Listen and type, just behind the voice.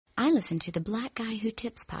I listen to the Black Guy Who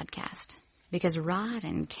Tips podcast because Rod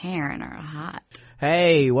and Karen are hot.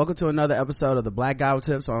 Hey, welcome to another episode of the Black Guy Who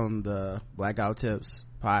Tips on the Black Guy Who Tips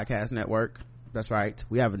podcast network. That's right,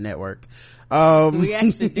 we have a network. We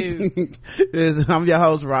actually do. I'm your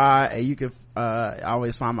host Rod, and you can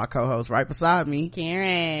always find my co-host right beside me,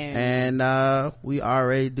 Karen. And we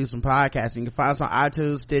already do some podcasting. You can find us on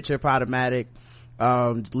iTunes, Stitcher, Podomatic.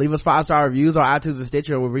 Leave us 5-star reviews on iTunes and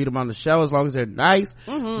Stitcher, and we'll read them on the show as long as they're nice.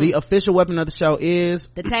 The official weapon of the show is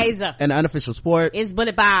the taser, and the unofficial sport is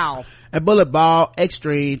bullet ball. And Bullet Ball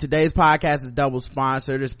Extreme. Today's podcast is double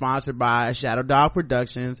sponsored. It's sponsored by Shadow Dog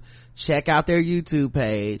Productions. Check out their YouTube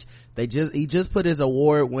page. He just put his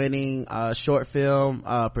award-winning short film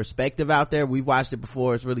Perspective out there. We've watched it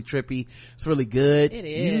before. It's really trippy. It's really good. It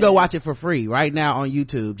is. You can go watch it for free right now on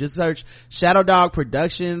YouTube. Just search Shadow Dog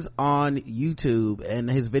Productions on YouTube and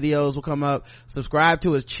his videos will come up. Subscribe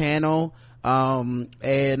to his channel, and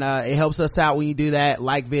it helps us out when you do that.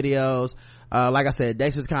 Like videos. Like I said,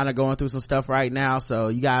 Dexter's kind of going through some stuff right now, so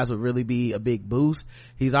you guys would really be a big boost.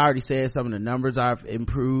 He's already said some of the numbers are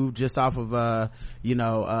improved just off of our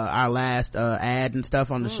last ad and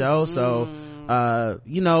stuff on the show. So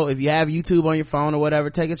if you have YouTube on your phone or whatever,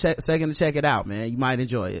 take a second to check it out, man. You might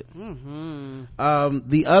enjoy it.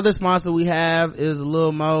 The other sponsor we have is a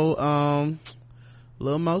little more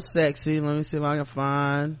sexy. Let me see if I can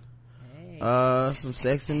find some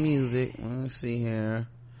sexy music. Let me see here.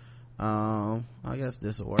 I guess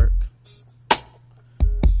this will work. That's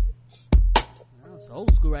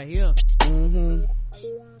old school right here.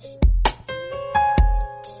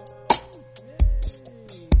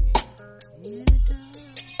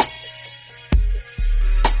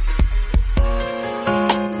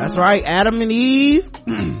 That's right, Adam and Eve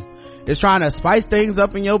is trying to spice things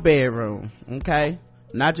up in your bedroom. Okay,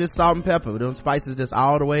 not just salt and pepper, them spices just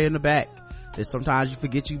all the way in the back that sometimes you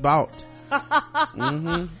forget you bought. You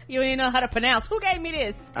don't even know how to pronounce. Who gave me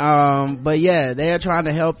this? But yeah, they're trying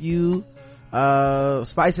to help you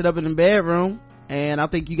spice it up in the bedroom, and I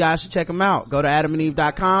think you guys should check them out. Go to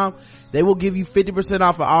adamandeve.com. They will give you 50%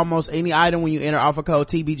 off of almost any item when you enter offer code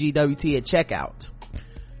TBGWT at checkout.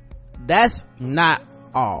 That's not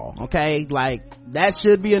all, okay? Like, that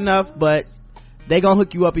should be enough, but they gonna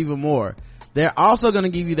hook you up even more. They're also gonna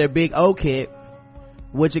give you their Big O kit,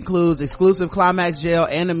 which includes exclusive Climax gel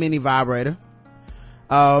and a mini vibrator,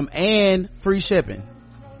 and free shipping.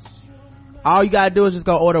 All you gotta do is just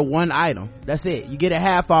go order one item. That's it. You get it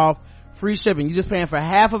half off, free shipping. You're just paying for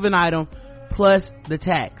half of an item plus the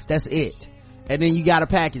tax. That's it. And then you got a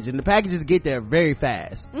package, and the packages get there very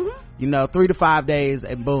fast. 3 to 5 days,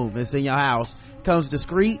 and boom, it's in your house. Comes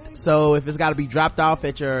discreet, so if it's got to be dropped off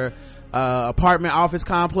at your apartment office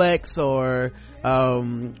complex, or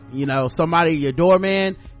somebody, your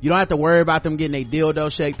doorman, you don't have to worry about them getting a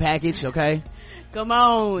dildo shaped package. Okay, come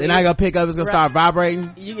on, they're not gonna pick up. It's gonna start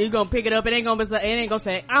vibrating. You're gonna pick it up. It ain't gonna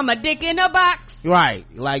say I'm a dick in a box, right?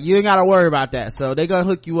 Like, you ain't gotta worry about that. So they're gonna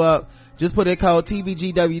hook you up. Just put in code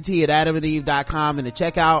TBGWT at adamandeve.com in the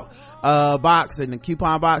checkout box, in the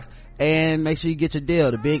coupon box, and make sure you get your deal,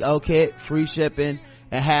 the Big O kit, free shipping,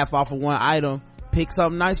 and half off of one item. Pick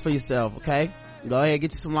something nice for yourself. Okay, go ahead,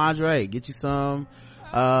 get you some lingerie, get you some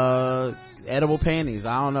edible panties,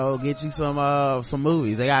 I don't know, get you some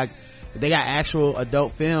movies. They got actual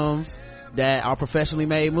adult films that are professionally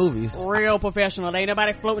made movies, real professional. Ain't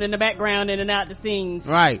nobody floating in the background in and out the scenes,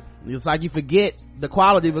 right? It's like you forget the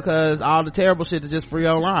quality because all the terrible shit is just free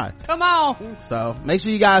online. Come on. So make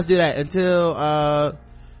sure you guys do that until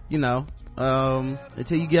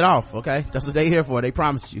until you get off. Okay, that's what they here for. They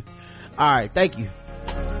promised you. All right, thank you.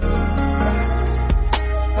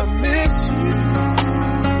 I miss you.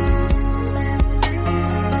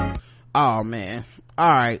 Oh man, all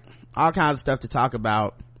right, all kinds of stuff to talk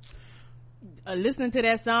about. Listening to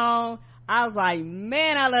that song, I was like,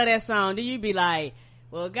 man, I love that song. Then you be like,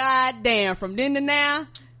 well, goddamn, from then to now,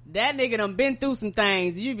 that nigga done been through some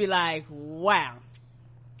things. You be like, wow.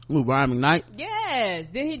 Ooh, Brian McKnight. Yes.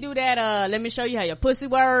 Didn't he do that? Let me show you how your pussy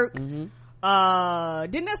work. Didn't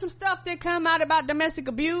there some stuff that come out about domestic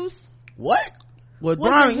abuse? What? With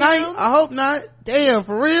Brian McKnight? I hope not. Damn,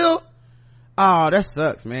 for real? Oh, that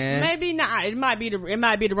sucks, man. Maybe not. It might be the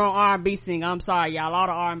wrong R&B singer. I'm sorry, y'all. All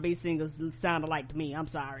the R&B singers sound alike to me. I'm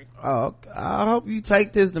sorry. Oh, I hope you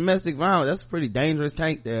take this domestic violence. That's a pretty dangerous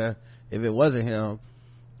tank there. If it wasn't him,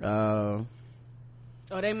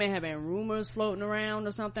 they may have been rumors floating around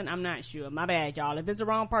or something. I'm not sure. My bad, y'all. If it's the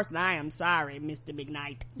wrong person, I am sorry, Mr.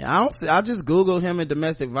 McKnight. Yeah, I just googled him and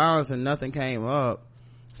domestic violence and nothing came up.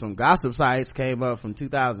 Some gossip sites came up from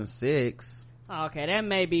 2006. Okay, that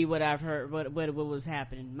may be what I've heard, what was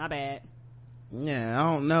happening. My bad. Yeah,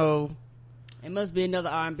 I don't know. It must be another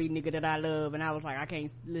R&B nigga that I love, and I was like, I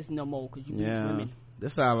can't listen no more because you beat women.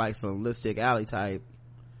 This sound like some Lipstick Alley type.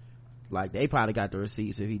 Like they probably got the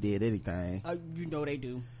receipts if he did anything. You know they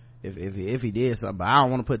do. If he did something, but I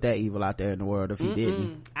don't want to put that evil out there in the world if he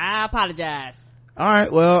didn't. I apologize. All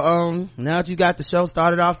right, well, now that you got the show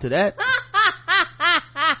started off to that,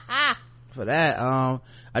 for that,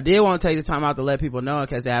 I did want to take the time out to let people know in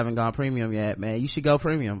case they haven't gone premium yet, man. You should go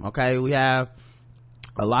premium. Okay, we have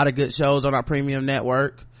a lot of good shows on our premium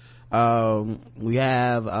network. We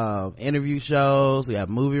have interview shows, we have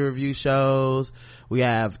movie review shows, we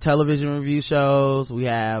have television review shows, we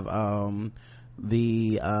have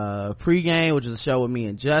the pregame, which is a show with me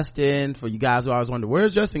and Justin. For you guys who always wonder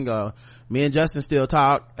where's Justin go, me and Justin still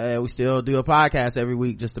talk. We still do a podcast every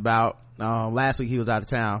week, just about. Last week he was out of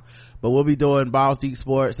town, but we'll be doing Balls Deep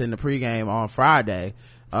Sports in the pregame on Friday.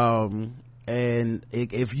 And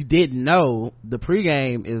if you didn't know, the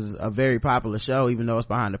pregame is a very popular show, even though it's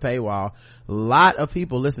behind the paywall. A lot of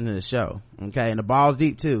people listen to the show. Okay, and the Balls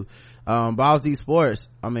Deep too. Balls Deep Sports,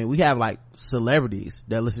 I mean, we have like celebrities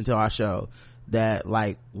that listen to our show that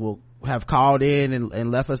like will have called in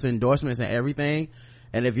and left us endorsements and everything.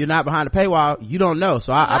 And if you're not behind the paywall, you don't know.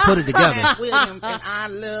 So I put it together. Williams, and I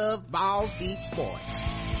love Balls Deep Sports.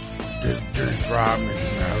 This Rodman,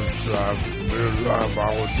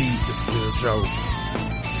 Balls Deep, it's a good show.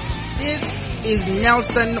 This is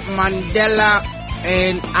Nelson Mandela,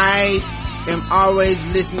 and I am always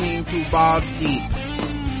listening to Balls Deep.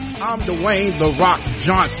 I'm Dwayne The Rock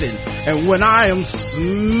Johnson, and when I am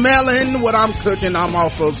smelling what I'm cooking, I'm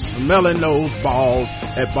also smelling those balls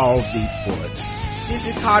at Balls Deep Sports. This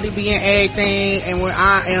is Cardi B and everything, and when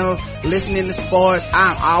I am listening to sports,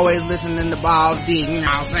 I'm always listening to Balls Deep, you know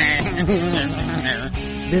what I'm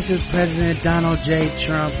saying? This is President Donald J.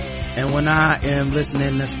 Trump, and when I am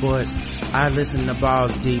listening to sports, I listen to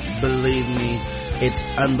Balls Deep. Believe me, it's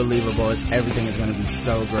unbelievable. Everything is going to be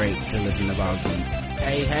so great to listen to Balls Deep.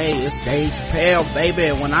 Hey, it's Dave Chappelle, baby,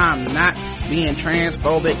 and when I'm not being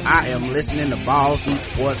transphobic, I am listening to Balls Deep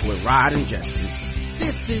Sports with Rod and Justin.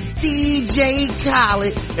 This is DJ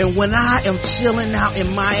Khaled, and when I am chilling out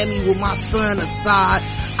in Miami with my son Assad,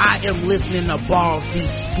 I am listening to Balls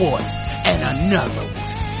Deep Sports and another one.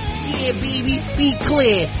 Yeah, baby, be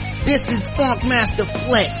clear. This is Funkmaster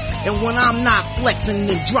Flex, and when I'm not flexing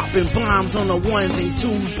and dropping bombs on the ones and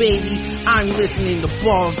twos, baby, I'm listening to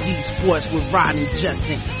Balls Deep Sports with Rod and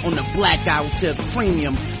Justin on the Blackout Tips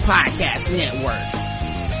Premium Podcast Network.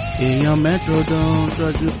 In your metro, don't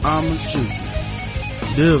touch you, I'ma shoot you.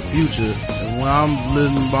 The future, and when I'm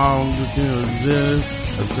living balls,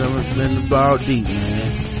 I'm living ball deep,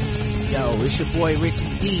 man. Yo, it's your boy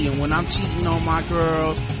Richie D, and when I'm cheating on my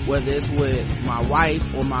girls, whether it's with my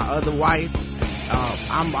wife or my other wife,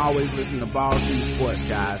 I'm always listening to Balls Deep Sports,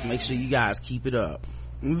 guys. Make sure you guys keep it up.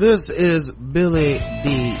 This is Billy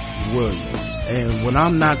D. Williams, and when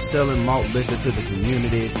I'm not selling malt liquor to the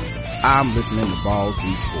community, I'm listening to Balls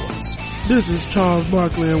Deep Sports. This is Charles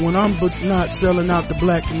Barkley, and when I'm not selling out the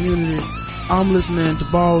black community, I'm listening to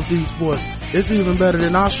Balls Deep Sports. It's even better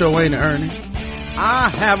than our show, ain't it, Ernie? I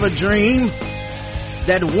have a dream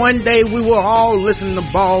that one day we will all listen to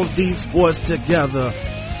Balls Deep Sports together.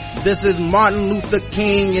 This is Martin Luther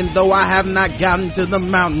King, and though I have not gotten to the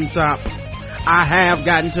mountaintop, I have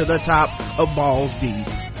gotten to the top of Balls Deep.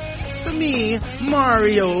 It's me,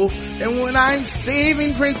 Mario, and when I'm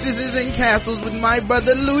saving princesses and castles with my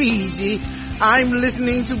brother Luigi, I'm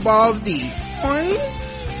listening to Balls Deep.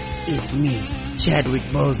 It's me, Chadwick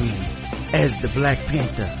Boseman, as the Black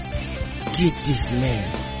Panther. Get this man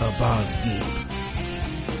a Balls Deep.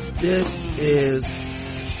 This is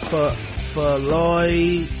Floyd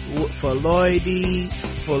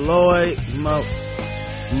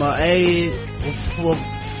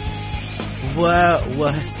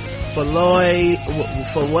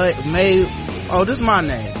this is my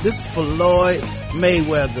name. This is Floyd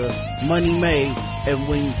Mayweather, Money May, and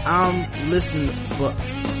when I'm listening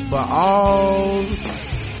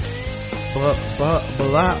balls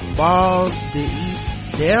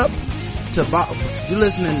depth to you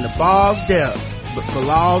listening to Balls Depth, but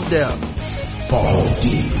Balls Depth, Balls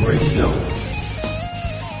Deep Radio.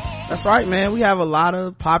 That's right, man. We have a lot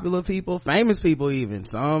of popular people, famous people even,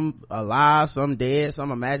 some alive, some dead,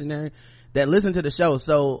 some imaginary, that listen to the show.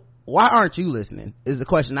 So why aren't you listening is the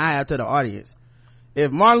question I have to the audience.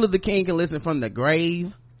 If Martin Luther King can listen from the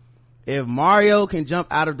grave, if Mario can jump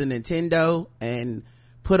out of the Nintendo and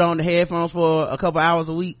put on the headphones for a couple hours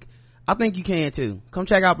a week, I think you can too. Come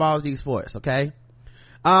check out Balls Deep Sports, okay?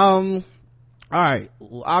 All right,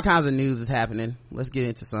 all kinds of news is happening. Let's get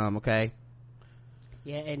into some, okay?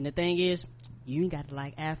 Yeah, and the thing is, You ain't got to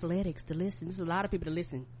like athletics to listen. There's a lot of people to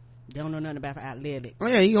listen. They don't know nothing about athletics.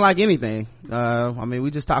 Yeah, you can like anything. I mean,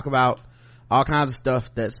 we just talk about all kinds of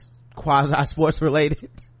stuff that's quasi sports related.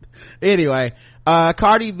 Anyway,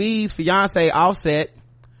 Cardi B's fiance Offset,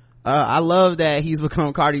 I love that he's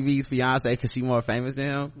become Cardi B's fiance because she's more famous than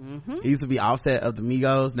him. Mm-hmm. He used to be Offset of the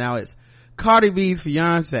Migos. Now it's Cardi B's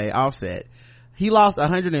fiance Offset. He lost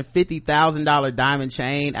 $150,000 diamond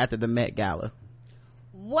chain after the Met Gala.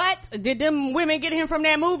 What? Did them women get him from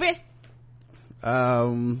that movie?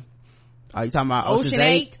 Are you talking about Ocean's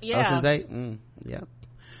 8? Yeah. Ocean's 8? Yeah.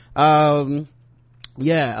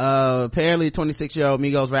 Apparently a 26-year-old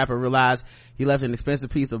Migos rapper realized he left an expensive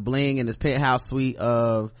piece of bling in his penthouse suite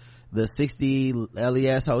of the 60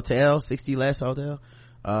 LES Hotel,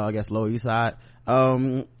 I guess Lower East Side.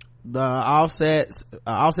 The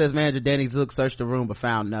Offset's manager Danny Zook searched the room but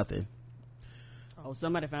found nothing. Oh,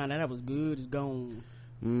 somebody found out that was good. It's gone.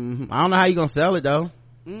 I don't know how you gonna sell it though.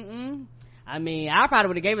 I mean, I probably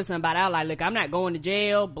would have gave it to somebody. I was like, look, I'm not going to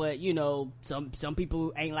jail, but you know, some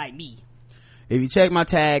people ain't like me. If you check my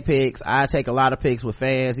tag pics, I take a lot of pics with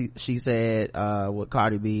fans. She said with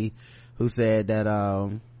Cardi B, who said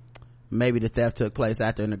that maybe the theft took place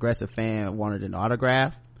after an aggressive fan wanted an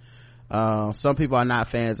autograph. Some people are not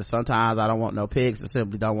fans, and sometimes I don't want no pics. I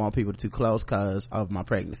simply don't want people too close because of my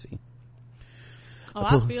pregnancy. Oh,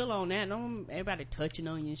 I feel on that. Don't everybody touching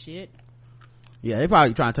on your shit. Yeah, they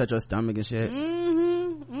probably trying to touch your stomach and shit.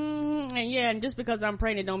 And yeah, and just because I'm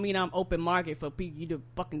pregnant don't mean I'm open market for you to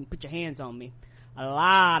fucking put your hands on me. A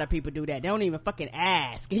lot of people do that. They don't even fucking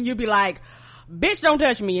ask. And you be like, bitch, don't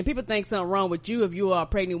touch me. And people think something wrong with you if you are a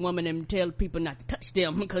pregnant woman and tell people not to touch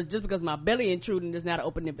them. Because just because my belly intruding is not an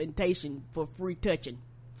open invitation for free touching.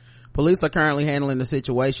 Police are currently handling the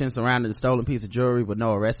situation surrounding the stolen piece of jewelry, but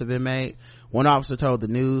no arrests have been made. One officer told the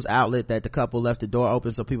news outlet that the couple left the door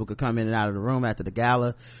open so people could come in and out of the room after the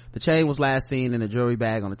gala. The chain was last seen in a jewelry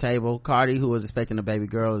bag on the table. Cardi, who was expecting a baby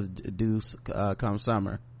girl, is due come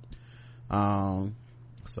summer.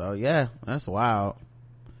 So yeah, that's wild.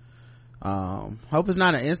 Hope it's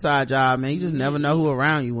not an inside job, man. You just never know who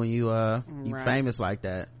around you when you Right. famous like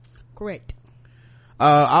that. Correct.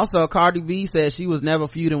 Also Cardi B said she was never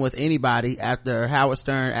feuding with anybody after Howard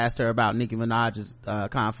Stern asked her about Nicki Minaj's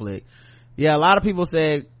conflict. Yeah, a lot of people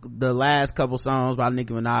said the last couple songs by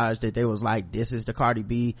Nicki Minaj that they was like disses to Cardi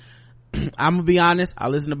B. I'm gonna be honest, I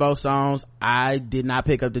listened to both songs. I did not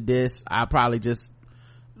pick up the diss. I probably just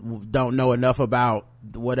don't know enough about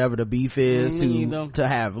whatever the beef is to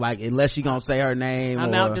have, like, unless she gonna say her name.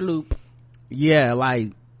 I'm out the loop. Yeah,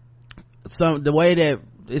 like the way that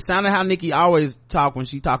it sounded how Nicki always talk when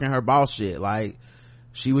she talking her boss shit. Like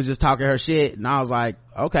she was just talking her shit, and I was like,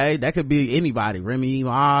 okay, that could be anybody. Remy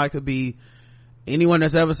Ma, it could be anyone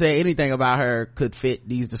that's ever said anything about her could fit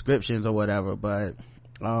these descriptions or whatever. But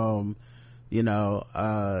you know,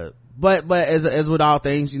 but as with all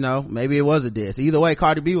things, you know, maybe it was a diss. Either way,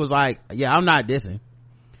 Cardi B was like, yeah, I'm not dissing.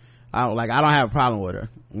 I don't have a problem with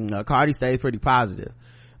her. Cardi stays pretty positive.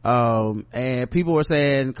 And people were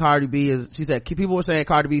saying Cardi B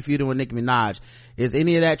feuding with Nicki Minaj. Is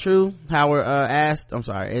any of that true? Howard asked. I'm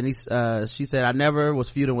sorry. And she said, I never was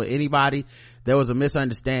feuding with anybody. There was a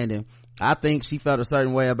misunderstanding. I think she felt a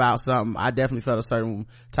certain way about something. I definitely felt a certain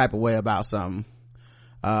type of way about something.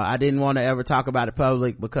 I didn't want to ever talk about it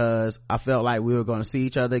public because I felt like we were going to see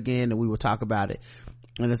each other again and we would talk about it.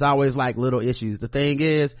 And it's always like little issues. The thing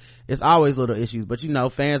is, it's always little issues, but you know,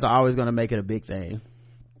 fans are always going to make it a big thing.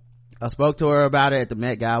 I spoke to her about it at the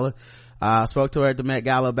Met Gala.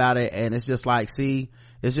 About it, and it's just like, see,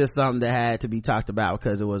 it's just something that had to be talked about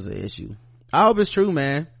because it was an issue. I hope it's true,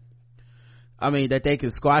 man. I mean, that they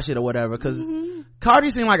can squash it or whatever, because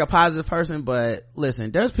Cardi seemed like a positive person, but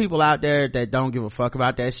listen, there's people out there that don't give a fuck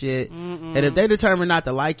about that shit. And if they determine not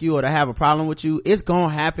to like you or to have a problem with you, it's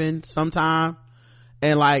gonna happen sometime.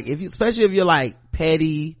 And like, especially if you're like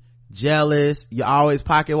petty, jealous, you're always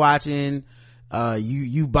pocket watching,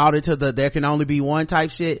 you bought into the there can only be one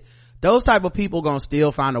type shit, those type of people gonna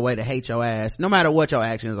still find a way to hate your ass no matter what your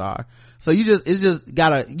actions are. So you just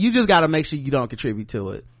gotta make sure you don't contribute to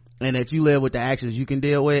it, and that you live with the actions you can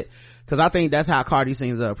deal with. Because I think that's how Cardi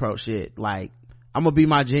seems to approach shit. Like, I'm gonna be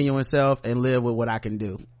my genuine self and live with what I can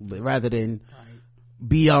do, rather than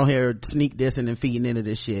be on here sneak dissing and feeding into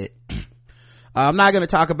this shit. I'm not gonna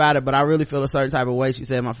talk about it, but I really feel a certain type of way. She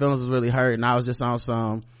said my feelings was really hurt, and I was just on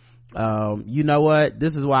some you know what,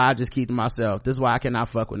 this is why I just keep to myself. This is why I cannot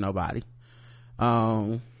fuck with nobody.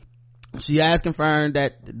 She has confirmed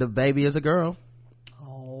that the baby is a girl.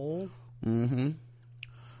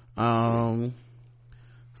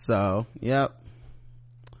 So yep,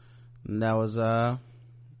 and that was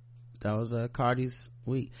Cardi's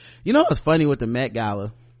week. You know what's funny with the Met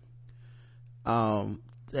Gala, and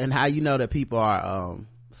how you know that people are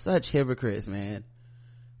such hypocrites, man.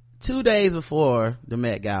 2 days before the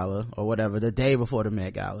Met Gala, or whatever, the day before the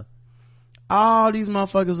Met Gala, all these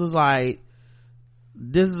motherfuckers was like,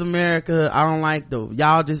 this is America, I don't like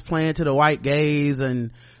y'all just playing to the white gays,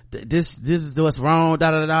 and this is what's wrong,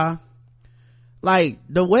 da da da. Like,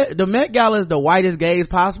 the Met Gala is the whitest gays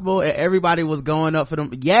possible, and everybody was going up for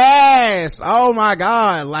them. Yes! Oh my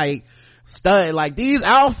god, like, stud, like these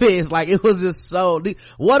outfits, like it was just so,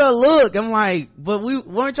 what a look. I'm like, but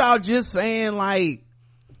weren't y'all just saying, like,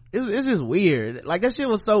 it's just weird. Like, that shit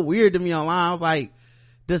was so weird to me online. I was like,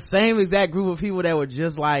 the same exact group of people that were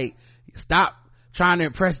just like, stop trying to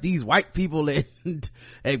impress these white people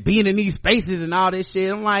and being in these spaces and all this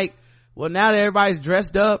shit. I'm like, well, now that everybody's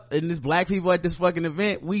dressed up and there's black people at this fucking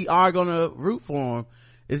event, we are gonna root for them.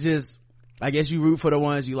 It's just, I guess you root for the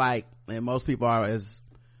ones you like, and most people are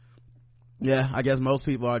I guess most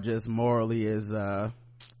people are just morally as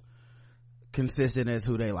consistent as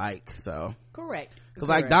who they like. So correct, because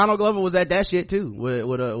like Donald Glover was at that shit too with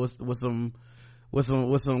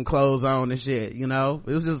some clothes on and shit, you know.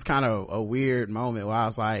 It was just kind of a weird moment where I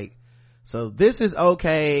was like, so this is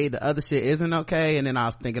okay, the other shit isn't okay. And then I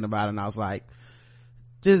was thinking about it and I was like,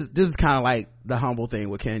 this is kind of like the humble thing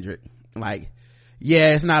with Kendrick. Like,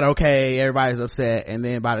 yeah, it's not okay, everybody's upset, and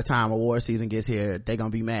then by the time award season gets here, they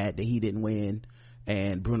gonna be mad that he didn't win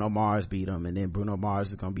and Bruno Mars beat him, and then Bruno Mars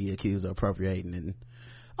is gonna be accused of appropriating and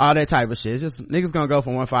all that type of shit. It's just niggas gonna go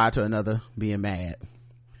from one fire to another being mad.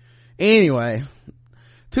 Anyway,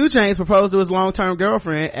 2 Chainz proposed to his long-term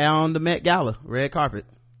girlfriend on the Met Gala red carpet.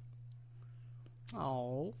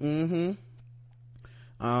 Oh. I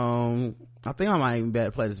think I might even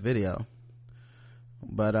better play this video,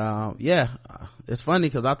 but yeah, it's funny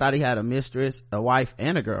because I thought he had a mistress, a wife,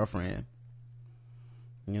 and a girlfriend,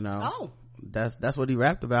 you know. Oh, that's what he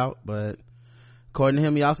rapped about, but according to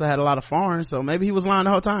him he also had a lot of foreign, so maybe he was lying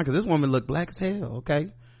the whole time, because this woman looked black as hell. Okay,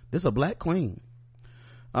 this is a black queen.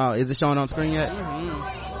 Is it showing on screen yet?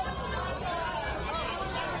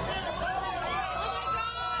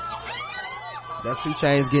 That's 2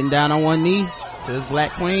 Chainz getting down on one knee to his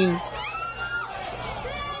black queen.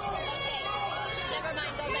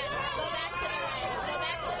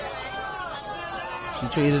 She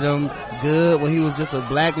treated him good when he was just a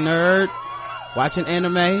black nerd watching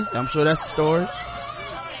anime. I'm sure that's the story.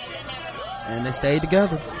 And they stayed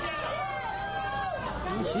together.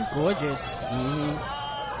 Ooh, she's gorgeous.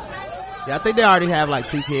 Yeah, I think they already have like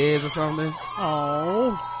 2 kids or something.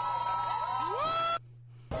 Oh,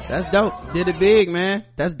 that's dope. Did it big, man.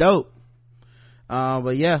 That's dope.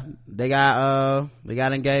 But yeah, they got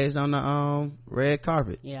engaged on the red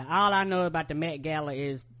carpet. yeah. All I know about the Met Gala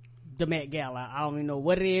is the Met Gala. I don't even know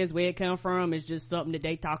what it is, where it come from. It's just something that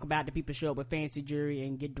they talk about, that people show up with fancy jewelry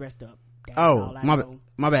and get dressed up. That's all I know.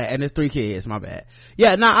 My bad. And there's 3 kids. My bad.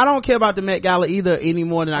 Yeah, I don't care about the Met Gala either any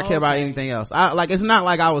more than I care about anything else. It's not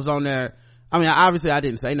like I was on there. I mean, obviously I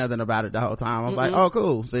didn't say nothing about it the whole time. I was like, oh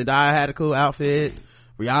cool, Zendaya had a cool outfit,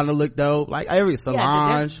 Rihanna looked dope, like every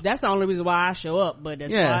Solange. That's the only reason why I show up. But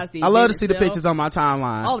as far as the I love to see the pictures on my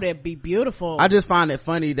timeline. Oh, that'd be beautiful. I just find it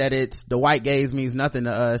funny that it's the white gays means nothing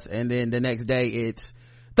to us, and then the next day it's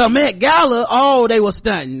the Met Gala. Oh, they were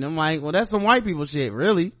stunting. I'm like, well, that's some white people shit,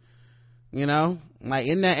 really. You know, like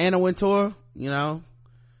in that Anna Wintour, you know,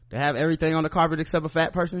 to have everything on the carpet except a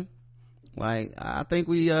fat person. Like, I think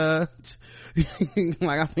we I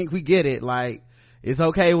think we get it. Like, it's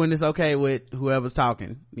okay when it's okay with whoever's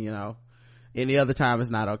talking, you know. Any other time it's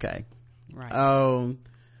not okay. Right.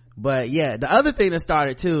 But yeah, the other thing that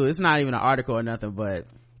started too, it's not even an article or nothing, but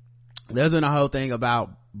there's been a whole thing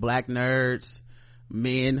about black nerds,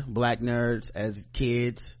 black nerds as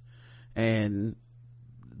kids, and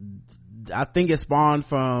I think it spawned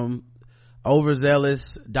from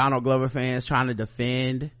overzealous Donald Glover fans trying to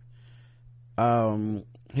defend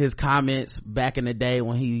his comments back in the day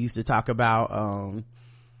when he used to talk about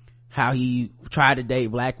how he tried to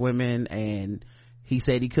date black women and he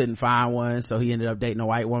said he couldn't find one, so he ended up dating a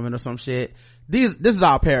white woman or some shit. This is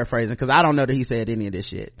all paraphrasing because I don't know that he said any of this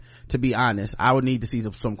shit, to be honest. I would need to see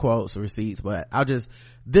some quotes or receipts, but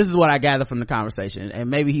this is what I gather from the conversation, and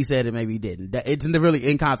maybe he said it, maybe he didn't. It's really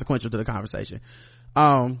inconsequential to the conversation.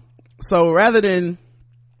 So rather than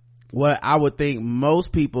what I would think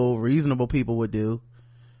most people, reasonable people, would do,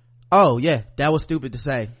 oh yeah, that was stupid to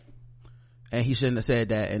say and he shouldn't have said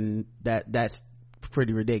that, and that's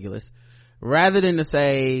pretty ridiculous, rather than to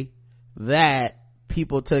say that,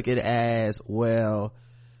 people took it as, well,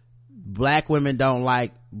 black women don't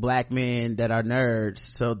like black men that are nerds,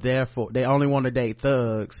 so therefore they only want to date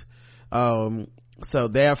thugs, So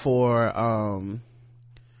therefore,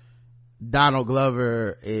 Donald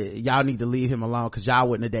Glover, y'all need to leave him alone because y'all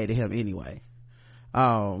wouldn't have dated him anyway.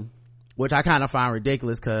 Which I kind of find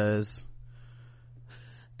ridiculous because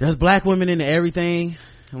there's black women into everything.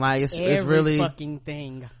 Like it's really fucking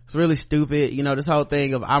thing. It's really stupid. You know, this whole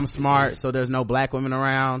thing of I'm smart, so there's no black women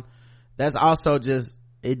around. That's also just,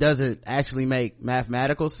 it doesn't actually make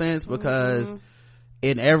mathematical sense because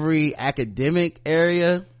in every academic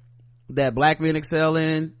area that black men excel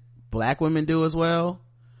in, black women do as well.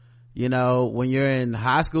 You know, when you're in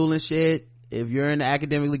high school and shit, if you're in the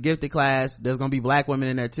academically gifted class, there's gonna be black women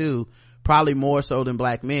in there too, probably more so than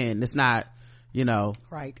black men. It's not, you know,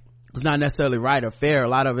 right, it's not necessarily right or fair. A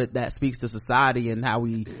lot of it that speaks to society and how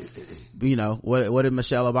we, you know, what did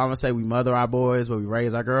Michelle Obama say? We mother our boys, but we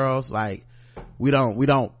raise our girls. Like we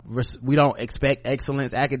don't expect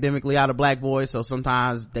excellence academically out of black boys, so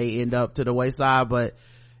sometimes they end up to the wayside. But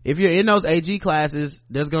if you're in those AG classes,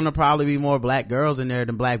 there's gonna probably be more black girls in there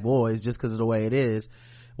than black boys just because of the way it is.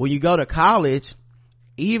 When you go to college,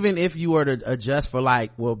 even if you were to adjust for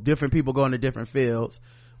like, well, different people go into different fields,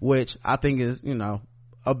 which I think is, you know,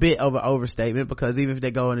 a bit of an overstatement because even if they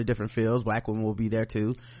go into different fields, black women will be there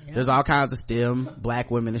too. Yeah. There's all kinds of STEM black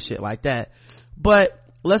women and shit like that. But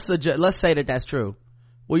let's say that that's true.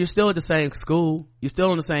 Well, you're still at the same school, you're still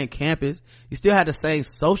on the same campus, you still have the same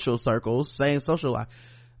social circles, same social life.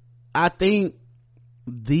 I think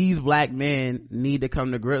these black men need to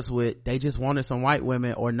come to grips with, they just wanted some white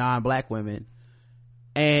women or non-black women,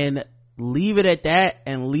 and leave it at that,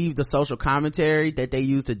 and leave the social commentary that they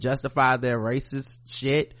use to justify their racist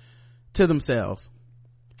shit to themselves.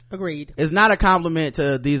 Agreed. It's not a compliment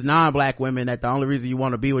to these non-black women that the only reason you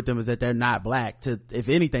want to be with them is that they're not black. If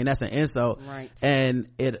anything, that's an insult. Right. And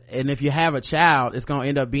if you have a child, it's gonna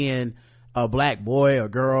end up being a black boy or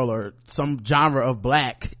girl or some genre of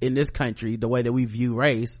black in this country, the way that we view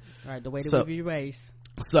race. Right, the way that we view race.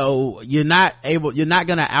 So you're not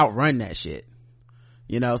gonna outrun that shit.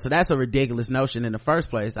 You know, so that's a ridiculous notion in the first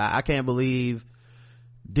place. I can't believe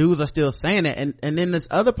dudes are still saying that. And then this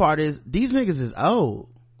other part is, these niggas is old.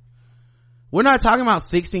 We're not talking about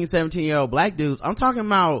 16, 17-year-old black dudes. I'm talking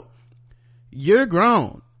about, you're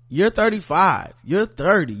grown. You're 35. You're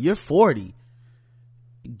 30. You're 40.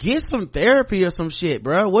 Get some therapy or some shit,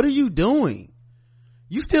 bro. What are you doing?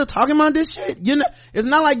 You still talking about this shit? It's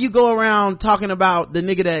not like you go around talking about the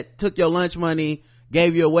nigga that took your lunch money,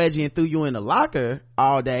 gave you a wedgie and threw you in the locker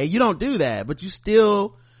all day. You don't do that, but you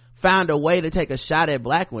still found a way to take a shot at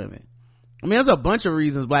black women. I mean, there's a bunch of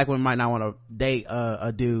reasons black women might not want to date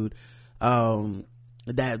a dude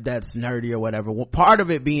that's nerdy or whatever. Well, part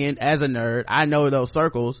of it being, as a nerd, I know those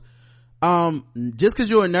circles. Just because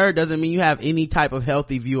you're a nerd doesn't mean you have any type of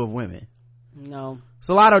healthy view of women. No. It's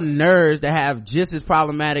a lot of nerds that have just as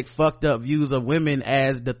problematic, fucked up views of women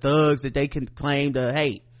as the thugs that they can claim to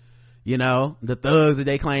hate. You know, the thugs that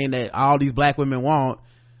they claim that all these black women want,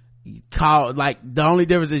 like, the only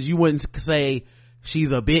difference is you wouldn't say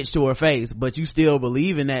she's a bitch to her face, but you still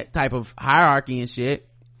believe in that type of hierarchy and shit.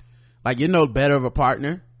 Like, you're no better of a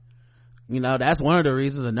partner. You know, that's one of the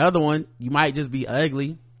reasons. Another one, you might just be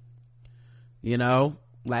ugly. You know,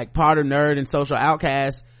 like, part of nerd and social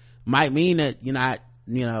outcast might mean that you're not,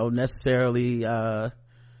 you know, necessarily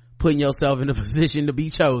putting yourself in a position to be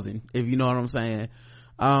chosen, if you know what I'm saying.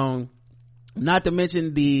 Not to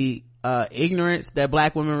mention the ignorance that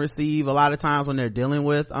black women receive a lot of times when they're dealing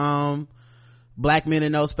with black men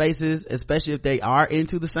in those spaces, especially if they are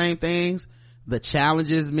into the same things. The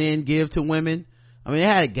challenges men give to women. I mean, they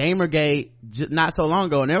had a Gamergate not so long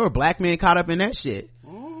ago, and there were black men caught up in that shit.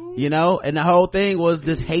 You know, and the whole thing was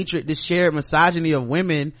this hatred, this shared misogyny of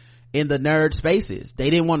women in the nerd spaces. They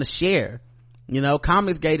didn't want to share. You know,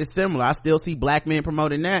 Comicsgate is similar. I still see black men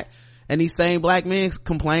promoting that, and these same black men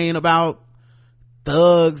complain about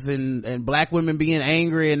thugs and black women being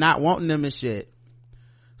angry and not wanting them and shit.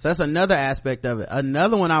 So that's another aspect of it.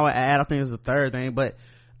 Another one I would add, I think is the third thing, but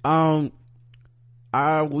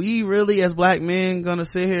are we really as black men gonna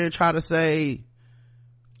sit here and try to say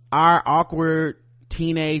our awkward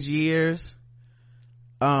teenage years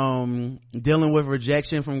dealing with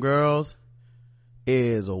rejection from girls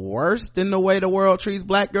is worse than the way the world treats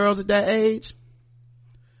black girls at that age?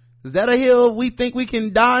 Is that a hill we think we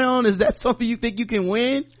can die on? Is that something you think you can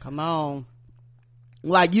win? Come on.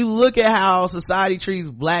 Like, you look at how society treats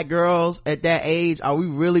black girls at that age, are we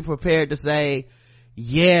really prepared to say,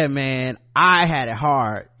 yeah man, I had it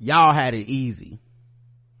hard, y'all had it easy?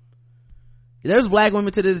 There's black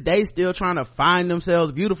women to this day still trying to find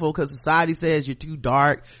themselves beautiful because society says you're too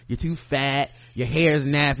dark, you're too fat, your hair's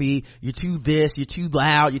nappy, you're too this, you're too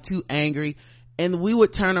loud, you're too angry. And we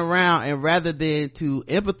would turn around, and rather than to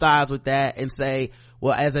empathize with that and say,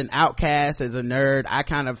 well, as an outcast, as a nerd, I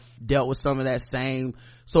kind of dealt with some of that same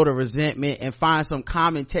sort of resentment, and find some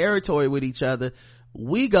common territory with each other,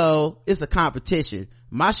 we go, it's a competition.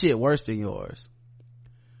 My shit worse than yours.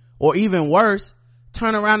 Or even worse,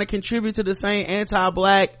 turn around and contribute to the same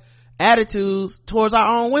anti-black attitudes towards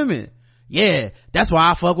our own women. Yeah, that's why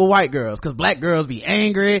I fuck with white girls, cause black girls be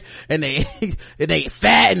angry and they and they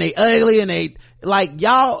fat and they ugly and they like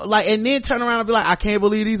y'all like, and then turn around and be like, I can't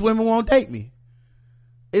believe these women won't date me.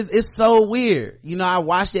 It's so weird. You know, I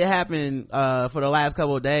watched it happen for the last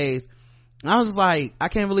couple of days. I was just like, I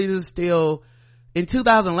can't believe this is still in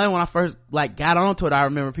 2011 when I first like got onto it. I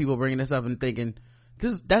remember people bringing this up and thinking,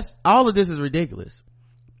 that's all of this is ridiculous.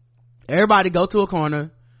 Everybody go to a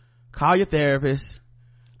corner, call your therapist,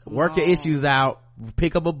 work your issues out,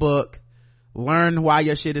 pick up a book, learn why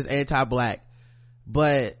your shit is anti-black.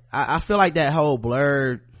 But I feel like that whole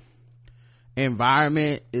blurred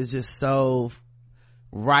environment is just so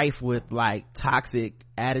rife with like toxic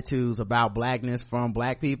attitudes about blackness from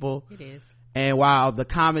black people. It is. And while the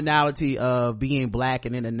commonality of being black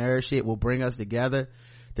and then the nerd shit will bring us together,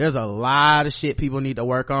 there's a lot of shit people need to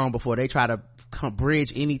work on before they try to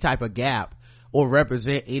bridge any type of gap or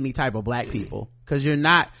represent any type of black people. Cause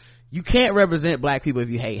you can't represent black people if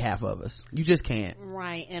you hate half of us. You just can't.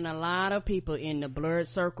 Right. And a lot of people in the blurred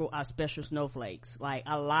circle are special snowflakes. Like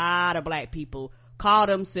a lot of black people call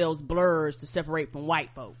themselves blurs to separate from white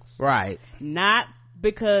folks. Right. Not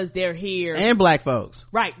because they're here. And black folks.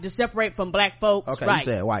 Right. To separate from black folks. Okay. Right.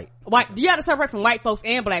 You said white. You got to separate from white folks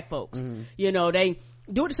and black folks. Mm-hmm. You know, they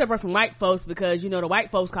do it to separate from white folks because, you know, the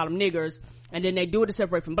white folks call them niggers, and then they do it to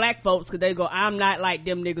separate from black folks because they go, I'm not like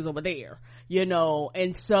them niggas over there, you know.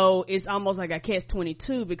 And so it's almost like a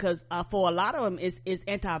catch-22 because for a lot of them it's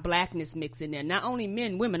anti-blackness mixed in there. Not only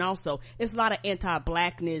men, women also. It's a lot of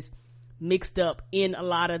anti-blackness mixed up in a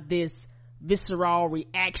lot of this visceral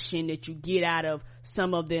reaction that you get out of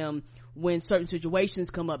some of them when certain situations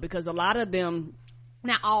come up, because a lot of them,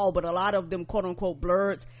 not all, but a lot of them quote unquote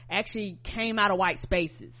blurs actually came out of white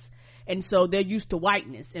spaces, and so they're used to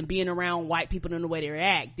whiteness and being around white people in the way they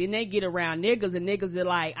react. Then they get around niggas, and niggas are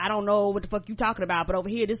like, I don't know what the fuck you talking about, but over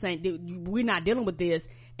here we're not dealing with this,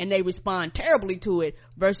 and they respond terribly to it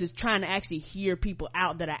versus trying to actually hear people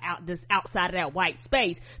out that are this outside of that white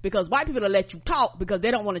space, because white people will let you talk because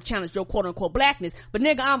they don't want to challenge your quote unquote blackness, but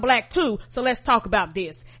nigga, I'm black too, so let's talk about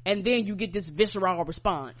this. And then you get this visceral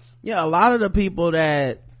response. Yeah, a lot of the people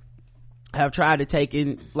that have tried to take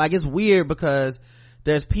in, like, it's weird because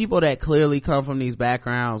there's people that clearly come from these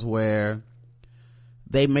backgrounds where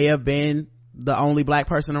they may have been the only black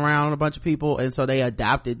person around a bunch of people, and so they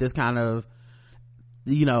adopted this kind of,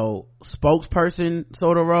 you know, spokesperson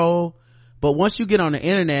sort of role. But once you get on the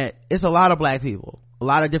internet, it's a lot of black people, a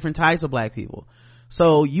lot of different types of black people,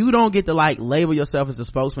 so you don't get to like label yourself as a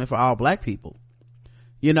spokesman for all black people,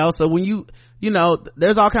 you know. So when you know,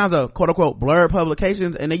 there's all kinds of quote unquote blurred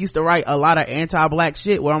publications, and they used to write a lot of anti-black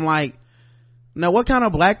shit where I'm like, now what kind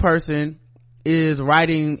of black person is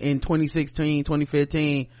writing in 2016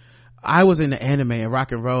 2015, I was into anime and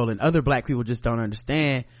rock and roll and other black people just don't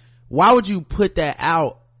understand? Why would you put that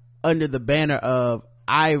out under the banner of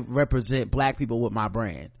I represent black people with my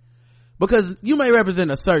brand? Because you may represent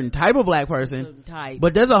a certain type of black person,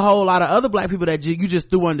 but there's a whole lot of other black people that you just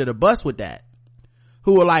threw under the bus with that,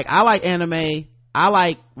 who are like, I like anime, I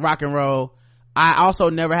like rock and roll, I also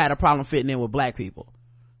never had a problem fitting in with black people.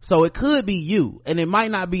 So it could be you, and it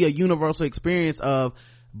might not be a universal experience of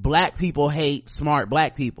black people hate smart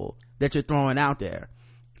black people that you're throwing out there.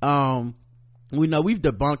 We know we've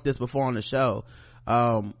debunked this before on the show,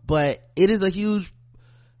 but it is a huge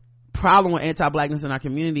problem with anti-blackness in our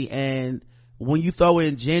community. And when you throw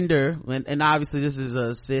in gender, and obviously this is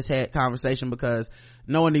a cishet conversation because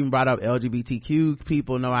no one even brought up LGBTQ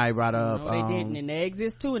people, nobody brought up no, they didn't, and they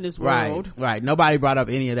exist too in this world, right, nobody brought up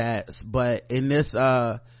any of that. But in this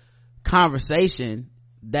conversation,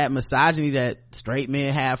 that misogyny that straight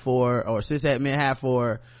men have for, or cishet men have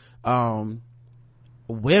for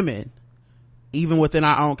women, even within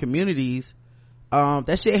our own communities,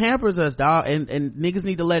 that shit hampers us, dog, and niggas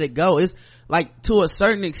need to let it go. It's like, to a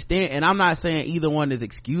certain extent, and I'm not saying either one is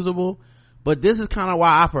excusable, but this is kind of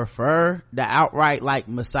why I prefer the outright like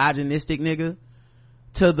misogynistic nigga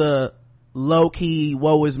to the low-key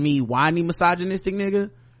woe is me whiny misogynistic nigga.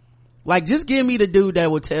 Like, just give me the dude that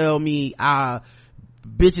would tell me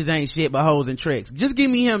bitches ain't shit but hoes and tricks. Just give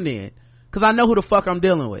me him then, because I know who the fuck I'm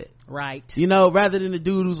dealing with, right? You know, rather than the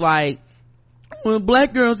dude who's like, well,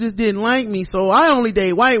 black girls just didn't like me, so I only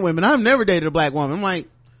date white women, I've never dated a black woman. I'm like,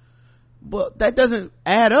 but that doesn't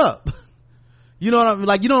add up. You know what I mean?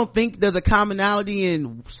 Like, you don't think there's a commonality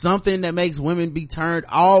in something that makes women be turned,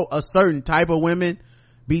 all a certain type of women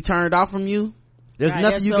be turned off from you? There's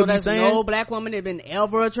nothing you can be saying. No black woman that been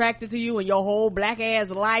ever attracted to you in your whole black ass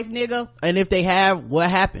life, nigga. And if they have, what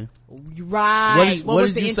happened? Right.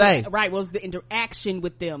 What did you say? Right. What was the interaction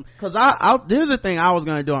with them? Cause there's a thing I was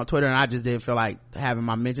gonna do on Twitter, and I just didn't feel like having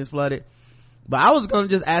my mentions flooded. But I was gonna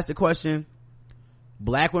just ask the question: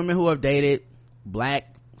 black women who have dated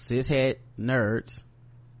black cishet nerds,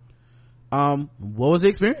 what was the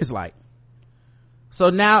experience like? So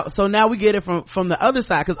now we get it from the other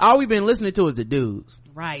side, because all we've been listening to is the dudes,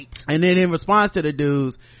 right? And then in response to the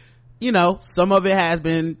dudes, you know, some of it has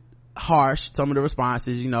been harsh. Some of the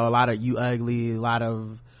responses, you know, a lot of "you ugly," a lot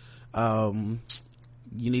of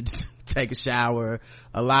 "you need to take a shower,"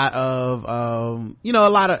 a lot of you know, a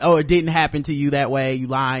lot of "oh, it didn't happen to you that way, you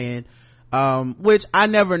lying," which I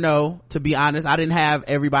never know, to be honest. I didn't have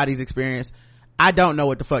everybody's experience. I don't know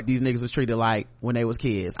what the fuck these niggas was treated like when they was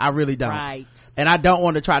kids. I really don't. Right. And I don't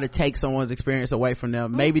want to try to take someone's experience away from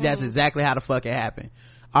them. Maybe that's exactly how the fuck it happened.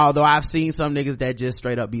 Although I've seen some niggas that just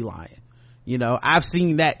straight up be lying. You know, I've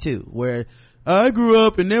seen that too, where I grew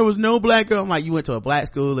up and there was no black girl. I'm like, you went to a black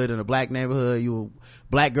school, lived in a black neighborhood, you were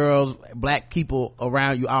black girls, black people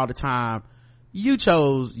around you all the time. You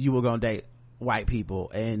chose you were gonna date white people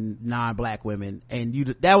and non-black women,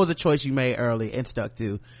 and that was a choice you made early and stuck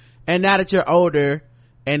to. And now that you're older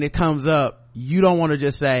and it comes up, you don't want to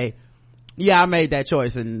just say, yeah, I made that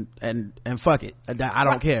choice and fuck it, I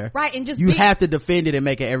don't care. Right. And you have to defend it and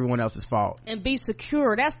make it everyone else's fault and be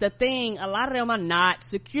secure. That's the thing. A lot of them are not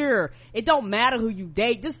secure. It don't matter who you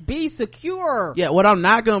date, just be secure. Yeah, what I'm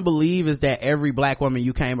not gonna believe is that every black woman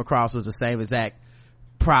you came across was the same exact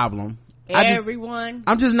problem.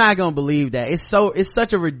 I'm just not gonna believe that. It's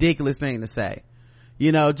such a ridiculous thing to say.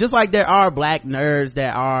 You know, just like there are black nerds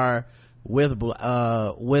that are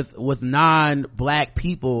with non-black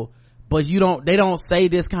people, but they don't say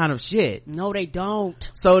this kind of shit. No, they don't.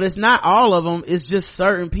 So it's not all of them. It's just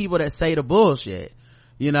certain people that say the bullshit,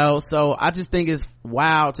 you know? So I just think it's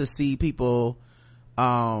wild to see people,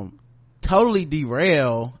 totally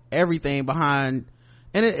derail everything behind,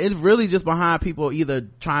 and it's really just behind people either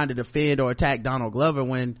trying to defend or attack Donald Glover,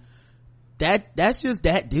 when that's just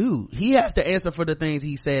that dude. He has to answer for the things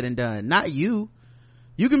he said and done, not you.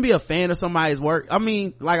 You can be a fan of somebody's work. I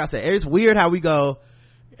mean, like I said, it's weird how we go,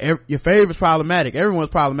 your favorite's problematic, everyone's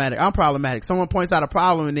problematic, I'm problematic. Someone points out a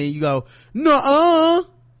problem and then you go, no,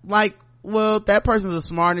 like, well, that person's a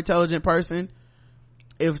smart, intelligent person.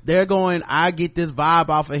 If they're going, I get this vibe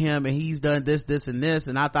off of him and he's done this and this,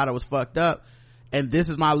 and I thought it was fucked up, and this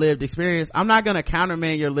is my lived experience, I'm not gonna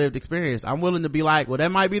countermand your lived experience. I'm willing to be like, well,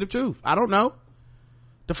 that might be the truth. I don't know.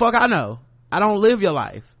 The fuck I know. I don't live your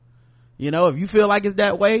life. You know, if you feel like it's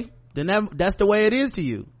that way, then that's the way it is to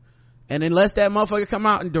you. And unless that motherfucker come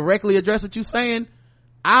out and directly address what you saying,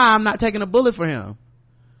 I'm not taking a bullet for him.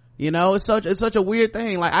 You know, it's such a weird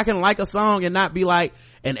thing. Like, I can like a song and not be like,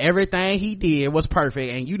 and everything he did was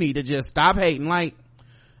perfect and you need to just stop hating. Like,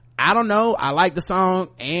 I don't know, I like the song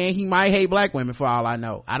and he might hate black women for all I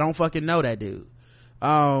know. I don't fucking know that dude.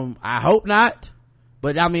 I hope not,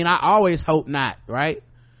 but I mean, I always hope not, right?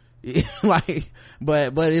 Like,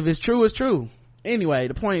 but if it's true, it's true. Anyway,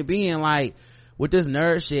 the point being, like, with this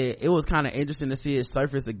nerd shit, it was kind of interesting to see it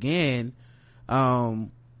surface again,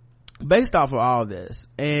 based off of all this,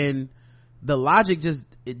 and the logic just,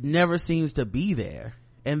 it never seems to be there.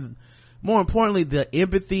 And more importantly, the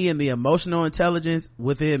empathy and the emotional intelligence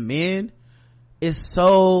within men is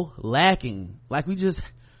so lacking. Like,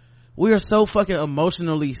 we are so fucking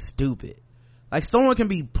emotionally stupid. Like, someone can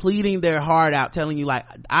be pleading their heart out, telling you, like,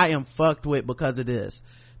 I am fucked with because of this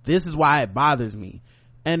is why it bothers me.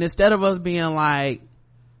 And instead of us being like,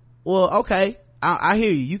 well, okay, I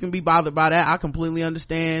hear you can be bothered by that, I completely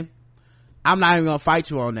understand, I'm not even gonna fight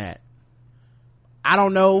you on that. I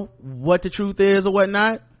don't know what the truth is or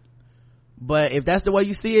whatnot, but if that's the way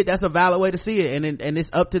you see it, that's a valid way to see it, and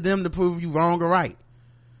it's up to them to prove you wrong or right.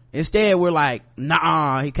 Instead, we're like,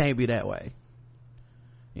 nah, he can't be that way.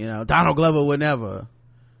 You know, Donald Glover would never,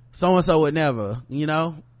 so and so would never. You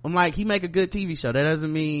know, I'm like, he make a good TV show, that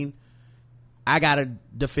doesn't mean I gotta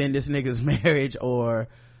defend this nigga's marriage or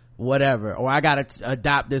whatever, or I gotta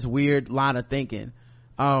adopt this weird line of thinking.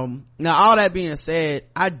 Now, all that being said,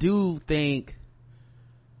 I do think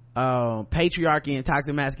patriarchy and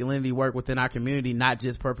toxic masculinity work within our community, not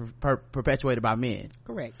just perpetuated by men.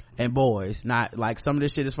 Correct. And boys. Not like, some of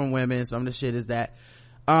this shit is from women, some of this shit is that.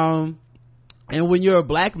 And when you're a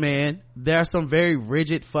black man, there are some very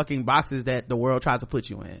rigid fucking boxes that the world tries to put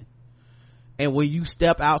you in. And when you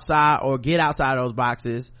step outside or get outside those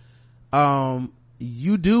boxes,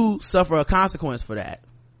 you do suffer a consequence for that.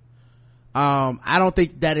 I don't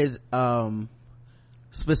think that is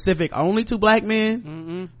specific only to black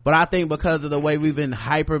men, but I think because of the way we've been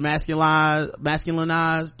hyper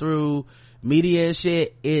masculinized through media and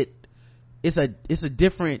shit, it's a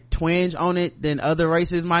different twinge on it than other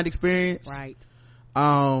races might experience. Right.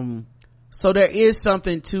 So there is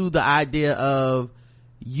something to the idea of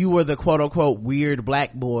you were the quote unquote weird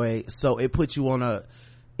black boy, so it put you in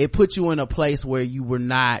a place where you were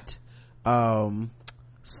not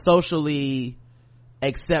socially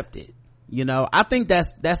accepted. You know, I think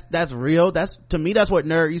that's real. That's, to me, that's what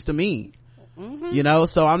nerd used to mean. You know,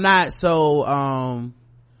 so I'm not so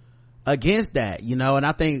against that, you know. And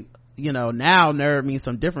I think, you know, now nerd means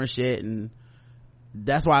some different shit, and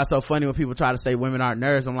that's why it's so funny when people try to say women aren't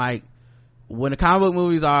nerds. I'm like, when the comic book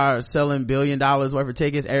movies are selling $1 billion worth of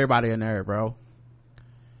tickets, everybody a nerd, bro.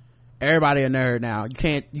 Everybody a nerd now.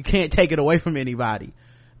 You can't take it away from anybody.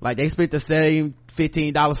 Like, they spent the same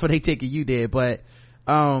 $15 for their ticket you did. But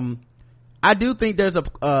I do think there's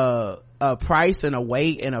a price and a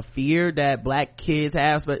weight and a fear that black kids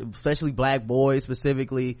have, especially black boys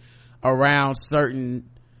specifically, around certain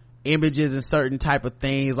images and certain type of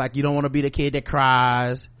things. Like, you don't want to be the kid that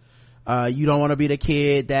cries. You don't want to be the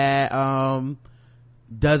kid that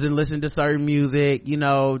doesn't listen to certain music. You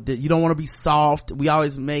know, you don't want to be soft. We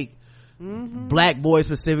always make black boys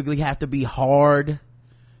specifically have to be hard,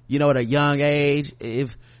 you know, at a young age.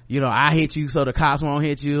 If, you know, I hit you so the cops won't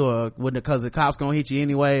hit you, or because the cops gonna hit you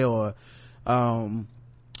anyway, or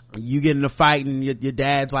you get in a fight and your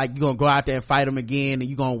dad's like, you gonna go out there and fight him again and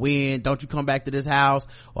you gonna win, don't you come back to this house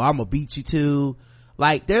or I'm gonna beat you too.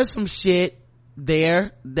 Like, there's some shit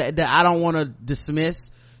there that I don't want to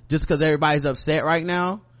dismiss just because everybody's upset right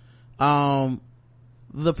now.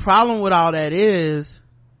 The problem with all that is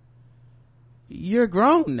you're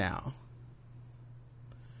grown now,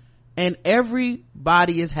 and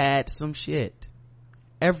everybody has had some shit.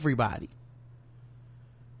 Everybody.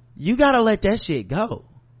 You gotta let that shit go.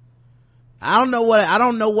 I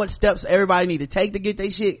don't know what steps everybody need to take to get their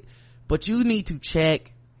shit, but you need to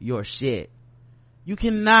check your shit. You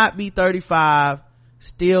cannot be 35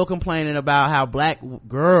 still complaining about how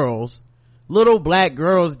little black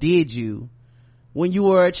girls did you when you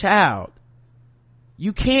were a child.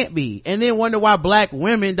 You can't be, and then wonder why black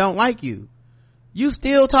women don't like you. You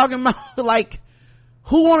still talking about, like,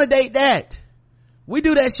 who want to date that? We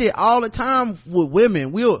do that shit all the time with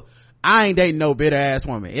women. I ain't dating no bitter ass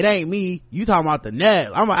woman. It ain't me. You talking about the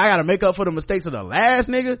net. I gotta make up for the mistakes of the last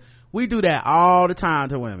nigga. We do that all the time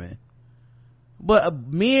to women. But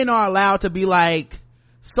men are allowed to be like,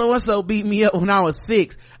 so and so beat me up when I was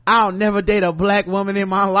 6. I'll never date a black woman in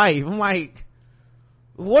my life. I'm like,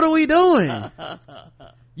 what are we doing?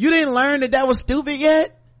 You didn't learn that was stupid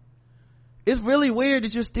yet? It's really weird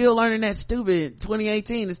that you're still learning that stupid.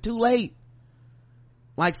 2018, it's too late.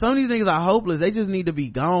 Like, some of these things are hopeless. They just need to be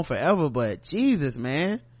gone forever. But Jesus,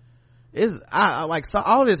 man,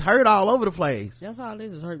 all this hurt all over the place. That's all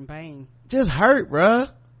this is, hurt and pain. Just hurt,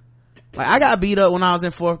 bruh. Like, I got beat up when I was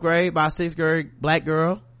in 4th grade by a 6th grade black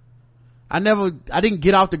girl. I didn't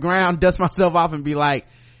get off the ground, dust myself off and be like,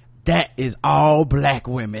 that is all black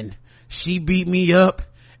women. She beat me up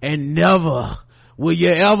and never will you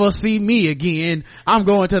ever see me again. I'm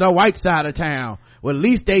going to the white side of town. Well, at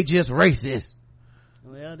least they just racist.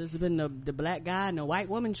 Well, this has been the black guy and the white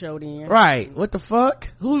woman show then. Right. What the fuck?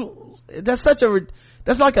 That's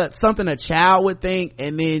like something a child would think,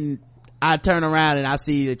 and then I turn around and I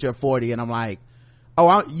see that you're 40 and I'm like,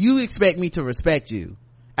 oh, you expect me to respect you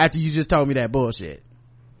after you just told me that bullshit.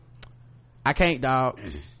 I can't, dog.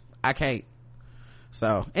 I can't.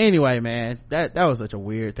 So anyway, man, that was such a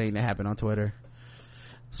weird thing that happened on Twitter.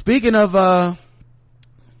 Speaking of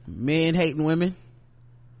men hating women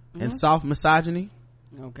and soft misogyny,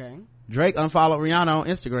 okay, Drake unfollowed Rihanna on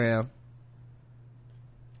Instagram.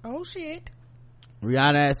 Oh shit.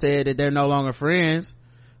 Rihanna said that they're no longer friends,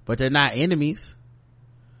 but they're not enemies.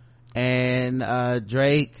 And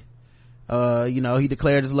Drake, he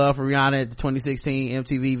declared his love for Rihanna at the 2016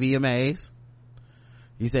 MTV VMAs.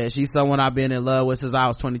 He said, she's someone I've been in love with since I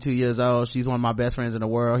was 22 years old. She's one of my best friends in the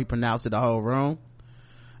world. He pronounced it the whole room.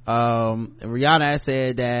 Rihanna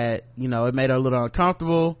said that, it made her a little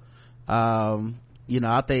uncomfortable.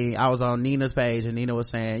 I think I was on Nina's page and Nina was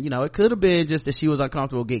saying, it could have been just that she was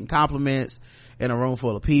uncomfortable getting compliments in a room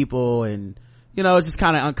full of people, and, just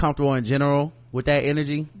kind of uncomfortable in general with that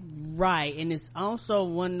energy. Right. And it's also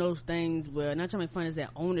one of those things where, not trying to make fun, is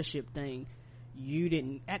that ownership thing. You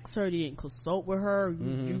didn't ask her, you didn't consult with her,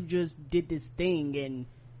 you just did this thing, and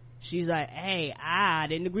she's like, hey, I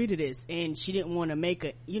didn't agree to this, and she didn't want to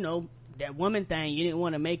make that woman thing, you didn't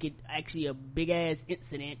want to make it actually a big ass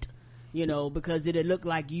incident, you know, because it'd look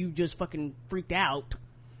like you just fucking freaked out.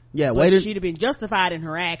 Yeah, she'd have been justified in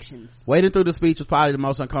her actions. Waiting through the speech was probably the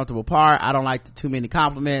most uncomfortable part. I don't like too many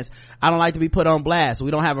compliments. I don't like to be put on blast.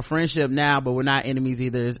 We don't have a friendship now, but we're not enemies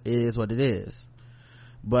either. It is what it is.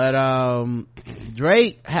 But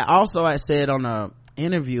Drake also had said on a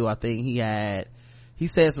interview, I think he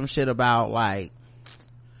said some shit about like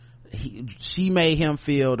she made him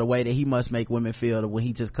feel the way that he must make women feel when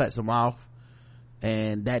he just cuts them off,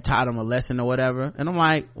 and that taught him a lesson or whatever. And I'm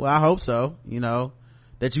like, well, I hope so, you know,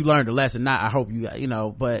 that you learned a lesson. Not I hope you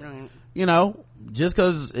know, but right. You know, just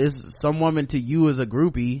because it's some woman to you as a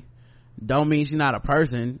groupie don't mean she's not a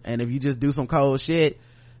person. And if you just do some cold shit,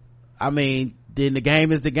 I mean, then the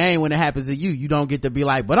game is the game. When it happens to you don't get to be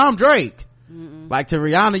like, but I'm Drake. Mm-mm. Like to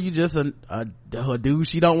Rihanna, you just a dude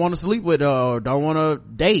she don't want to sleep with or don't want to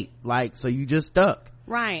date, like, so you just stuck.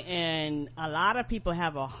 Right. And a lot of people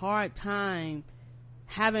have a hard time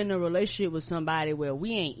having a relationship with somebody where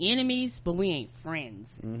we ain't enemies but we ain't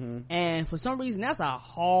friends. Mm-hmm. And for some reason that's a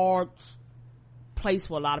hard place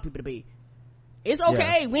for a lot of people to be. It's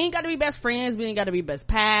okay, we ain't got to be best friends, we ain't got to be best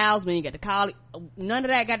pals, we ain't got to call it, none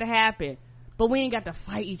of that got to happen, but we ain't got to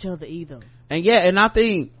fight each other either. And and I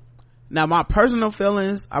think now my personal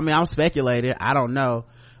feelings, I mean, I'm speculating, I don't know,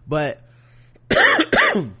 but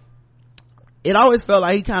it always felt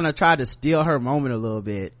like he kind of tried to steal her moment a little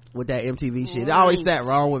bit with that MTV shit. Right. It always sat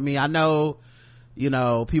wrong with me. I know, you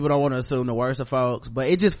know, people don't want to assume the worst of folks, but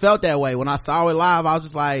it just felt that way when I saw it live. I was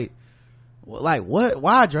just like what,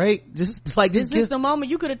 why Drake? Just like this is the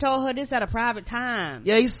moment. You could have told her this at a private time.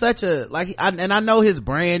 Yeah, he's such a and I know his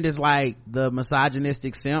brand is like the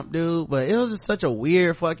misogynistic simp dude, but it was just such a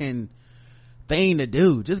weird fucking thing to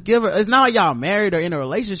do. Just give her, it's not like y'all married or in a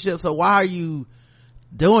relationship, so why are you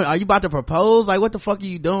about to propose? Like, what the fuck are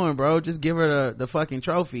you doing, bro? Just give her the fucking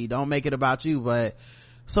trophy. Don't make it about you. But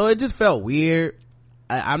so it just felt weird.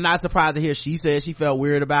 I'm not surprised to hear she said she felt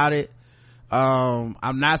weird about it.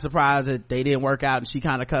 I'm not surprised that they didn't work out and she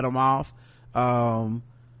kind of cut him off. And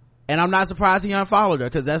I'm not surprised he unfollowed her,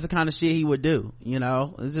 because that's the kind of shit he would do, you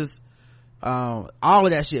know. It's just all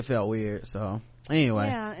of that shit felt weird. So anyway,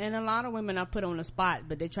 yeah. And a lot of women are put on the spot,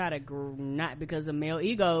 but they try to not because of male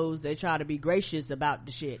egos, they try to be gracious about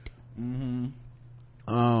the shit.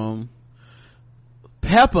 Mm-hmm.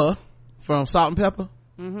 Pepper from Salt and Pepper.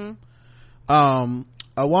 Mm-hmm.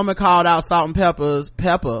 A woman called out Salt and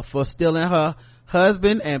Pepper for stealing her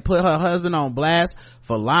husband and put her husband on blast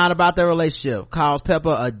for lying about their relationship. Calls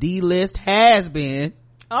Pepper a D-list has-been.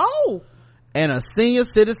 Oh. And a senior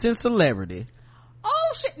citizen celebrity.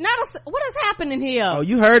 Oh shit, what is happening here? Oh,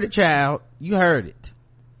 you heard it, child. You heard it.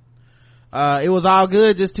 It was all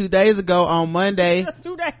good just 2 days ago on Monday. Just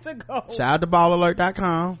 2 days ago. Shout out to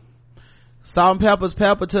ballalert.com. Salt and Pepper's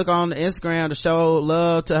Pepper took on the Instagram to show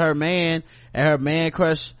love to her man and her man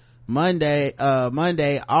crush Monday,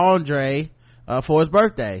 Andre, for his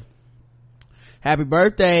birthday. Happy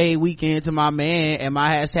birthday weekend to my man, and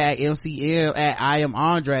my hashtag MCM at I am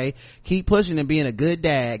Andre. Keep pushing and being a good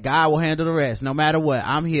dad. God will handle the rest. No matter what,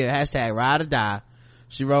 I'm here. Hashtag ride or die.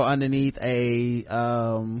 She wrote underneath a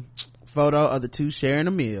photo of the two sharing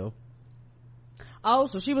a meal. Oh,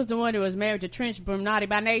 so she was the one that was married to Trench from Naughty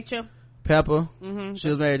by Nature? Pepper. Mm-hmm. She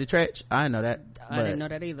was married to Trench. I didn't know that. I didn't know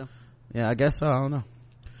that either. Yeah, I guess so. I don't know.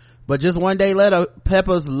 But just 1 day later,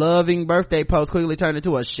 Pepper's loving birthday post quickly turned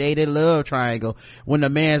into a shaded love triangle when the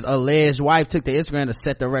man's alleged wife took to Instagram to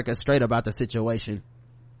set the record straight about the situation.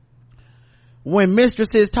 When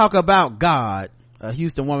mistresses talk about God, a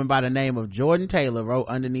Houston woman by the name of Jordan Taylor wrote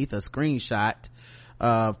underneath a screenshot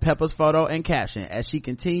of Pepper's photo and caption. As she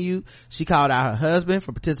continued, she called out her husband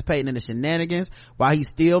for participating in the shenanigans while he's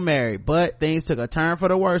still married, but things took a turn for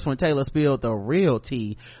the worse when Taylor spilled the real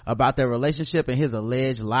tea about their relationship and his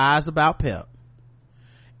alleged lies about Pep.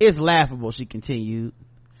 It's laughable, she continued.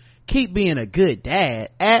 Keep being a good dad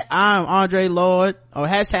at I'm Andre Lord, or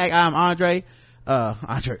hashtag I'm Andre Lord.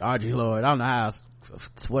 I don't know how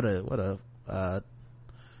what a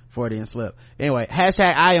Freudian slip. Anyway,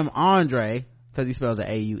 hashtag I am Andre, because he spells it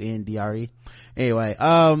AUNDRE. Anyway,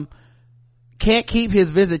 can't keep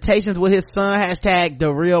his visitations with his son, hashtag the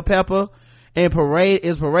real Pepper, and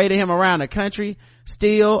parading him around the country.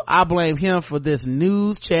 Still, I blame him for this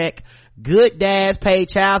news check. Good dads pay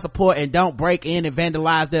child support and don't break in and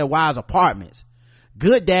vandalize their wives' apartments.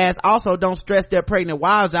 Good dads also don't stress their pregnant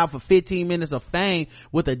wives out for 15 minutes of fame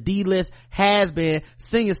with a D-list has-been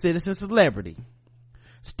senior citizen celebrity.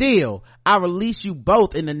 Still, I release you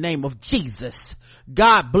both in the name of Jesus.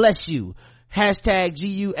 God bless you. Hashtag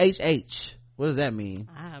GUHH. What does that mean?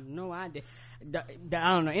 I have no idea. I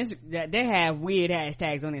don't know. They have weird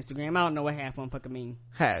hashtags on Instagram. I don't know what half of them fucking mean.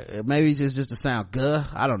 Maybe just to sound good.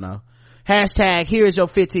 I don't know. Hashtag, here is your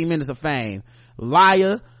 15 minutes of fame.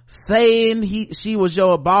 Liar, saying she was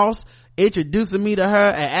your boss, introducing me to her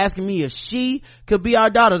and asking me if she could be our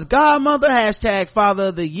daughter's godmother. Hashtag father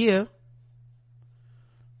of the year.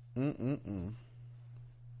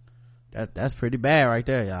 That's pretty bad right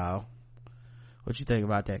there, y'all. What you think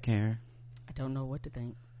about that, Karen? I don't know what to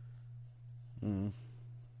think.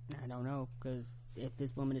 I don't know, because if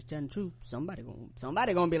this woman is telling the truth, somebody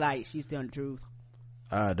gonna be like, she's telling the truth.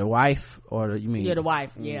 The wife, or you mean? Yeah, the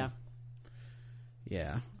wife. Yeah.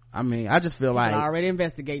 I mean, I just feel like already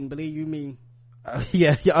investigating. Believe you me.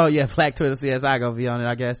 Yeah. Oh yeah. Black Twitter CSI gonna be on it,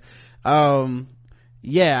 I guess.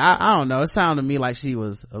 Yeah. I don't know. It sounded to me like she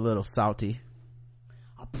was a little salty.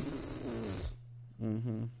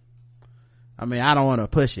 I mean, I don't want to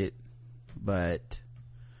push it, but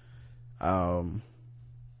it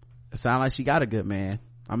sounded like she got a good man.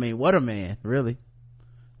 I mean, what a man, really.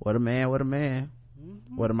 What a man.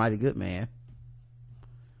 What a mighty good man.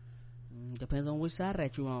 Depends on which side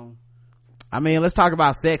that you on. I mean, let's talk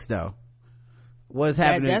about sex though. What's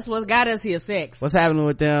happening? That's what got us here, sex. What's happening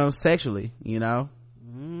with them sexually, you know?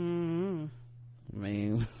 I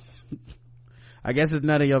mean, I guess it's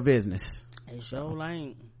none of your business. It sure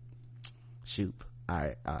ain't. Shoot. All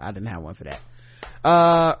right. I didn't have one for that.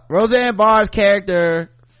 Roseanne Barr's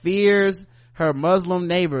character fears her Muslim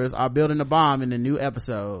neighbors are building a bomb in the new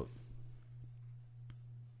episode.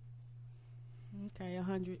 Okay,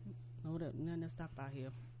 100. Hold up. Nothing to stop out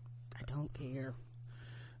here. I don't care.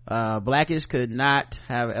 Blackish could not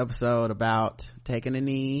have an episode about taking a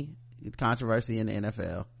knee, controversy in the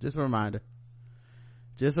NFL. Just a reminder.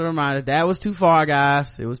 That was too far,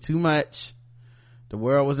 guys. It was too much. The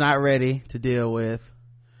world was not ready to deal with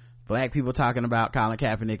black people talking about Colin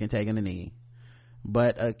Kaepernick and taking a knee.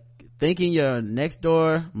 But thinking your next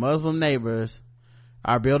door Muslim neighbors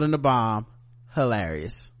are building a bomb,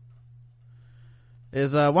 hilarious.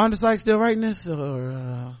 Is Wanda Sykes still writing this,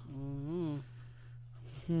 or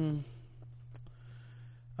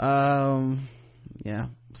yeah.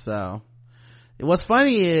 So what's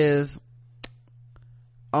funny is,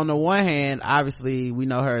 on the one hand, obviously we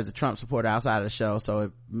know her as a Trump supporter outside of the show, so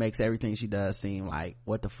it makes everything she does seem like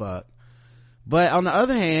what the fuck. But on the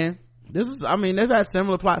other hand, they've had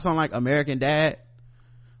similar plots on like American Dad,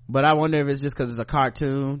 but I wonder if it's just because it's a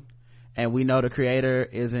cartoon and we know the creator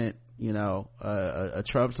isn't, you know, a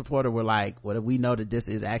Trump supporter. We're like, well, we know that this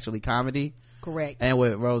is actually comedy. Correct. And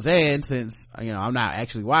with Roseanne, since, you know, I'm not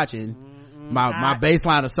actually watching, my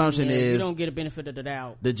baseline assumption is you don't get a benefit of the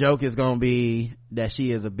doubt. The joke is gonna be that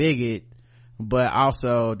she is a bigot, but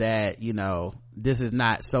also that, you know, this is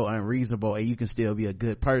not so unreasonable and you can still be a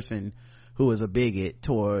good person who is a bigot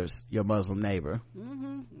towards your Muslim neighbor.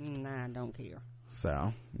 Nah, I don't care.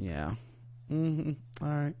 So yeah. All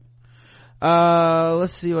right.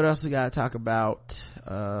 Let's see what else we gotta talk about.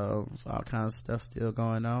 There's all kinds of stuff still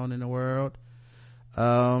going on in the world.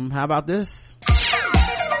 How about this?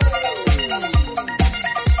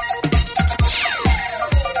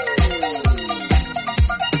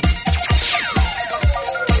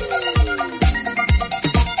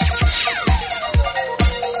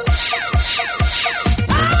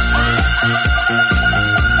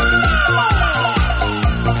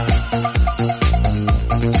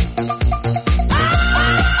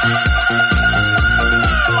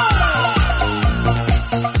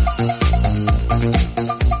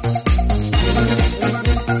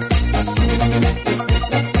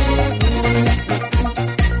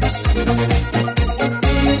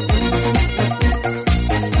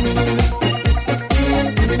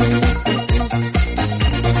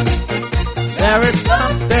 There is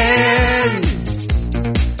something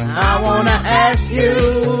I wanna ask you.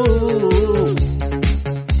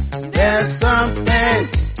 There's something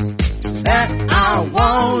that I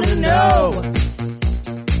wanna know.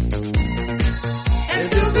 And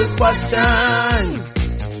to this question,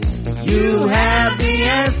 you have the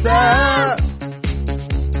answer.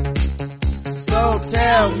 So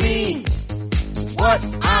tell me what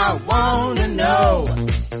I wanna know.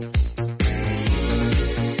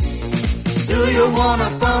 Do you wanna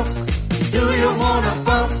funk? Do you wanna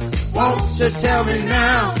funk? Won't you tell me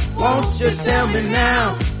now? Won't you tell me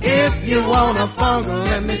now? If you wanna funk,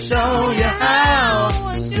 let me show you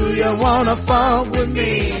how. Do you wanna funk with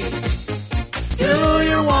me? Do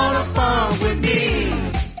you wanna funk with me?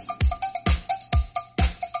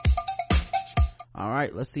 All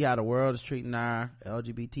right, let's see how the world is treating our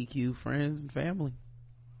LGBTQ friends and family.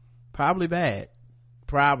 Probably bad,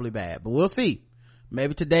 but we'll see.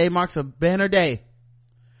 Maybe today marks a banner day.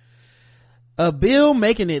 A bill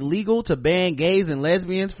making it legal to ban gays and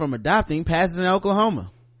lesbians from adopting passes in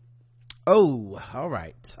Oklahoma. Oh, all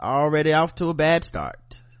right. Already off to a bad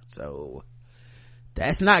start. So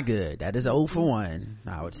that's not good. That is 0 for 1,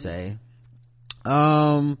 I would say.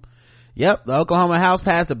 Yep, the Oklahoma House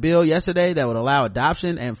passed a bill yesterday that would allow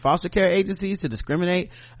adoption and foster care agencies to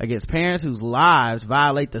discriminate against parents whose lives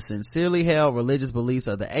violate the sincerely held religious beliefs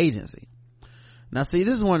of the agency. Now see,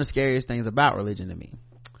 this is one of the scariest things about religion to me,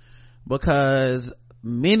 because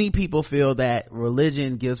many people feel that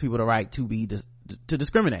religion gives people the right to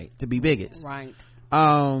discriminate, to be bigots. Right.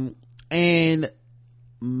 And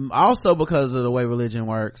also because of the way religion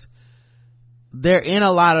works, they're in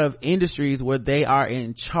a lot of industries where they are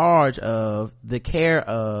in charge of the care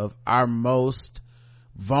of our most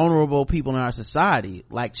vulnerable people in our society,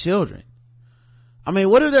 like children. I mean,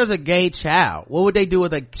 what if there's a gay child? What would they do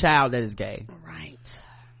with a child that is gay? Right.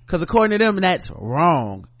 Because according to them, that's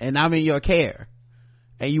wrong, and I'm in your care,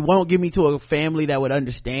 and you won't give me to a family that would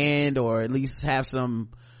understand, or at least have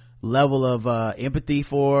some level of empathy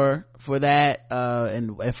for that,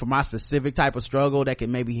 and for my specific type of struggle that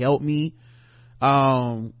can maybe help me.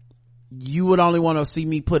 You would only want to see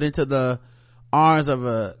me put into the arms of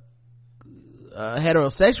a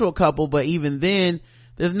heterosexual couple, but even then,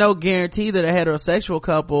 there's no guarantee that a heterosexual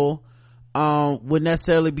couple would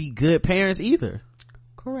necessarily be good parents either.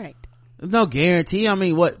 Correct. There's no guarantee. I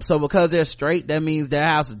mean, what, so because they're straight, that means their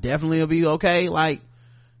house definitely will be okay? Like,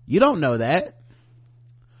 you don't know that.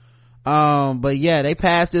 But yeah, they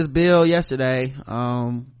passed this bill yesterday.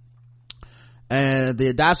 And the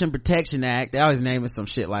Adoption Protection Act, they always name it some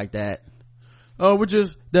shit like that. Oh,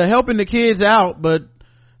 they're helping the kids out, but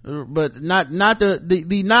not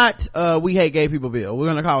we hate gay people bill. We're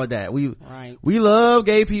gonna call it that. We love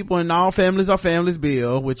gay people and all families are families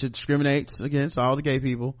bill, which it discriminates against all the gay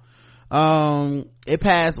people. It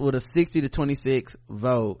passed with a 60-26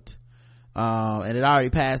 vote. And it already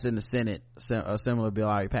passed in the Senate. A similar bill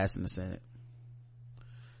already passed in the Senate.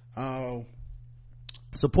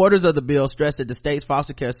 Supporters of the bill stress that the state's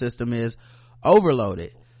foster care system is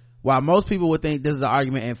overloaded. While most people would think this is an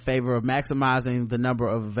argument in favor of maximizing the number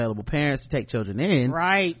of available parents to take children in,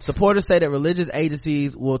 right, supporters say that religious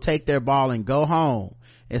agencies will take their ball and go home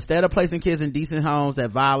instead of placing kids in decent homes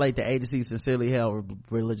that violate the agency's sincerely held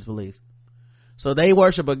religious beliefs. So they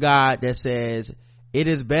worship a God that says it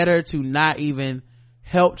is better to not even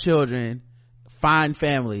help children find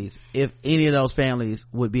families if any of those families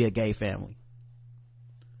would be a gay family.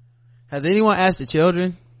 Has anyone asked the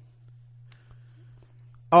children?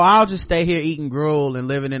 Oh, I'll just stay here eating gruel and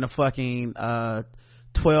living in a fucking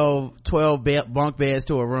 12 bunk beds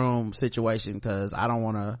to a room situation because I don't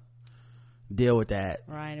want to deal with that.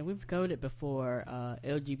 Right. And we've covered it before.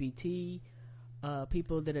 LGBT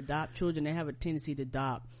people that adopt children, they have a tendency to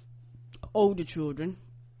adopt older children.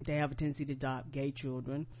 They have a tendency to adopt gay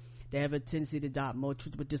children. They have a tendency to adopt more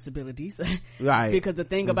children with disabilities. Right. Because the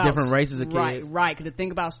thing about different races of kids. Right. Because the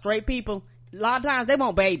thing about straight people, a lot of times they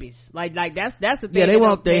want babies. Like that's the thing.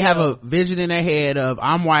 Yeah, they have a vision in their head of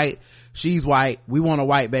I'm white, she's white, we want a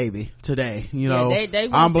white baby today. You know, they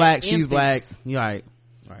I'm black, she's infants. black.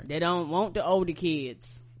 Right. They don't want the older kids.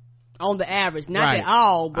 On the average, not right. at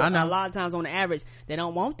all, but a lot of times on the average, they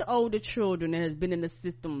don't want the older children that has been in the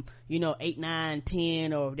system, 8, 9,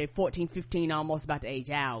 10, or they're 14, 15, almost about to age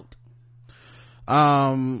out.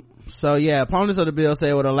 So yeah, opponents of the bill say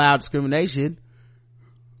it would allow discrimination.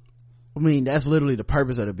 I mean, that's literally the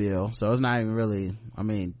purpose of the bill. So it's not even really,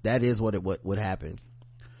 that is what would happen.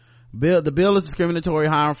 The bill is discriminatory,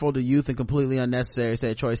 harmful to youth, and completely unnecessary,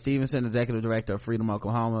 said Troy Stevenson, executive director of Freedom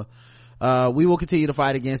Oklahoma. We will continue to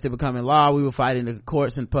fight against it becoming law. We will fight in the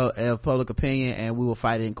courts of public opinion, and we will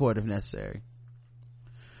fight it in court if necessary.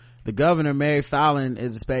 The governor, Mary Fallin,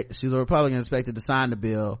 she's a Republican, expected to sign the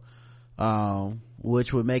bill,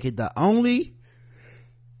 which would make it the only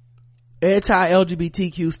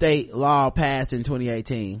anti-LGBTQ state law passed in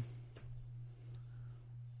 2018.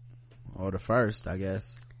 Or the first, I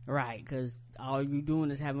guess. Right, because all you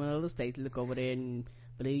doing is having other states look over there, and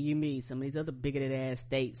believe you me, some of these other bigoted ass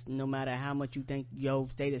states, no matter how much you think your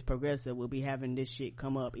state is progressive, will be having this shit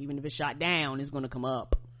come up. Even if it's shot down, it's gonna come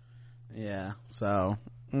up. Yeah, so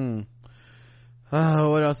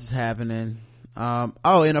what else is happening?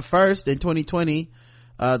 In a first in 2020,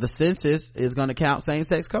 the census is going to count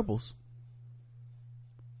same-sex couples.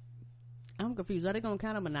 I'm confused. Are they gonna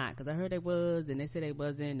count them or not? Because I heard they was, and they said they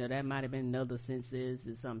wasn't, or that might have been another census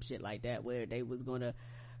or some shit like that where they was gonna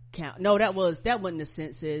count. No, that wasn't the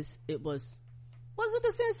census. Was it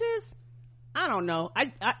the census? I don't know.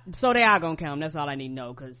 So they are gonna count them. That's all I need to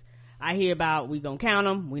know, because I hear about we gonna count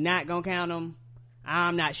them, we not gonna count them.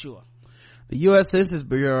 I'm not sure. The U.S. Census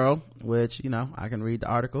Bureau, which, I can read the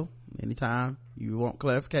article anytime you want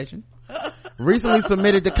clarification, recently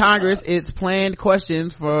submitted to Congress its planned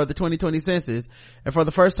questions for the 2020 census. And for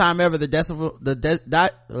the first time ever, the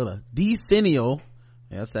decennial,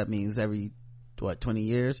 yes, that means every, 20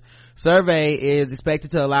 years, survey is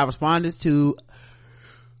expected to allow respondents to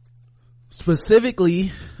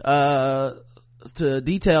specifically, to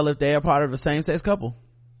detail if they are part of a same-sex couple.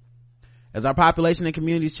 As our population and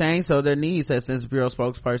communities change, so their needs, said Census Bureau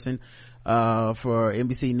spokesperson for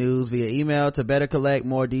NBC News via email. To better collect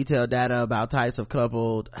more detailed data about types of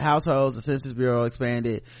coupled households, the Census Bureau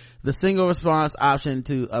expanded the single response option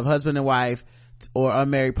of husband and wife or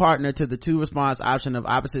unmarried partner to the two response option of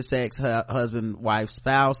opposite sex husband, wife,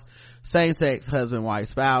 spouse, same sex husband, wife,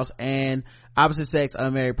 spouse, and opposite sex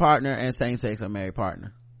unmarried partner and same sex unmarried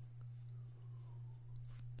partner.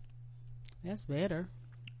 That's better.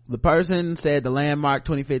 The person said the landmark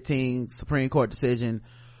 2015 Supreme Court decision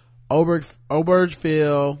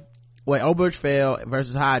Obergefell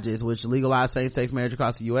versus Hodges, which legalized same-sex marriage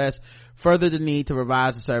across the U.S., furthered the need to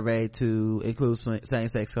revise the survey to include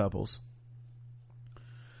same-sex couples.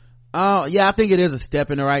 I think it is a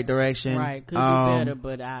step in the right direction. Right, could be better,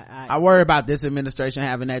 but I worry about this administration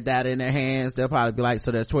having that data in their hands. They'll probably be like,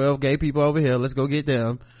 so there's 12 gay people over here, let's go get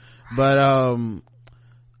them. But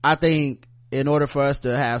I think in order for us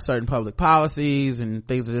to have certain public policies and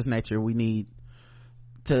things of this nature, we need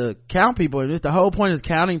to count people. And if the whole point is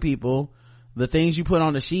counting people, the things you put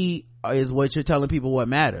on the sheet is what you're telling people what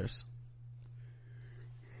matters.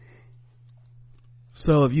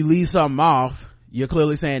 So if you leave something off, you're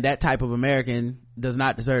clearly saying that type of American does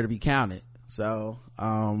not deserve to be counted. So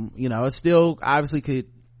it still obviously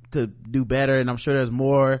could do better, and I'm sure there's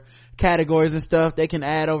more categories and stuff they can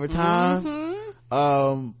add over time.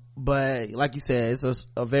 But like you said, it's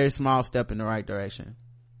a very small step in the right direction.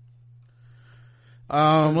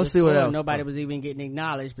 Let's see what else. Nobody was even getting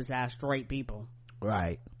acknowledged besides straight people.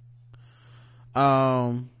 Right.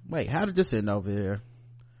 Wait, how did this end over here?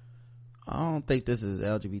 I don't think this is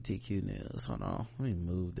LGBTQ news. Hold on, let me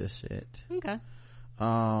move this shit. Okay.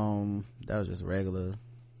 That was just regular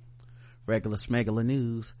schmegula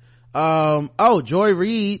news. Joy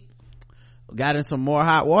Reid got in some more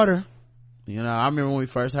hot water. I remember when we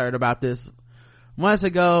first heard about this months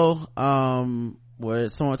ago, where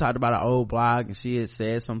someone talked about an old blog and she had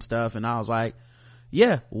said some stuff, and I was like,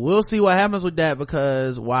 yeah, we'll see what happens with that,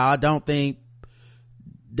 because while I don't think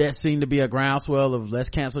there seemed to be a groundswell of let's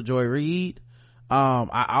cancel Joy Reid,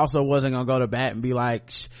 I also wasn't gonna go to bat and be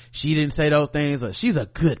like, she didn't say those things, or she's a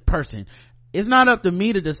good person. It's not up to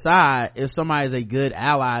me to decide if somebody is a good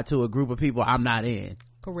ally to a group of people I'm not in.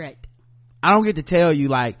 Correct. I don't get to tell you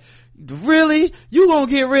like, really, you gonna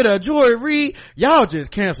get rid of Joy Reid? Y'all just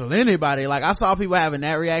canceled anybody. Like, I saw people having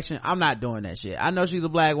that reaction. I'm not doing that shit. I know she's a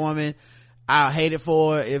black woman. I'll hate it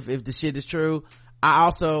for her if the shit is true. I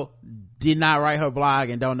also did not write her blog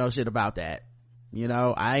and don't know shit about that.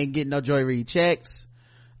 I ain't getting no Joy Reid checks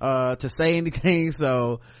to say anything.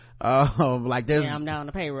 So like there's, I'm not on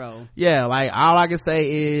the payroll. Yeah, like all I can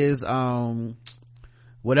say is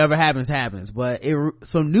whatever happens. But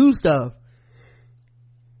some new stuff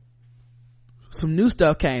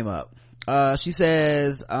came up. She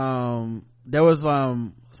says there was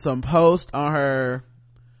some posts on her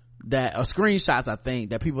that screenshots, I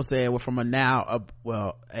think, that people said were from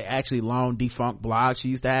actually long defunct blog she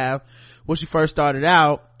used to have when she first started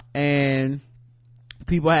out, and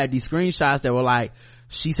people had these screenshots that were like,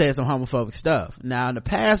 she said some homophobic stuff. Now in the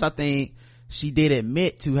past, I think she did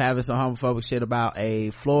admit to having some homophobic shit about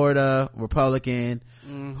a Florida Republican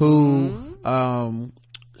who who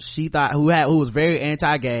was very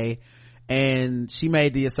anti-gay, and she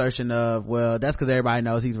made the assertion of, well, that's because everybody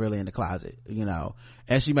knows he's really in the closet,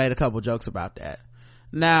 and she made a couple jokes about that.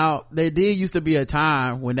 Now there did used to be a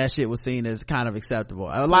time when that shit was seen as kind of acceptable.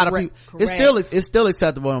 A lot of people, it's still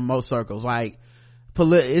acceptable in most circles. Like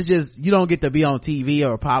it's just, you don't get to be on TV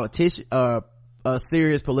or a politician or a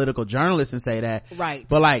serious political journalist and say that, right?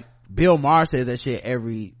 But like Bill Maher says that shit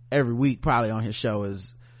every week probably on his show,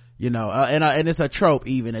 is and it's a trope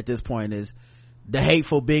even at this point, is the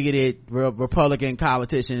hateful, bigoted Republican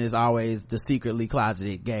politician is always the secretly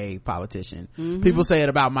closeted gay politician. People say it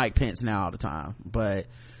about Mike Pence now all the time, but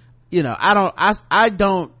I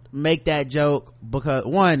don't make that joke because,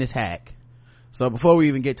 one, it's hack. So before we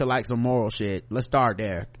even get to like some moral shit, let's start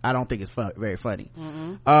there. I don't think it's very funny.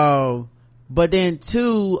 But then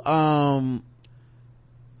two,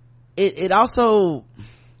 it also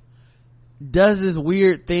does this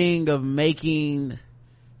weird thing of making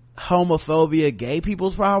homophobia gay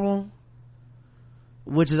people's problem,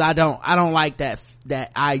 which is I don't like that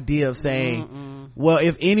that idea of saying, well,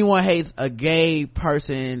 if anyone hates a gay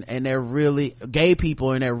person and they're really gay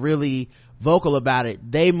people and they're really vocal about it,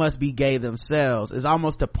 they must be gay themselves. It's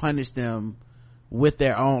almost to punish them with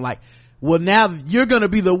their own, like, well, now you're gonna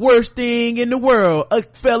be the worst thing in the world, a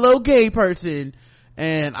fellow gay person.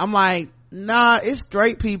 And I'm like, nah, it's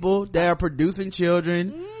straight people that are producing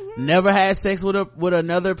children, never had sex with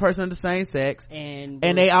another person of the same sex, and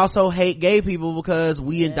they also hate gay people because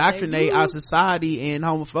we indoctrinate our society in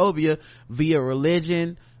homophobia via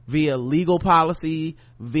religion, via legal policy,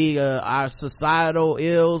 via our societal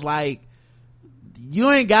ills. Like,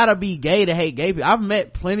 you ain't gotta be gay to hate gay people. I've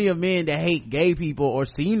met plenty of men that hate gay people or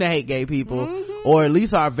seem to hate gay people, or at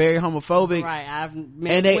least are very homophobic. Right, I've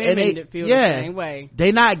met women that feel the same way.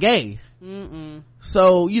 They not gay.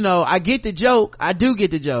 So, you know, I get the joke. I do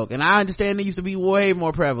get the joke, and I understand it used to be way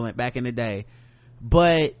more prevalent back in the day,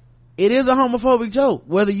 but it is a homophobic joke.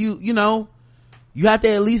 Whether you know, you have to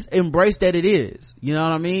at least embrace that it is. You know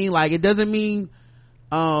what I mean? Like, it doesn't mean,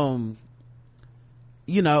 you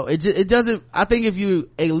know, it doesn't. I think if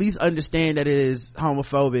you at least understand that it is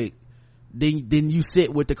homophobic, then you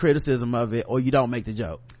sit with the criticism of it, or you don't make the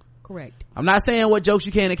joke. Correct. I'm not saying what jokes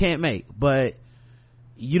you can and can't make, but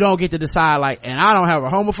you don't get to decide, like, and I don't have a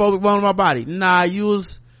homophobic bone in my body. Nah, you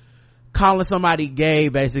was calling somebody gay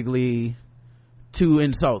basically to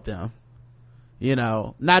insult them. You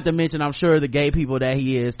know, not to mention, I'm sure the gay people that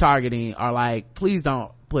he is targeting are like, please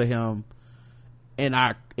don't put him in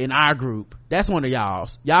our group. That's one of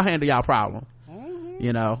y'all handle y'all problem.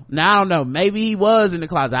 You know, now I don't know, maybe he was in the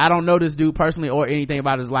closet. I don't know this dude personally or anything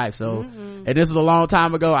about his life, so and this was a long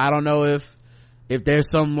time ago. I don't know if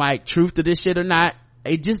there's some like truth to this shit or not.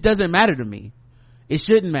 It just doesn't matter to me. It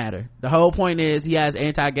shouldn't matter. The whole point is he has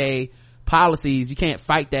anti-gay policies. You can't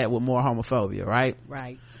fight that with more homophobia, right?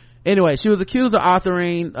 Right. Anyway, she was accused of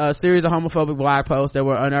authoring a series of homophobic blog posts that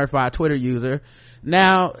were unearthed by a Twitter user.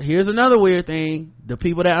 Now, here's another weird thing. The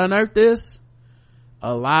people that unearthed this,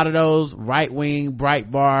 a lot of those right-wing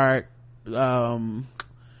Breitbart,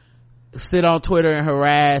 sit on Twitter and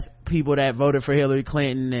harass people that voted for Hillary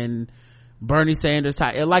Clinton and Bernie Sanders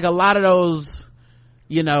type. Like, a lot of those,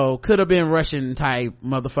 you know, could have been Russian type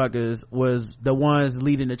motherfuckers was the ones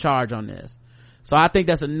leading the charge on this. So I think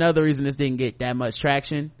that's another reason this didn't get that much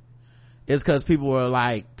traction, is because people were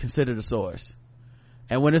like, consider the source.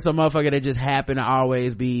 And when it's a motherfucker that just happen to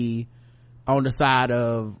always be on the side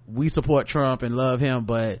of, we support Trump and love him,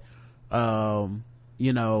 but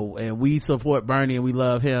you know, and we support Bernie and we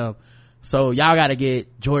love him, so y'all gotta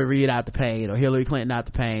get Joy Reid out the paint, or Hillary Clinton out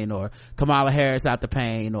the paint, or Kamala Harris out the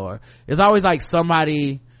paint, or it's always like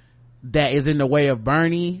somebody that is in the way of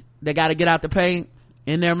Bernie that gotta get out the paint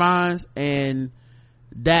in their minds. And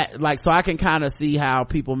that, like, so I can kind of see how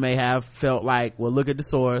people may have felt like, well, look at the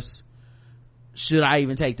source, should I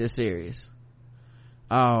even take this serious?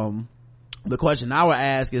 The question I would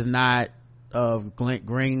ask is not of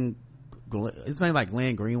Glenn, his name like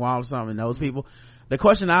Glenn Greenwald or something, those people. The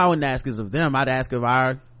question I wouldn't ask is of them. I'd ask of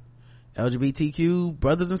our LGBTQ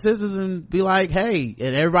brothers and sisters, and be like, hey,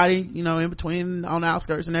 and everybody, you know, in between, on the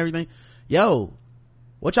outskirts and everything, yo,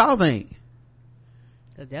 what y'all think?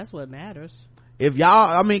 That's what matters. If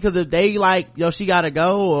y'all, I mean, because if they like, yo, she gotta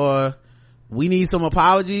go, or we need some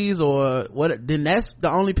apologies, or what, then that's the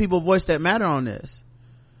only people voice that matter on this.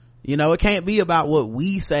 You know, it can't be about what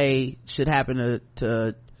we say should happen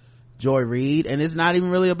to Joy Reid, and it's not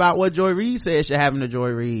even really about what Joy Reid says should happen to Joy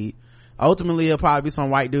Reid. Ultimately, it'll probably be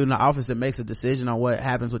some white dude in the office that makes a decision on what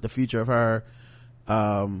happens with the future of her,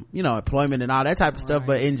 you know, employment and all that type of stuff.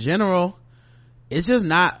 But in general, it's just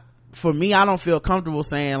not, for me, I don't feel comfortable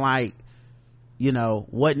saying, like, you know,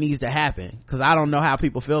 what needs to happen, because I don't know how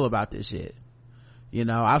people feel about this shit. You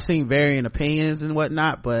know, I've seen varying opinions and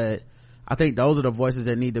whatnot, but I think those are the voices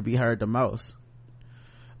that need to be heard the most.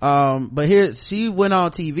 But here, she went on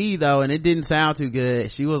TV though, and it didn't sound too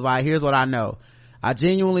good. She was like, here's what I know. I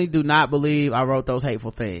genuinely do not believe I wrote those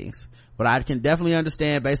hateful things, but I can definitely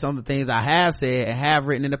understand, based on the things I have said and have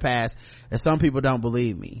written in the past, that some people don't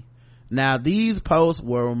believe me. Now, these posts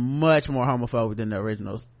were much more homophobic than the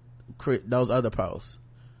originals, those other posts.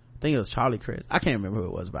 I think it was Charlie Chris, I can't remember who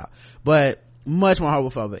it was about, but much more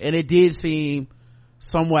homophobic. And it did seem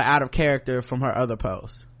somewhat out of character from her other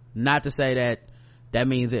posts. Not to say that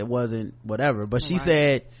means it wasn't whatever, but she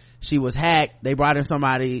said she was hacked. They brought in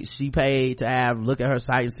somebody she paid to have look at her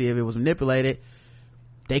site and see if it was manipulated.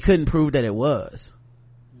 They couldn't prove that it was.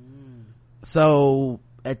 So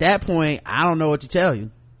at that point, I don't know what to tell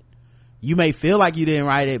you. You may feel like you didn't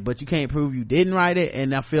write it, but you can't prove you didn't write it.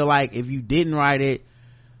 And I feel like if you didn't write it,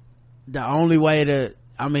 the only way to,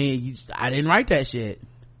 I mean, I didn't write that shit.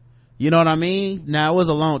 You know what I mean? Now it was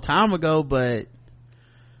a long time ago, but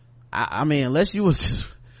I mean, unless you was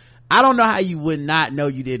I don't know how you would not know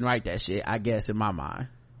you didn't write that shit, I guess, in my mind.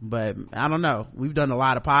 But I don't know. We've done a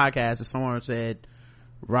lot of podcasts where someone said,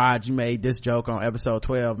 Rod, you made this joke on episode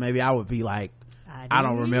 12. Maybe I would be like, I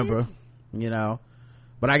don't remember, you know.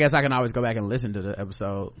 But I guess I can always go back and listen to the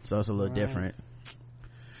episode, so it's a little different.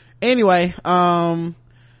 Anyway,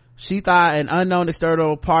 she thought an unknown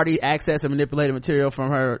external party accessed and manipulated material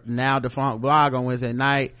from her now defunct blog on Wednesday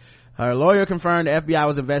night. Her lawyer confirmed the FBI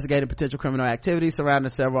was investigating potential criminal activity surrounding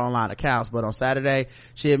several online accounts, but on Saturday,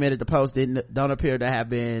 she admitted the posts don't appear to have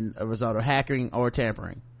been a result of hacking or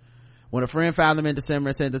tampering. When a friend found them in December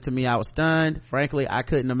and sent them to me, I was stunned. Frankly, I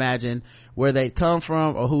couldn't imagine where they'd come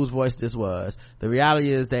from or whose voice this was. The reality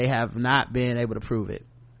is they have not been able to prove it.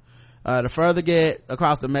 To further get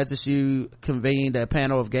across the message, she convened a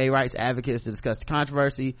panel of gay rights advocates to discuss the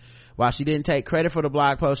controversy. While she didn't take credit for the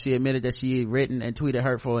blog post, she admitted that she had written and tweeted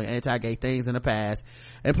hurtful and anti-gay things in the past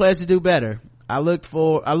and pledged to do better. I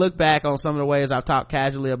looked back on some of the ways I've talked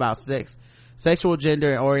casually about sexual gender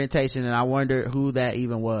and orientation, and I wondered who that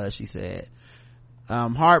even was, she said.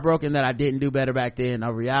 I'm heartbroken that I didn't do better back then.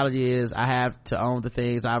 The reality is I have to own the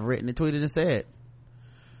things I've written and tweeted and said.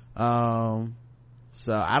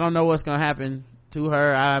 So I don't know what's gonna happen to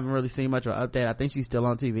her. I haven't really seen much of an update. I think she's still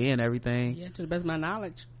on TV and everything. Yeah, to the best of my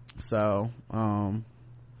knowledge. So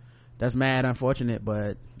that's mad unfortunate,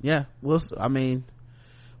 but yeah, we'll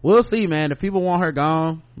see, man. If people want her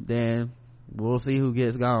gone, then we'll see who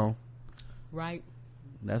gets gone. Right.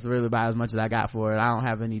 That's really about as much as I got for it. I don't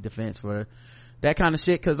have any defense for that kind of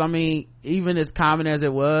shit, because I mean, even as common as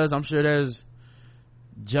it was, I'm sure there's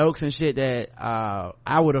jokes and shit that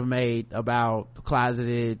I would have made about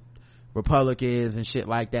closeted Republicans and shit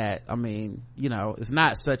like that. I mean, you know, it's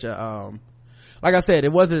not such a like I said,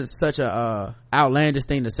 it wasn't such a outlandish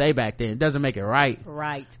thing to say back then. It doesn't make it right,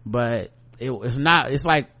 but it's not. It's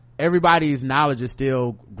like everybody's knowledge is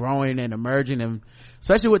still growing and emerging, and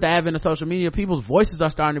especially with the advent of social media, people's voices are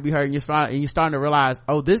starting to be heard, and you're starting to realize,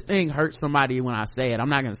 oh, this thing hurts somebody when I say it. I'm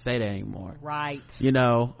not going to say that anymore, right? You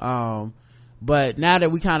know, but now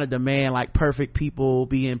that we kind of demand like perfect people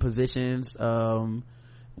be in positions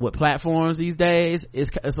with platforms these days,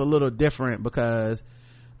 it's a little different, because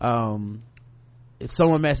if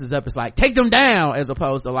someone messes up, it's like, take them down, as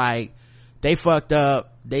opposed to like, they fucked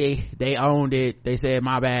up, they owned it, they said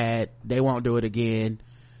my bad, they won't do it again,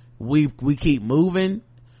 we keep moving.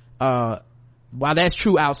 While that's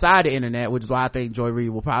true outside the internet, which is why I think Joy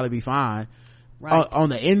Reid will probably be fine, right, on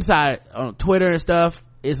the inside, on Twitter and stuff,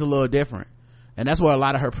 it's a little different, and that's where a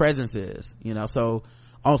lot of her presence is, you know. So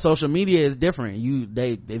on social media it's different.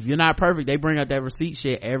 If you're not perfect, they bring up that receipt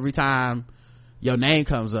shit every time your name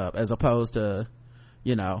comes up, as opposed to,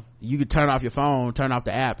 you know, you could turn off your phone, turn off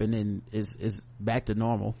the app, and then it's back to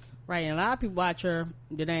normal, right? And a lot of people watch her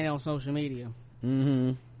that ain't on social media.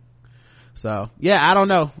 So yeah, I don't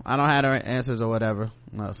know, I don't have her answers or whatever,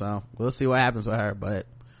 so we'll see what happens with her, but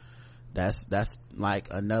that's like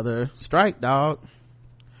another strike, dog.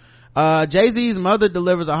 Jay-Z's mother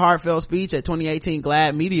delivers a heartfelt speech at 2018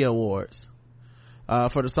 GLAAD Media Awards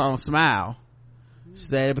for the song Smile. She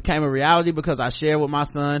said, it became a reality because I share with my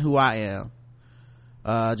son who I am.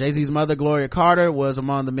 Jay-Z's mother, Gloria Carter, was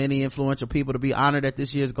among the many influential people to be honored at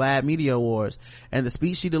this year's GLAAD Media Awards, and the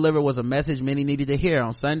speech she delivered was a message many needed to hear.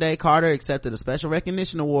 On Sunday, Carter accepted a special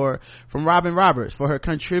recognition award from Robin Roberts for her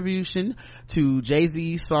contribution to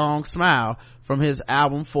Jay-Z's song Smile from his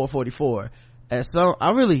album 444. And so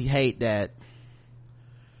I really hate that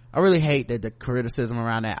the criticism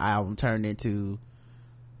around that album turned into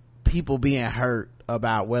people being hurt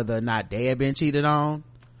about whether or not they had been cheated on,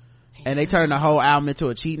 and they turned the whole album into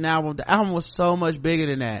a cheating album. The album was so much bigger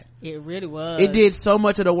than that. It really was. It did so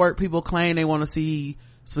much of the work people claim they want to see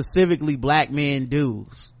specifically black men do,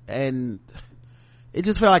 and it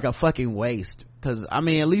just felt like a fucking waste. Because I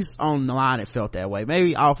mean, at least online it felt that way.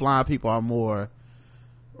 Maybe offline people are more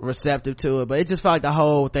receptive to it, but it just felt like the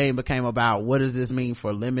whole thing became about, what does this mean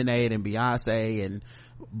for Lemonade and Beyonce and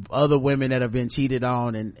other women that have been cheated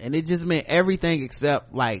on, and it just meant everything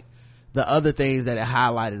except like the other things that it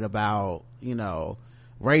highlighted about, you know,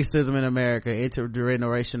 racism in America,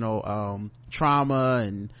 intergenerational trauma,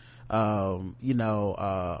 and you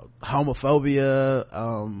know,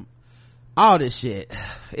 homophobia, all this shit.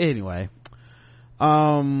 Anyway,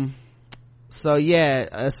 So yeah,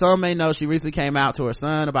 as some may know, she recently came out to her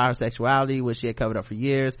son about her sexuality, which she had covered up for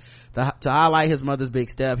years. To highlight his mother's big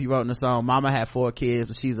step, he wrote in the song, "Mama had 4 kids,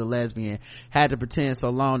 but she's a lesbian. Had to pretend so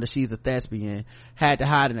long that she's a thespian. Had to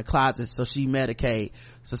hide in the closet so she medicate.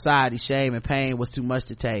 Society shame and pain was too much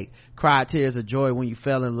to take. Cried tears of joy when you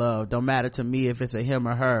fell in love. Don't matter to me if it's a him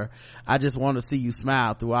or her. I just want to see you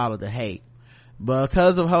smile through all of the hate."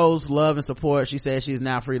 Because of Ho's love and support, she says she is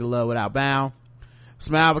now free to love without bound.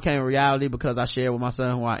 Smile became a reality because I shared with my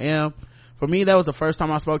son who I am. For me, that was the first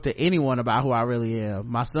time I spoke to anyone about who I really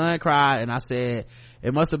am. My son cried and I said,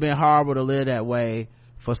 it must have been horrible to live that way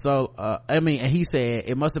for and he said,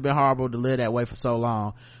 it must have been horrible to live that way for so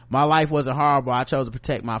long. My life wasn't horrible. I chose to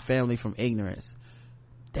protect my family from ignorance.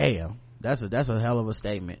 Damn. That's a hell of a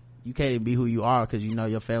statement. You can't even be who you are because you know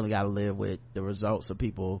your family got to live with the results of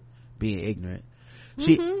people being ignorant.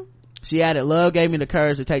 She added, love gave me the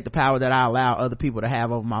courage to take the power that I allow other people to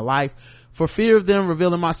have over my life for fear of them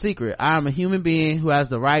revealing my secret. I am a human being who has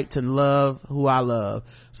the right to love who I love.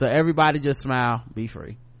 So everybody just smile, be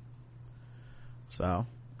free. So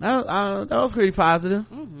that was pretty positive.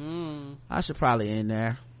 I should probably end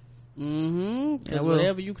there. Because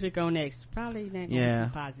whatever you click on next, probably not gonna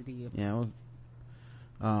be positive.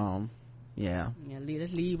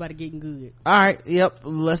 Let's leave by the getting good. All right, yep,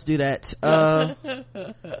 let's do that.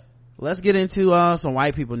 Let's get into some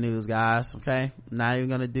white people news, guys. Okay, not even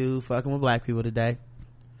gonna do fucking with black people today.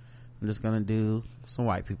 I'm just gonna do some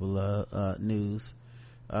white people news.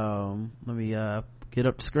 Let me get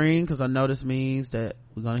up the screen because I know this means that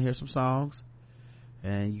we're gonna hear some songs,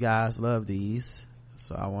 and you guys love these,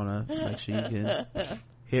 so I want to make sure you can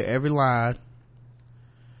hear every line.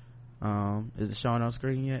 Is it showing on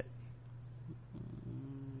screen yet?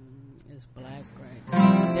 It's black, right?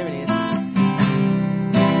 There it is.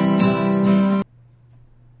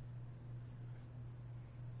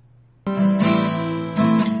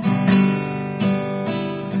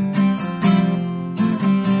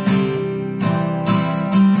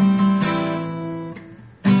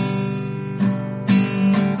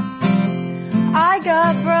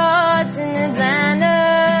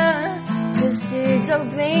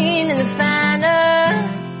 Green in the Fanta,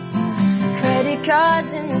 credit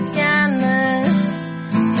cards in the scammers,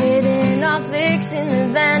 hidden objects in the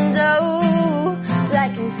bando,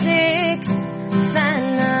 black and 6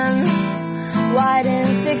 Phantom, white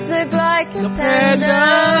and 6 look like a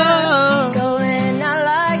panda, going out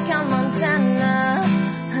like a Montana,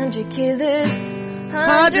 100 killers,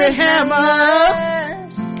 100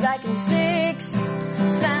 hammers, black and 6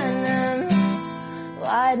 Phantom,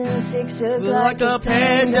 white and 6 look like a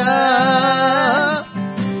panda.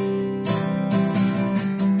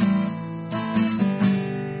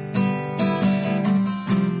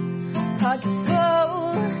 Pockets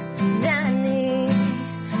full, Danny,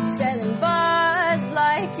 selling bars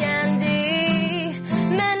like candy.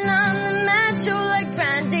 Men on the metro like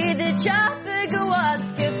Brandy, the chopper go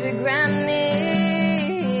Oscar for Grammy.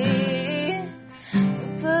 So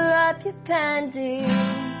pull up your panty.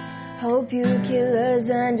 Hope you killers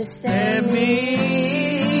understand me.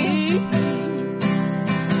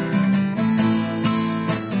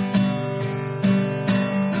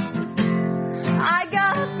 I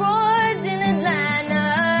got broads in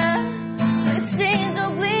Atlanta, 16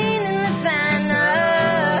 Jolene in the Fanta,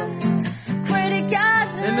 credit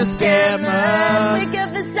cards in the scammers. Wake up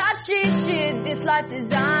Versace shit, this life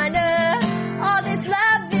designer, all this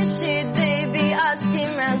lavish shit, they be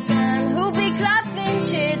asking round town who be clapping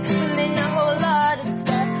shit. A whole lot of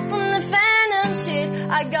stuff from the Phantom shit.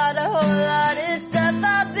 I got a whole lot of stuff.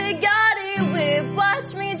 I Bugatti whip.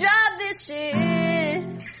 Watch me drive this shit.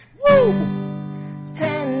 Woo!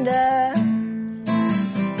 Panda.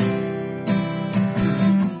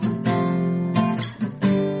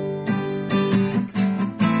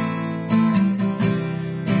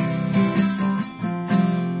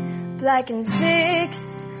 Black and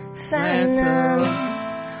 6 Phantom.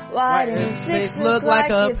 White and 6 look like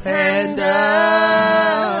a panda.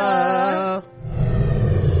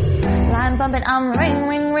 Line bumping, I'm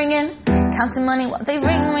ringing. Count some money while they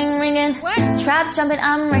ringing. What? Trap jumping,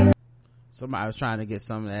 I'm ringing. Somebody was trying to get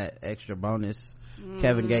some of that extra bonus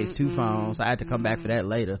Kevin Gates 2 phones. I had to come back for that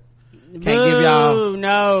later. Can't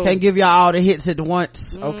give y'all all the hits at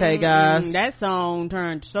once. Okay, guys. That song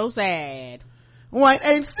turned so sad. White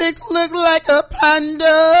and 6 look like a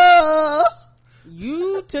panda.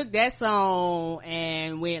 You took that song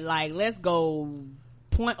and went like, let's go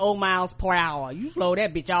 0.0 miles per hour. You slow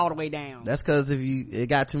that bitch all the way down. That's because it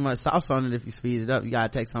got too much sauce on it. If you speed it up, you gotta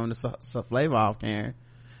take some of the flavor off, Karen.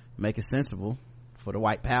 Make it sensible for the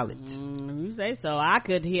white palate. You say so. I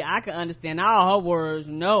could understand all her words.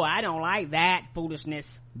 No, I don't like that foolishness.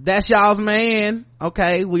 That's y'all's man.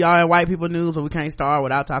 Okay, we are in white people news, but we can't start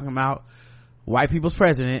without talking about white people's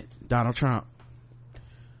president, Donald Trump.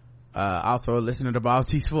 Also listening to Balls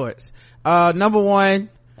T Sports. Number one,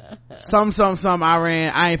 some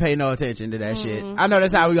Iran. I ain't pay no attention to that shit. I know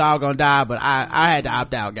that's how we all gonna die, but I had to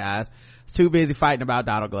opt out, guys. Too busy fighting about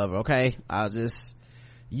Donald Glover. Okay,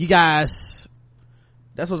 you guys,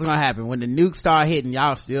 that's what's gonna happen when the nukes start hitting.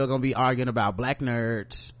 Y'all still gonna be arguing about black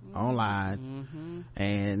nerds online,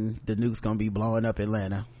 and the nukes gonna be blowing up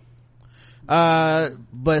Atlanta.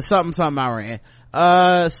 But something Iran.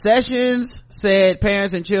 Sessions said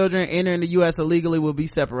parents and children entering the U.S. illegally will be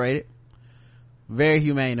separated. Very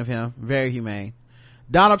humane of him. Very humane.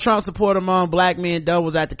 Donald Trump's support among black men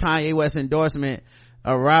doubles after Kanye West endorsement.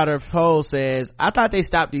 A Reuters poll says, I thought they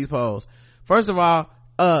stopped these polls. First of all,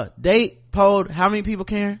 they polled how many people,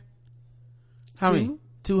 Karen? How many?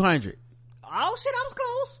 200. Oh shit, I was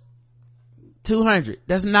close. 200.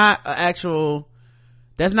 That's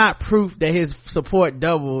not proof that his support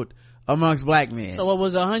doubled amongst black men. So what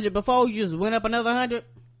was 100 before? You just went up another 100?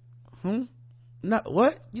 No,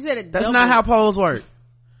 what? You said it That's doubled. not how polls work.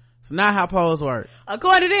 It's not how polls work.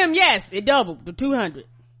 According to them, yes, it doubled to 200.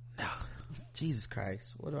 Jesus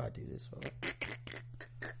Christ, what do I do this for?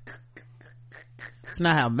 It's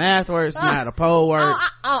not how math works. It's not how the poll works.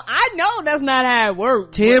 I know that's not how it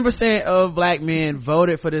works. 10% of black men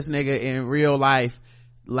voted for this nigga in real life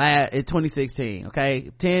in 2016.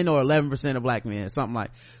 Okay, 10 or 11% of black men,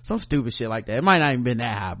 some stupid shit like that. It might not even been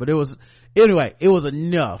that high, but it was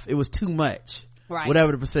enough. It was too much, right?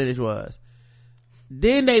 Whatever the percentage was.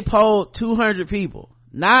 Then they polled 200 people,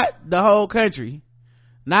 not the whole country,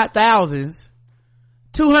 not thousands,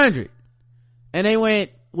 200, and they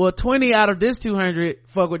went, well, 20 out of this 200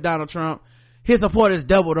 fuck with Donald Trump. His support is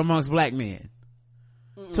doubled amongst black men.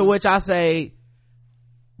 To which I say,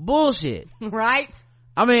 bullshit. Right?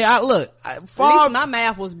 I mean, at least my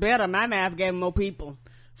math was better. My math gave more people.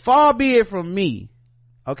 Far be it from me,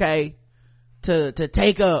 okay, to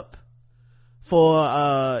take up for,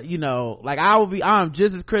 I'm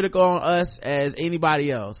just as critical on us as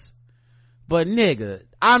anybody else. But nigga,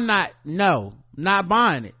 I'm not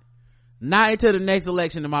buying it. Not until the next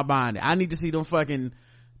election am I buying it. I need to see them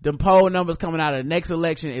poll numbers coming out of the next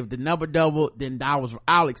election. If the number doubled, then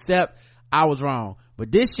I'll accept I was wrong.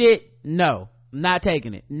 But this shit, no. Not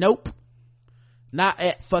taking it. Nope. Not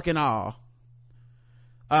at fucking all.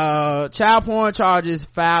 Child porn charges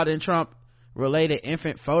filed in Trump related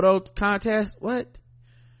infant photo contest. What?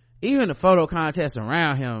 Even the photo contests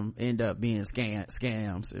around him end up being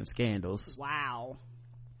scams and scandals. Wow.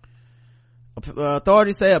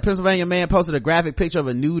 Authorities say a Pennsylvania man posted a graphic picture of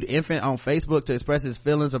a nude infant on Facebook to express his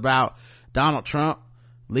feelings about Donald Trump,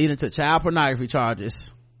 leading to child pornography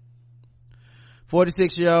charges.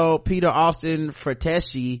 46-year-old Peter Austin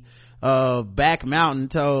Frateschi of Back Mountain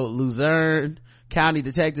told Luzerne County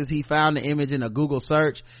detectives he found the image in a Google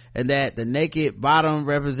search and that the naked bottom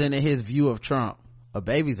represented his view of Trump. A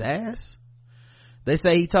baby's ass? They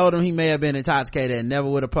say he told him he may have been intoxicated and never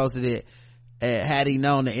would have posted it had he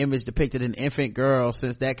known the image depicted an infant girl,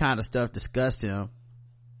 since that kind of stuff disgusted him.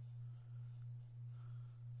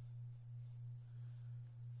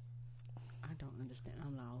 I don't understand.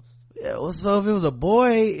 I'm lost. Yeah, well, so if it was a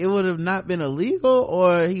boy, it would have not been illegal,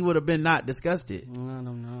 or he would have been not disgusted. I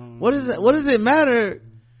don't know. What does it matter?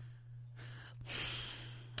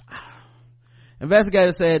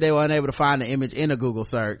 Investigators said they were unable to find the image in a Google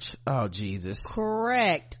search. Oh, Jesus.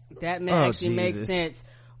 Correct. That actually makes sense.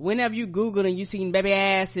 Whenever you Google and you seen baby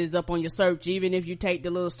asses up on your search, even if you take the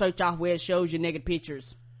little search off where it shows you naked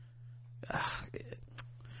pictures.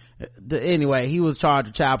 Anyway, he was charged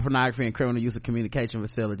with child pornography and criminal use of communication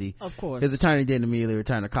facility. Of course. His attorney didn't immediately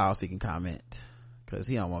return a call seeking comment, because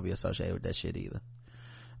he don't want to be associated with that shit either.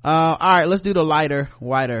 All right, let's do the lighter,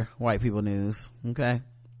 whiter white people news. Okay.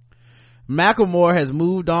 Macklemore has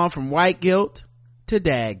moved on from white guilt to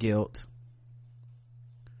dad guilt.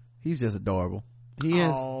 He's just adorable. He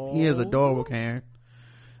is adorable, Karen.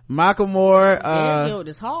 Macklemore, dad guilt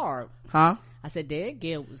is hard. Huh? I said dad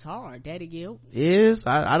guilt is hard. Daddy guilt is,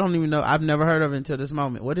 I don't even know. I've never heard of it until this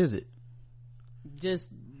moment. What is it? Just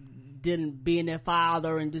being their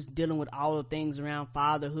father and just dealing with all the things around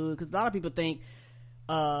fatherhood, because a lot of people think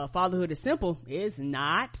fatherhood is simple. It's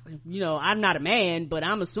not. I'm not a man, but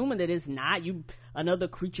I'm assuming that it's not. You another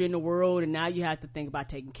creature in the world, and now you have to think about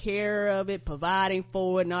taking care of it, providing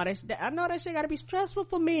for it, and all that. I know that shit gotta be stressful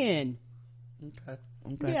for men. Okay.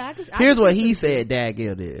 Okay. Yeah, Here's what he said dad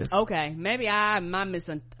guilt is. Okay, maybe my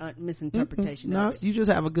misinterpretation. No, you just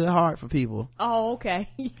have a good heart for people. Oh, okay.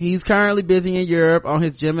 He's currently busy in Europe on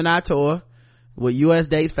his Gemini tour with US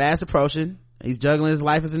dates fast approaching. He's juggling his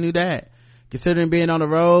life as a new dad. Considering being on the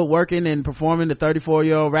road, working and performing, the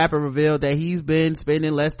 34-year-old rapper revealed that he's been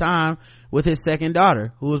spending less time with his second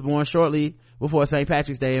daughter, who was born shortly before St.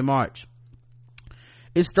 Patrick's Day in March.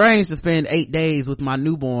 It's strange to spend 8 days with my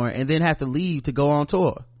newborn and then have to leave to go on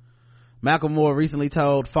tour. Macklemore recently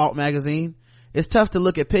told Fault magazine, it's tough to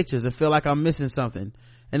look at pictures and feel like I'm missing something.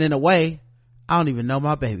 And in a way, I don't even know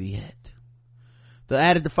my baby yet. The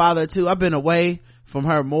added the father too, I've been away from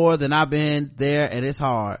her more than I've been there and it's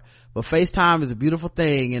hard. But FaceTime is a beautiful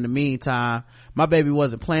thing in the meantime. My baby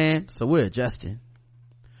wasn't planned, so we're adjusting.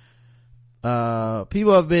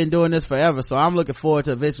 People have been doing this forever, so I'm looking forward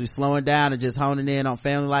to eventually slowing down and just honing in on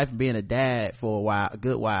family life and being a dad for a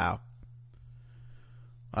good while.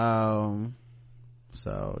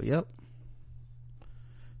 So yep,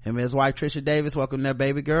 him and his wife Trisha Davis welcomed their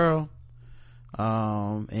baby girl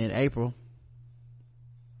in April.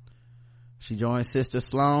 She joined sister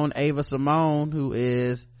Sloane Ava Simone, who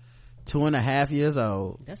is 2.5 years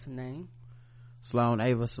old. That's her name, Sloane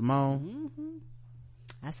Ava Simone.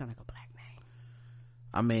 That sounds like a black name.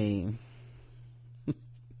 I mean,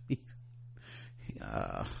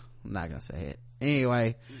 I'm not gonna say it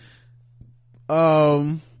anyway.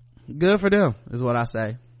 Good for them is what I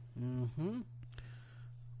say. Can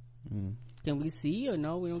we see or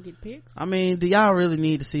no? We don't get pics. I mean, do y'all really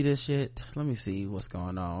need to see this shit? Let me see what's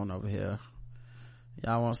going on over here.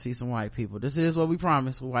 Y'all want to see some white people? This is what we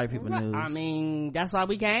promised with white people news. I mean, that's why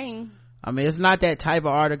we came. I mean, it's not that type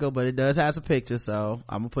of article, but it does have some pictures, so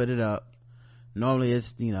I'm gonna put it up. Normally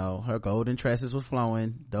it's, her golden tresses was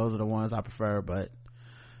flowing. Those are the ones I prefer, but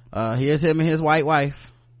here's him and his white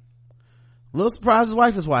wife. A little surprised his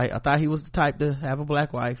wife is white. I thought he was the type to have a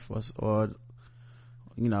black wife or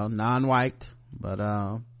non-white, but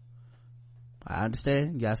I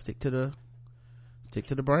understand. You gotta stick to the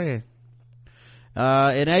brand.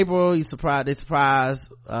 In April, they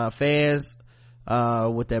surprised fans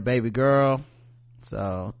with their baby girl.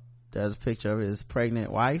 So there's a picture of his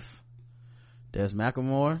pregnant wife. There's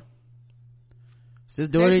Macklemore. Is this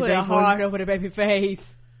doing anything for you? They put a heart over the baby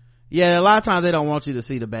face. Yeah, a lot of times they don't want you to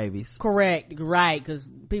see the babies. Correct, right, because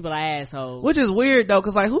people are assholes. Which is weird though,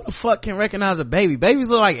 because who the fuck can recognize a baby? Babies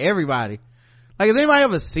look like everybody. Has anybody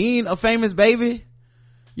ever seen a famous baby?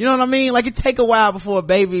 You know what I mean? It take a while before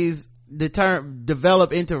babies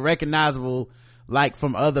develop into recognizable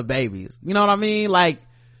from other babies. You know what I mean?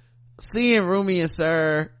 Seeing Rumi and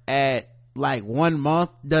Sir at 1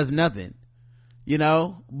 month does nothing,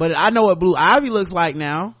 but I know what Blue Ivy looks like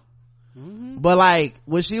now. But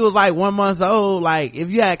when she was 1 month old, if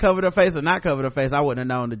you had covered her face or not covered her face, I wouldn't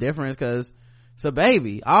have known the difference, because it's a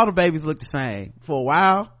baby. All the babies look the same for a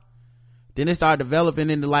while. Then they start developing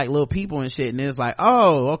into little people and shit, and it's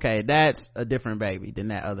oh, okay, that's a different baby than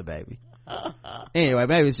that other baby. Anyway,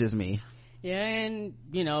 maybe it's just me. Yeah, and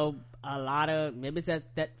a lot of, maybe it's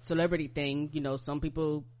that celebrity thing. Some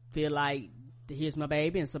people feel like, here's my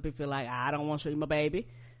baby, and some people feel like, I don't want to show you my baby,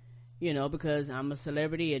 because I'm a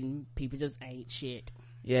celebrity and people just ain't shit.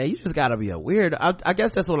 Yeah, you just gotta be a weirdo. I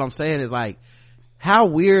guess that's what I'm saying is how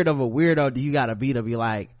weird of a weirdo do you gotta be to be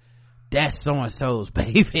that's so-and-so's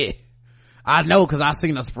baby? I know, because I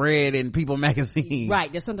seen a spread in People magazine.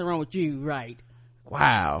 Right, there's something wrong with you, right?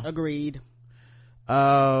 Wow. Agreed.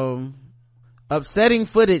 Upsetting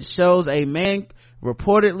footage shows a man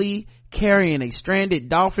reportedly carrying a stranded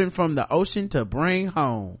dolphin from the ocean to bring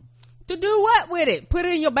home. To do what with it? Put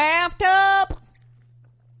it in your bathtub?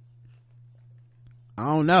 I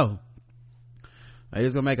don't know. They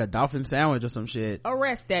just gonna make a dolphin sandwich or some shit.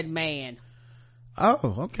 Arrest that man.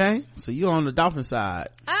 Oh, okay. So you on the dolphin side.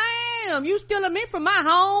 I am. You stealing me from my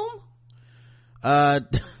home?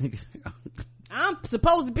 I'm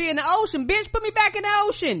supposed to be in the ocean, bitch. Put me back in the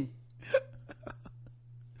ocean.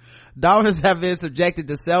 Dolphins have been subjected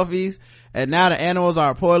to selfies, and now the animals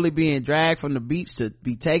are reportedly being dragged from the beach to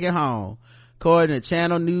be taken home. According to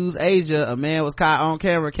Channel News Asia, a man was caught on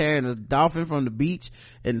camera carrying a dolphin from the beach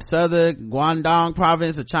in southern Guangdong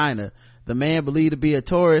province of China. The man, believed to be a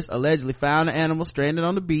tourist, allegedly found the animal stranded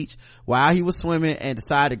on the beach while he was swimming and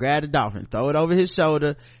decided to grab the dolphin, throw it over his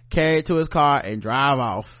shoulder, carry it to his car, and drive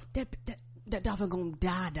off. That dolphin gonna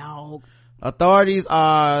die, dog. Authorities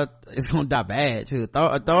it's gonna die bad too.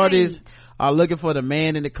 Authorities are looking for the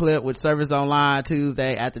man in the clip, which surfaced online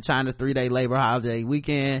Tuesday after China's 3-day labor holiday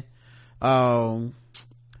weekend. Dolphins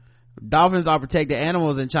are protected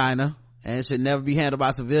animals in China and should never be handled by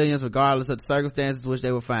civilians regardless of the circumstances in which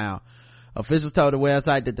they were found. Officials told the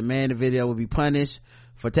website that the man in the video will be punished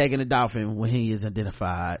for taking the dolphin when he is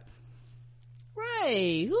identified.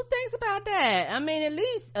 Right. Who thinks about that? I mean, at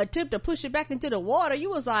least attempt to push it back into the water.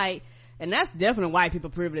 You was like, and that's definitely white people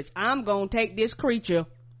privilege. I'm gonna take this creature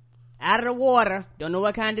out of the water. Don't know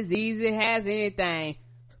what kind of disease it has, anything.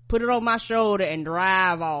 Put it on my shoulder and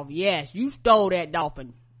drive off. Yes, you stole that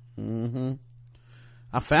dolphin.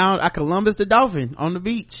 I Columbus the dolphin on the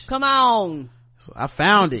beach. Come on. So I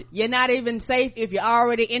found it. You're not even safe if you're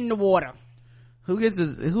already in the water. Who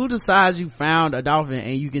decides you found a dolphin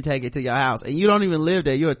and you can take it to your house and you don't even live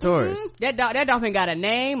there? You're a tourist. That dolphin got a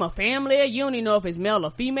name, a family. You don't even know if it's male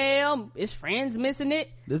or female. His friends missing it.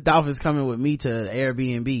 This dolphin's coming with me to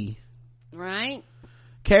Airbnb. Right.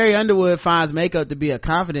 Carrie Underwood finds makeup to be a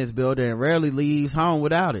confidence builder and rarely leaves home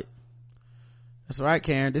without it. That's right,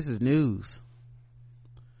 Karen. This is news.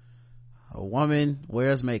 A woman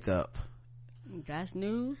wears makeup. That's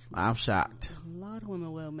news. I'm shocked. A lot of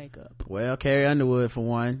women wear makeup. Well, Carrie Underwood, for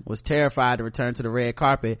one, was terrified to return to the red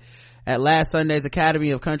carpet at last Sunday's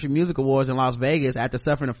Academy of Country Music Awards in Las Vegas after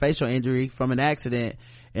suffering a facial injury from an accident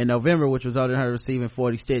in November, which resulted in her receiving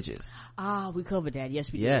 40 stitches. We covered that.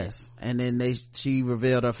 Yes, we did. Yes. And then she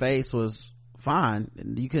revealed her face was fine.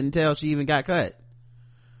 You couldn't tell she even got cut.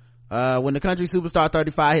 When the country superstar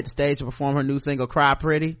 35 hit the stage to perform her new single Cry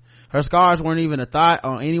Pretty, her scars weren't even a thought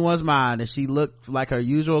on anyone's mind, and she looked like her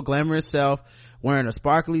usual glamorous self, wearing a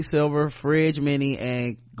sparkly silver fridge mini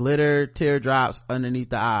and glitter teardrops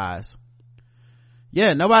underneath the eyes.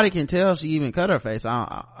 Yeah, nobody can tell she even cut her face.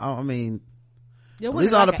 I mean, at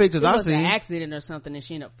least all the pictures I've seen. It was an accident or something and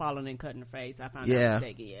she ended up falling and cutting her face. I found that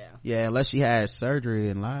mistake. Yeah, unless she had surgery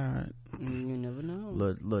and lied. You never know.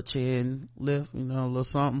 Little chin lift, a little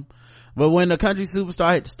something. But when the country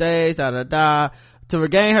superstar hit the stage, to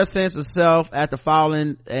regain her sense of self after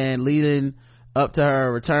falling and leading up to her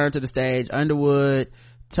return to the stage, Underwood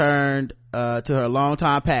turned to her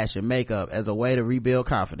longtime passion, makeup, as a way to rebuild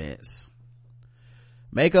confidence.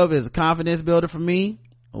 Makeup is a confidence builder for me.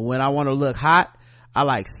 When I want to look hot, I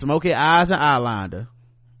like smoky eyes and eyeliner.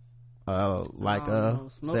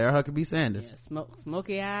 Sarah Huckabee Sanders. Yeah,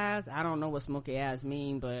 smoky eyes. I don't know what smoky eyes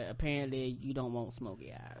mean, but apparently you don't want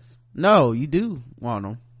smoky eyes. No, you do want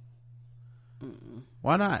them.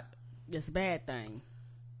 Why not? It's a bad thing.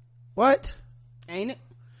 What? Ain't it?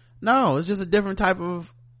 No, it's just a different type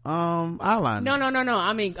of eyeliner. No.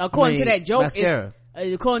 I mean, according to that joke, mascara.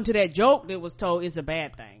 According to that joke, it was told it's a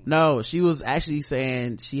bad thing. No, she was actually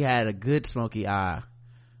saying she had a good smoky eye.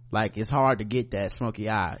 Like, it's hard to get that smoky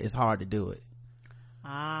eye. It's hard to do it.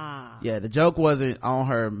 Yeah, the joke wasn't on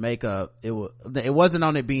her makeup. It wasn't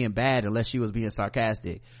on it being bad unless she was being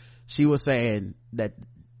sarcastic. She was saying that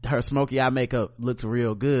her smoky eye makeup looks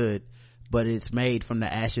real good, but it's made from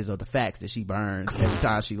the ashes of the facts that she burns every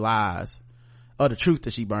time she lies, or the truth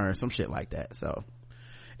that she burns, some shit like that. So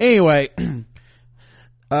anyway,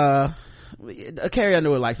 Carrie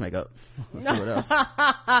Underwood likes makeup. Let's see what else.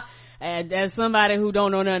 And as somebody who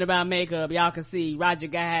don't know nothing about makeup, y'all can see Roger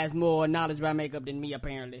Guy has more knowledge about makeup than me,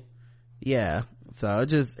 apparently. Yeah, so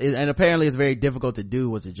and apparently it's very difficult to do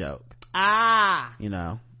was a joke.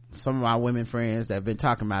 Some of my women friends that have been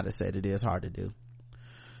talking about it said it is hard to do.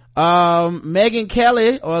 Megyn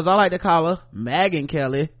Kelly, or as I like to call her, Megan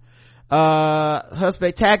Kelly, her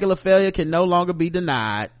spectacular failure can no longer be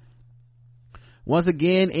denied. Once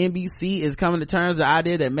again, NBC is coming to terms with the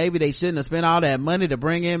idea that maybe they shouldn't have spent all that money to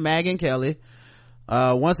bring in Megyn Kelly.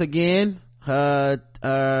 Once again, her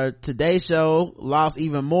Today Show lost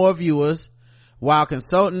even more viewers. While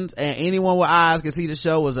consultants and anyone with eyes can see the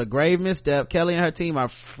show was a grave misstep, Kelly and her team are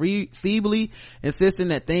feebly insisting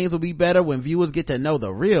that things will be better when viewers get to know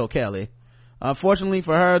the real Kelly. Unfortunately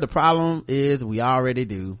for her, the problem is we already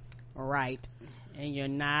do. Right. And you're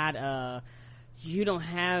not, you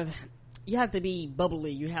have to be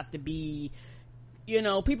bubbly. You have to be,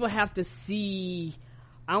 people have to see,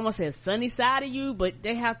 I don't want to say a sunny side of you, but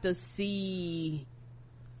they have to see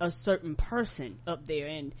a certain person up there.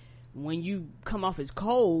 And when you come off as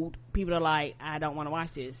cold, people are like, I don't want to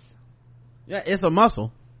watch this. Yeah, it's a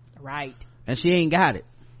muscle. Right. And she ain't got it.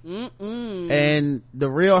 And the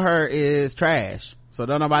real her is trash. So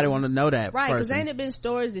don't nobody want to know that. Right, because ain't it been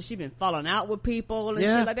stories that she been falling out with people and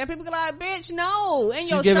shit like that? People are like, bitch, no. And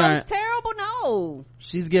your show's terrible, no.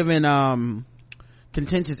 She's giving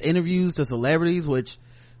contentious interviews to celebrities, which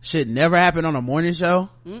should never happen on a morning show.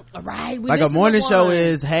 Right. Like a morning show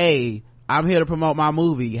is, hey, I'm here to promote my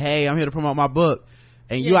movie. Hey, I'm here to promote my book.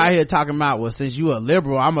 And you out here talking about, well, since you a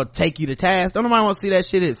liberal, I'm gonna take you to task. Don't nobody want to see that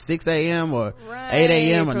shit at 6 a.m. or 8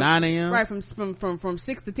 a.m. or 9 a.m. Right, from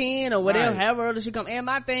 6 to 10 or whatever, however early she come. And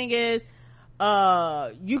my thing is,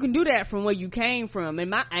 you can do that from where you came from. And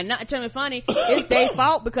not tell me funny, it's their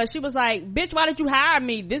fault, because she was like, bitch, why did you hire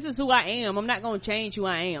me? This is who I am. I'm not gonna change who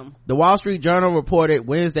I am. The Wall Street Journal reported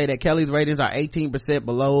Wednesday that Kelly's ratings are 18%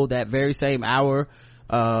 below that very same hour,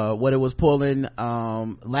 what it was pulling,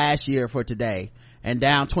 last year for today, and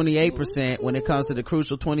down 28% when it comes to the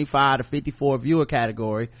crucial 25 to 54 viewer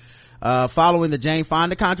category. Following the Jane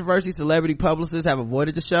Fonda controversy, celebrity publicists have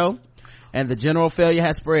avoided the show, and the general failure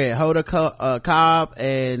has spread. Hoda Cobb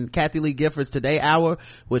and Kathy Lee Gifford's Today Hour,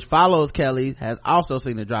 which follows Kelly, has also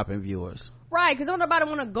seen a drop in viewers. Right, because don't nobody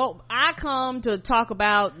want to go. I come to talk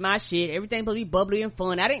about my shit. Everything supposed to be bubbly and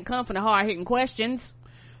fun. I didn't come for the hard-hitting questions.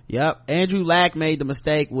 Yep. Andrew Lack made the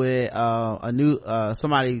mistake with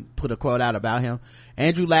somebody put a quote out about him.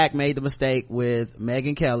 Andrew Lack made the mistake with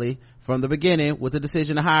Megyn Kelly from the beginning, with the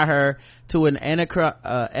decision to hire her to an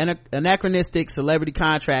anachronistic celebrity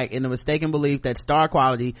contract in the mistaken belief that star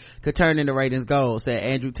quality could turn into ratings gold, said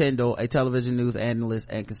Andrew Tyndall, a television news analyst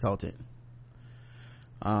and consultant.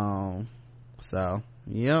 So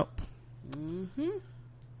yep.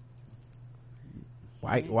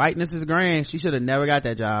 Whiteness is grand. She should have never got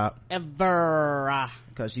that job Ever.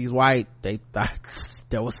 because she's white. They thought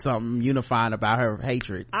there was something unifying about her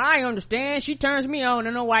hatred. I understand. She turns me on,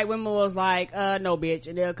 and the white women was like, no bitch,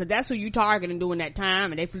 because that's who you targeting during that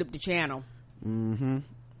time, and they flipped the channel.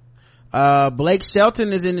 Blake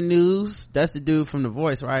Shelton is in the news. That's the dude from The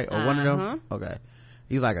Voice, right? Or one of them. Okay,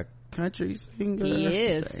 he's like a country singer. He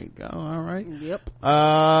is. There you go. All right. Yep.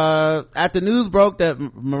 After news broke that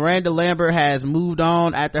Miranda Lambert has moved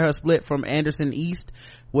on after her split from Anderson East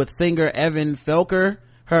with singer Evan Felker,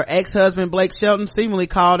 her ex-husband Blake Shelton seemingly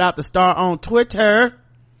called out the star on Twitter.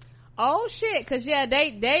 Oh shit, because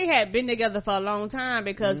they had been together for a long time,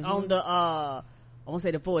 because on the I won't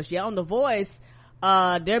say The Voice, on The Voice,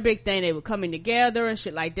 their big thing, they were coming together and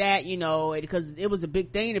shit like that, because it was a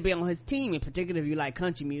big thing to be on his team, in particular if you like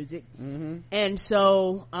country music. And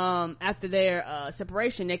so after their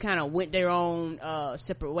separation, they kind of went their own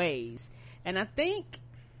separate ways, and I think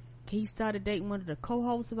he started dating one of the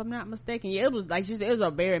co-hosts, if I'm not mistaken. It was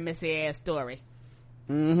a very messy ass story.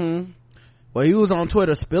 Well, he was on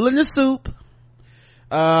Twitter spilling the soup.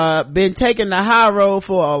 Been taking the high road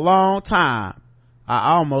for a long time.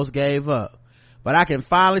 I almost gave up, but I can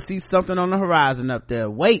finally see something on the horizon up there.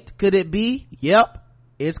 Wait, could it be? Yep,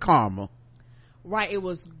 it's karma. Right, it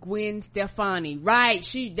was Gwen Stefani. Right,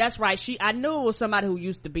 that's right. I knew it was somebody who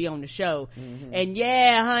used to be on the show. And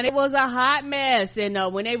yeah, honey, it was a hot mess. And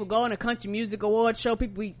when they would go on a country music award show,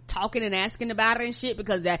 people be talking and asking about it and shit,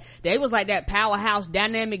 because they was like that powerhouse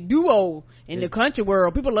dynamic duo in the country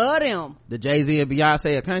world. People love them. The Jay-Z and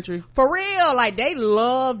Beyonce of country? For real, like they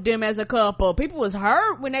loved them as a couple. People was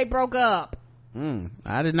hurt when they broke up.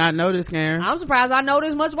 I did not know this, Karen. I'm surprised I know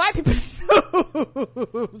this much white people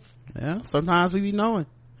news. Yeah, sometimes we be knowing.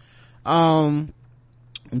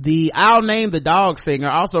 The I'll Name the Dog singer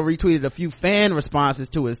also retweeted a few fan responses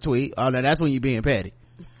to his tweet. Oh, now that's when you're being petty.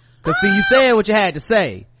 Cause see, you said what you had to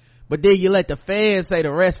say, but then you let the fans say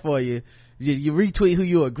the rest for you. You retweet who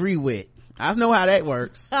you agree with. I know how that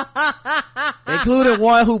works. Including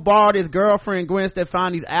one who borrowed his girlfriend Gwen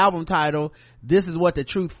Stefani's album title, This Is What the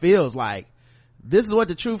Truth Feels Like. This is what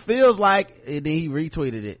the truth feels like, and then he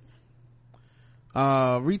retweeted it.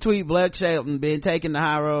 Retweet Blake Shelton been taking the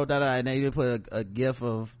high road, and they put a gif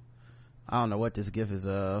of, I don't know what this gif is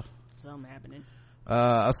of. Something happening.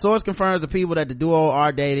 A source confirms the people that the duo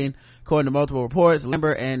are dating, according to multiple reports.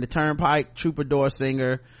 Lambert and the Turnpike Troubadour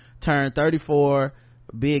singer turned 34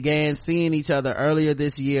 began seeing each other earlier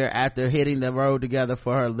this year after hitting the road together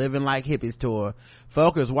for her Living Like Hippies tour.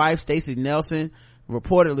 Felker's wife, Stacey Nelson,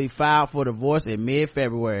 reportedly filed for divorce in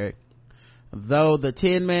mid-February. Though the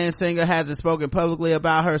 10-man singer hasn't spoken publicly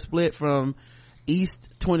about her split from East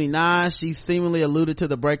 29, she seemingly alluded to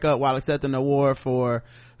the breakup while accepting the award for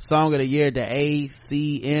Song of the Year at the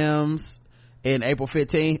ACMs in April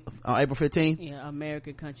 15th. Yeah,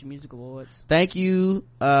 American Country Music Awards. Thank you,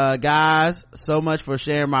 guys, so much for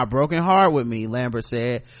sharing my broken heart with me, Lambert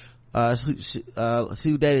said,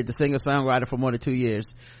 who dated the singer-songwriter for more than 2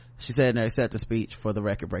 years. She said in her acceptance speech for the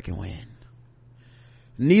record-breaking win.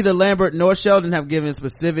 Neither Lambert nor Shelton have given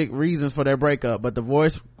specific reasons for their breakup, but the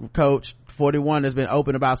Voice coach, 41, has been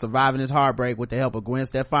open about surviving his heartbreak with the help of Gwen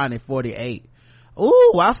Stefani, 48.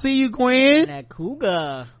 Ooh, I see you, Gwen. That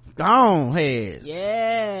cougar. Gone heads.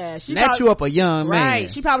 Yeah. Snatch you up a young man.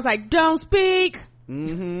 Right. She probably was like, don't speak.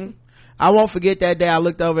 I won't forget that day I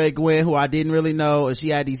looked over at Gwen, who I didn't really know, and she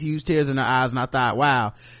had these huge tears in her eyes, and I thought,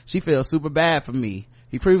 wow, she feels super bad for me.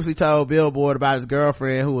 He previously told Billboard about his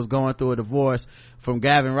girlfriend who was going through a divorce from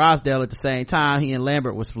Gavin Rossdale at the same time he and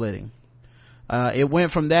Lambert were splitting. It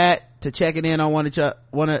went from that to checking in on one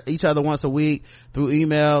of each other once a week through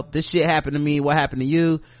email. This shit happened to me. What happened to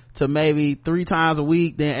you? To maybe 3 times a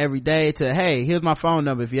week, then every day, to, hey, here's my phone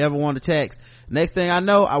number if you ever want to text. Next thing I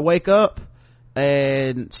know, I wake up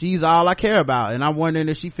and she's all I care about, and I'm wondering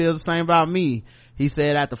if she feels the same about me. He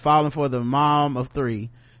said after falling for the mom of 3.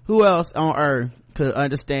 Who else on earth could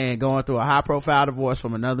understand going through a high profile divorce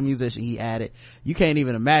from another musician? He added, you can't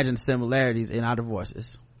even imagine the similarities in our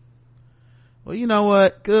divorces. Well, you know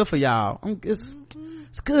what, good for y'all. It's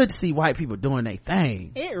good to see white people doing their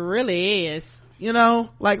thing. It really is. You know,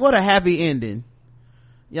 like, what a happy ending.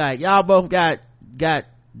 Yeah, y'all both got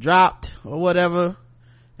dropped or whatever,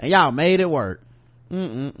 and y'all made it work.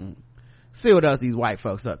 See what else these white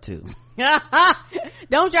folks up to.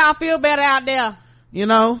 Don't y'all feel better out there? You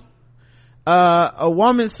know, a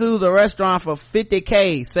woman sues a restaurant for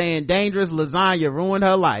 $50,000 saying dangerous lasagna ruined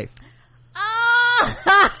her life.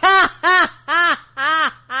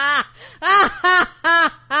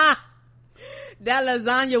 That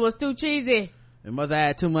lasagna was too cheesy. It must have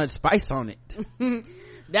had too much spice on it.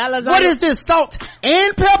 That lasagna. What is this, salt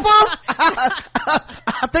and pepper?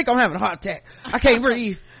 I think I'm having a heart attack. I can't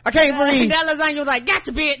breathe. That lasagna was like,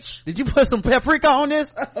 gotcha, bitch. Did you put some paprika on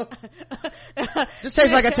this? This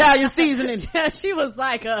tastes like Italian seasoning. She was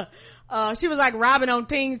like Robin on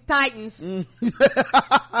Teen Titans.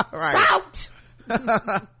 Right. Salt.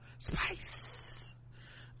 Spice.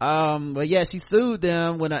 But yeah, she sued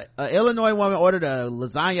them when a Illinois woman ordered a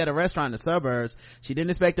lasagna at a restaurant in the suburbs. She didn't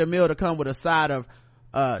expect her meal to come with a side of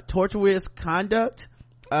tortuous conduct.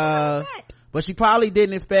 But she probably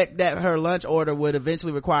didn't expect that her lunch order would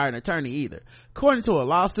eventually require an attorney either. According to a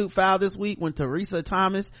lawsuit filed this week, when Teresa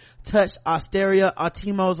Thomas touched Osteria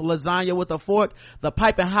Ultimo's lasagna with a fork, the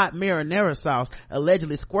piping hot marinara sauce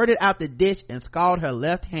allegedly squirted out the dish and scalded her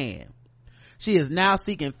left hand. She is now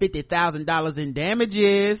seeking $50,000 in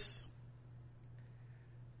damages.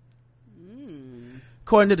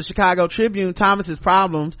 According to the Chicago Tribune, Thomas's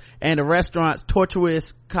problems and the restaurant's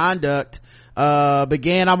tortuous conduct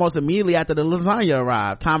began almost immediately after the lasagna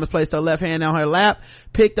arrived. Thomas placed her left hand on her lap,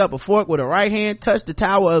 picked up a fork with her right hand, touched the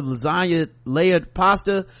tower of lasagna layered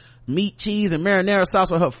pasta, meat, cheese, and marinara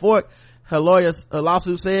sauce with her fork. Her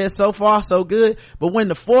lawsuit says, so far so good, but when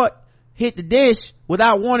the fork hit the dish,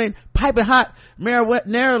 without warning, piping hot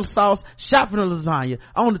marinara sauce shot from the lasagna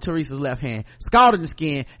onto Teresa's left hand, scalding the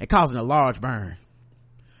skin and causing a large burn.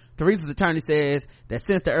 Teresa's attorney says that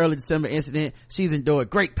since the early December incident, she's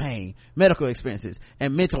endured great pain, medical expenses,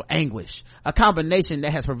 and mental anguish, a combination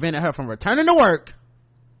that has prevented her from returning to work.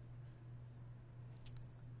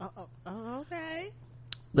 Okay.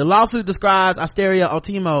 The lawsuit describes Osteria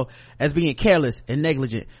Ultimo as being careless and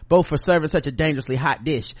negligent, both for serving such a dangerously hot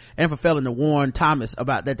dish and for failing to warn Thomas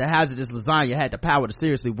about that the hazardous lasagna had the power to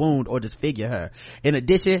seriously wound or disfigure her. In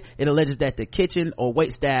addition, it alleges that the kitchen or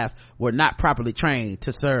wait staff were not properly trained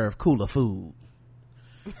to serve cooler food.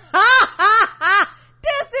 This is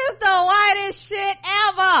the whitest shit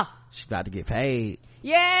ever. She's about to get paid.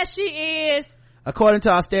 Yeah, she is. According to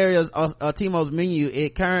Ultimo's menu,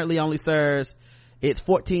 it currently only serves its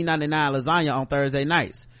 $14.99 lasagna on Thursday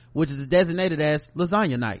nights, which is designated as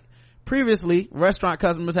lasagna night. Previously, restaurant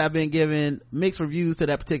customers have been given mixed reviews to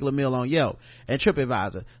that particular meal on Yelp and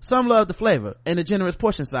TripAdvisor. Some loved the flavor and the generous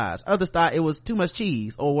portion size. Others thought it was too much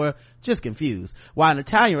cheese or were just confused. While an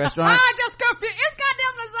Italian restaurant, just confused. It's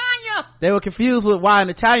goddamn lasagna. They were confused with why an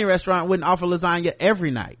Italian restaurant wouldn't offer lasagna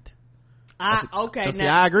every night. Okay,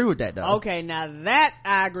 I agree with that though. Okay, now that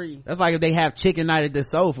I agree. That's like if they have chicken night at the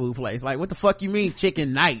soul food place. Like, what the fuck you mean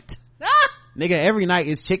chicken night? Nigga, every night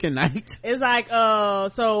is chicken night. It's like,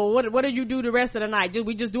 so what do you do the rest of the night?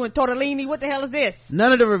 We just doing tortellini? What the hell is this?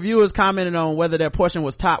 None of the reviewers commented on whether their portion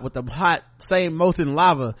was topped with the hot, same molten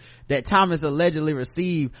lava that Thomas allegedly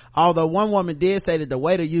received, although one woman did say that the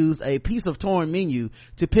waiter used a piece of torn menu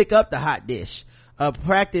to pick up the hot dish, a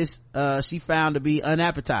practice she found to be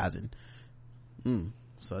unappetizing.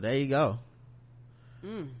 So there you go.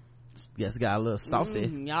 Guess got a little saucy.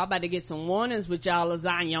 Y'all about to get some warnings with y'all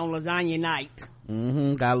lasagna on lasagna night.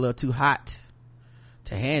 Got a little too hot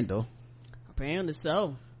to handle. Apparently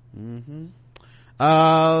so. Let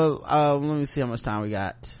me see how much time we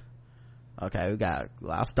got. Okay,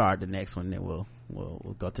 I'll start the next one, then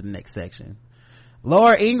we'll go to the next section.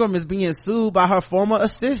 Laura Ingraham is being sued by her former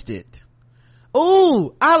assistant.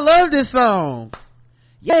 Ooh, I love this song.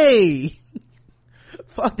 Yay.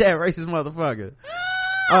 Fuck that racist motherfucker.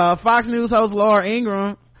 Fox News host Laura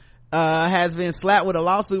Ingraham has been slapped with a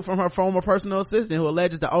lawsuit from her former personal assistant, who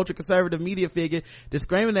alleges the ultra-conservative media figure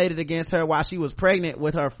discriminated against her while she was pregnant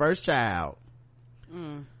with her first child.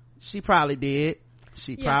 She probably did.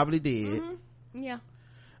 Yeah.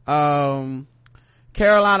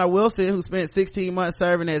 Carolina Wilson, who spent 16 months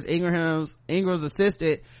serving as Ingram's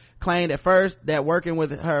assistant, claimed at first that working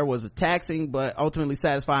with her was a taxing but ultimately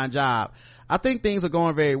satisfying job. I think things are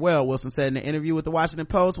going very well, Wilson said in an interview with the Washington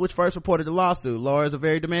Post, which first reported the lawsuit. Laura is a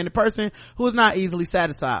very demanding person who is not easily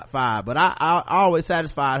satisfied, but I always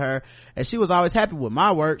satisfied her, and she was always happy with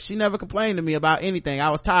my work. She never complained to me about anything.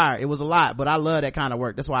 I was tired. It was a lot, but I love that kind of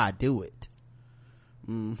work. That's why I do it.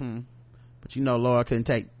 But Laura couldn't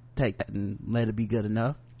take that and let it be good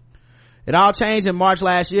enough. It all changed in March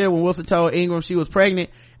last year when Wilson told Ingram she was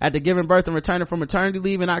pregnant. After giving birth and returning from maternity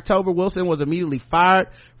leave in October, Wilson was immediately fired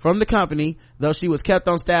from the company, though she was kept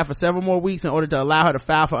on staff for several more weeks in order to allow her to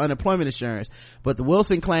file for unemployment insurance. But the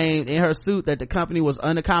Wilson claimed in her suit that the company was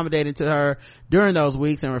unaccommodating to her during those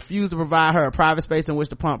weeks and refused to provide her a private space in which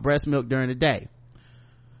to pump breast milk during the day.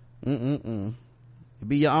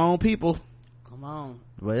 Be your own people. Come on.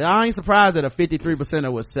 But I ain't surprised that a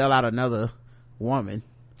 53% would sell out another woman.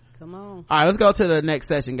 Come on. All right, let's go to the next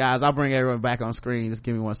session, guys. I'll bring everyone back on screen. Just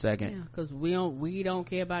give me 1 second. Yeah, because we don't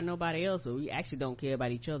care about nobody else, or we actually don't care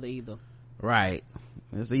about each other either. Right.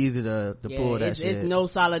 It's easy to pull that shit. It's no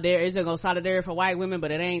solidarity. It's no solidarity for white women,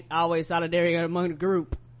 but it ain't always solidarity among the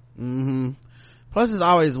group. Plus, it's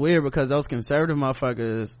always weird because those conservative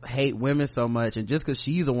motherfuckers hate women so much, and just because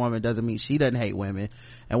she's a woman doesn't mean she doesn't hate women.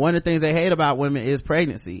 And one of the things they hate about women is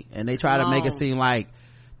pregnancy, and they try to make it seem like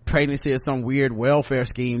pregnancy is some weird welfare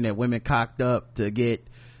scheme that women cocked up to get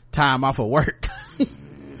time off of work.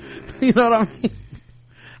 You know what I mean?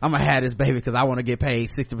 I'm gonna have this baby because I want to get paid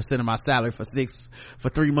 60% of my salary for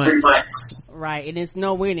 3 months. Right, and it's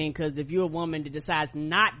no winning, because if you're a woman that decides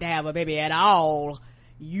not to have a baby at all,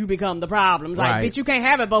 you become the problem. Like, right. Bitch, you can't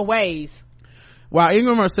have it both ways. While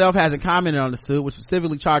Ingram herself hasn't commented on the suit, which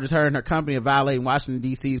specifically charges her and her company of violating Washington,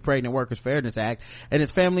 D.C.'s Pregnant Workers Fairness Act and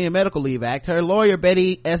its Family and Medical Leave Act, her lawyer,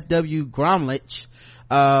 Betty S.W. Gromlich,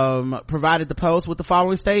 provided the Post with the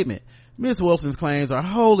following statement. Ms. Wilson's claims are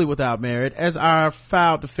wholly without merit, as our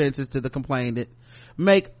filed defenses to the complainant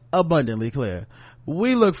make abundantly clear.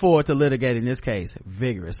 We look forward to litigating this case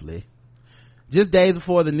vigorously. Just days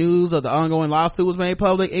before the news of the ongoing lawsuit was made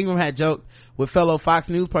public, Ingram had joked with fellow Fox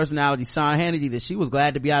News personality Sean Hannity that she was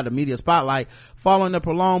glad to be out of the media spotlight following the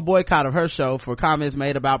prolonged boycott of her show for comments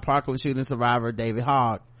made about Parkland shooting survivor David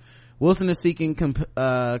Hogg. Wilson is seeking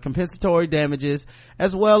compensatory damages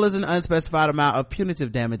as well as an unspecified amount of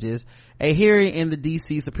punitive damages. A hearing in the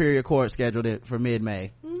D.C. Superior Court scheduled it for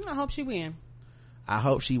mid-May. I hope she win. I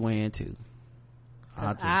hope she win too.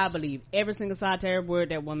 I believe every single solitary word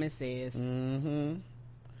that woman says.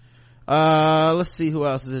 Let's see who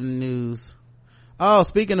else is in the news. Oh,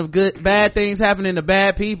 speaking of bad things happening to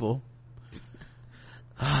bad people.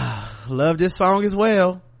 Love this song as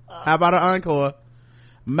well. How about an encore?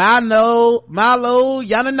 Milo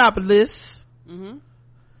Yiannopoulos,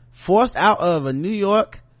 forced out of a New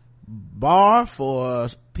York bar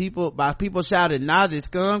by people shouting Nazi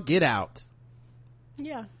scum, get out.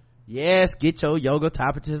 Yeah. Yes, get your yoga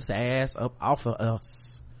topicus ass up off of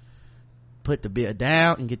us. Put the beer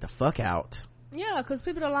down and get the fuck out. Yeah, because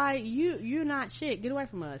people are like, you're not shit. Get away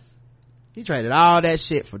from us. He traded all that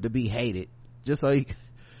shit to be hated. Just so he,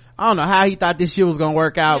 I don't know how he thought this shit was gonna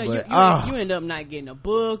work out, but you end up not getting a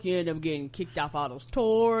book. You end up getting kicked off all those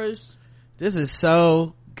tours. This is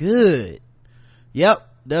so good. Yep,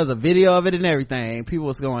 there's a video of it and everything. People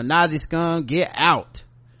was going, Nazi scum, get out.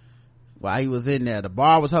 While he was in there, the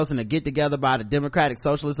bar was hosting a get-together by the Democratic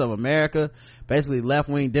Socialists of America, basically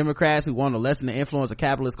left-wing Democrats who want to lessen the influence of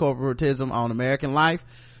capitalist corporatism on American life.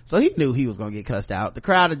 So he knew he was going to get cussed out. The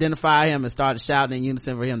crowd identified him and started shouting in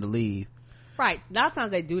unison for him to leave. Right. A lot of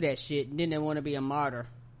times they do that shit and then they want to be a martyr.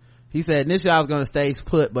 He said, initially I was going to stay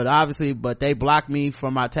put, but they blocked me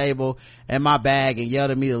from my table and my bag and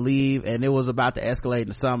yelled at me to leave, and it was about to escalate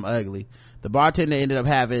into something ugly. The bartender ended up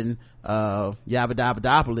having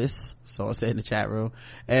Yabba-dabba-dopolis, so I said in the chat room,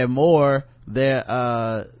 and more,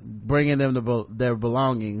 they're bringing them their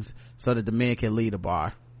belongings so that the men can leave the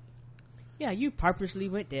bar. Yeah, you purposely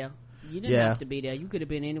went there. You didn't have to be there. You could have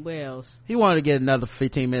been anywhere else. He wanted to get another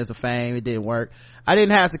 15 minutes of fame. It didn't work. I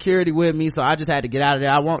didn't have security with me, so I just had to get out of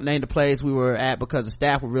there. I won't name the place we were at because the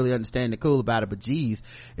staff were really understanding and cool about it, but geez,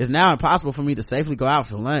 it's now impossible for me to safely go out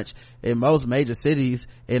for lunch in most major cities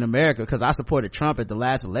in America because I supported Trump at the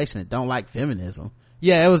last election and don't like feminism.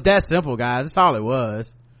 Yeah, it was that simple, guys. That's all it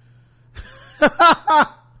was.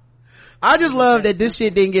 I just love that this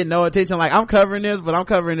shit didn't get no attention. Like, I'm covering this, but I'm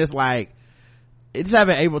covering this like it's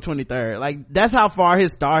happened April 23rd. Like, that's how far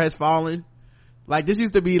his star has fallen. Like, this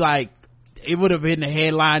used to be like, it would have been the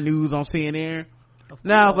headline news on CNN.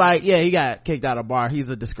 Now, like, yeah, he got kicked out of bar. He's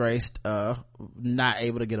a disgraced, not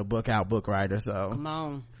able to get a book out book writer. So come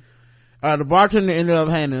on. The bartender ended up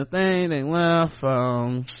handing the thing. They left.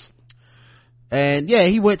 And yeah,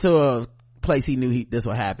 he went to a place he knew this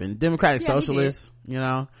would happen. Democratic Socialist, you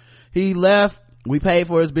know. He left. We paid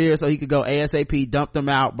for his beer so he could go ASAP, dumped them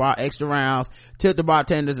out, brought extra rounds, tipped the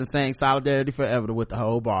bartenders, and sang Solidarity Forever with the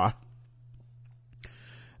whole bar.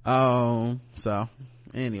 So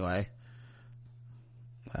anyway,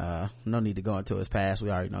 no need to go into his past. We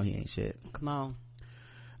already know he ain't shit. Come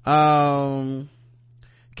on.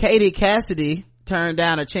 Katie Cassidy turned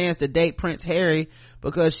down a chance to date Prince Harry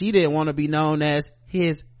because she didn't want to be known as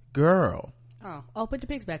his girl. Oh, put the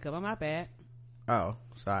pics back up. I'm not bad. Oh,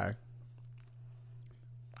 sorry.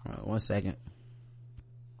 1 second.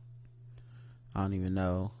 I don't even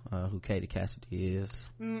know who Katie Cassidy is.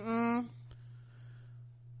 All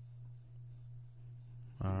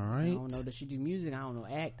right. I don't know. Does she do music? I don't know.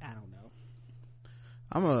 Act? I don't know.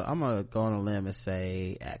 I'm gonna go on a limb and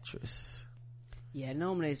say actress. Yeah,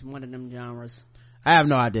 normally it's one of them genres. I have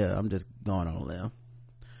no idea. I'm just going on a limb.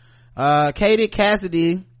 Katie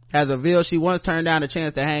Cassidy has revealed she once turned down a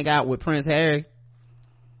chance to hang out with Prince Harry.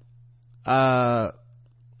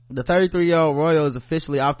 The 33-year-old royal is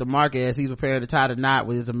officially off the market as he's preparing to tie the knot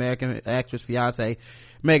with his American actress fiance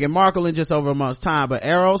Meghan Markle in just over a month's time. But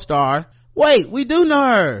Arrow star, wait, we do know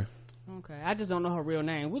her. Okay, I just don't know her real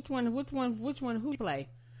name. Which one? Who play?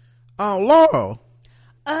 Laurel.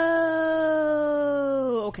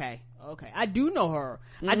 Oh, okay. I do know her.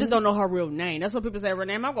 I just don't know her real name. That's what people say her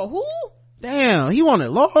name. I go, who? Damn, he wanted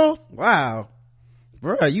Laurel. Wow,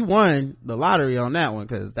 bro, you won the lottery on that one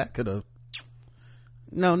because that could have.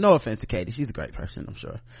 No offense to Katie, she's a great person, I'm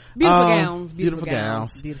sure. Beautiful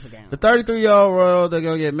gowns. The 33-year-old royal, they're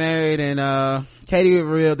gonna get married, and Katie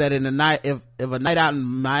revealed that in the night, if a night out in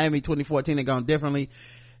Miami 2014 had gone differently,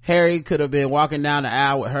 Harry could have been walking down the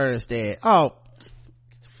aisle with her instead. Oh, get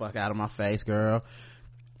the fuck out of my face, girl.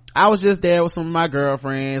 I was just there with some of my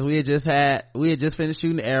girlfriends. We had just finished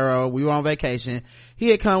shooting Arrow. We were on vacation. He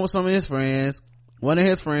had come with some of his friends. One of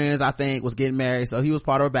his friends, I think, was getting married, so he was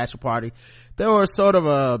part of a bachelor party. There was sort of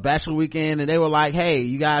a bachelor weekend, and they were like, hey,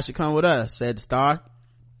 you guys should come with us, said the star.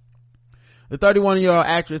 The 31-year-old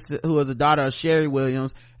actress, who was the daughter of Sherry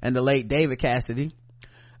Williams and the late David Cassidy,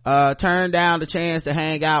 turned down the chance to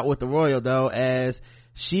hang out with the royal, though, as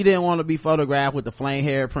she didn't want to be photographed with the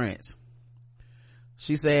flame-haired prince.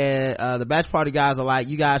 She said, the bachelor party guys are like,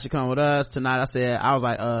 you guys should come with us tonight. I was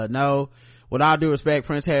like, no. With all due respect,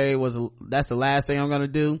 Prince Harry that's the last thing I'm gonna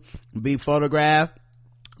do, be photographed.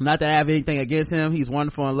 Not that I have anything against him. He's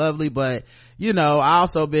wonderful and lovely, but you know, I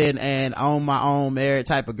also been an on my own married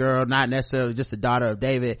type of girl, not necessarily just the daughter of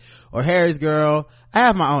David or Harry's girl. I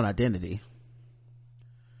have my own identity.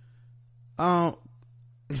 No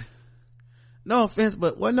offense,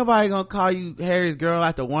 but wasn't nobody gonna call you Harry's girl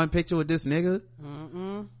after one picture with this nigga?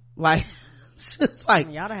 Like, it's like,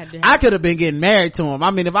 I could have been getting married to him.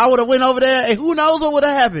 I mean, if I would have went over there, and who knows what would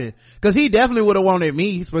have happened, because he definitely would have wanted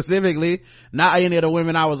me specifically, not any of the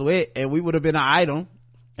women I was with, and we would have been an item,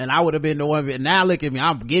 and I would have been the one. Now look at me,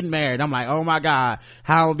 I'm getting married. I'm like, oh my god,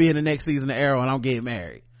 how I'm be in the next season of Arrow and I'm getting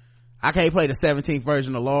married. I can't play the 17th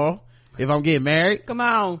version of Laurel if I'm getting married. Come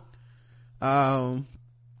on.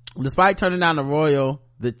 Despite turning down the royal,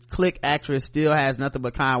 the Click actress still has nothing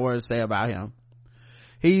but kind words to say about him.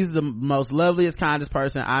 He's the most loveliest, kindest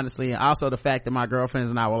person, honestly, and also the fact that my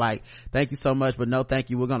girlfriends and I were like, thank you so much, but no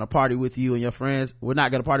thank you, we're gonna party with you and your friends. We're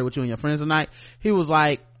not gonna party with you and your friends tonight. He was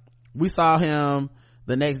like, we saw him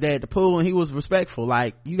the next day at the pool and he was respectful,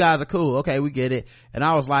 like, you guys are cool, okay, we get it. And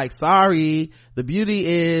I was like, sorry, the beauty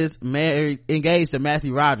is engaged to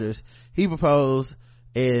Matthew Rogers. He proposed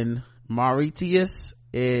in Mauritius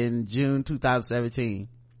in June 2017.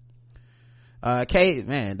 Kate,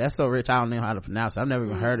 man, that's so rich, I don't know how to pronounce it. I've never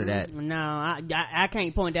even heard of that. No, I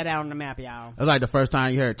can't point that out on the map, y'all. It was like the first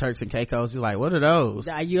time you heard Turks and Caicos, you're like, what are those?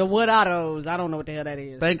 What are those? I don't know what the hell that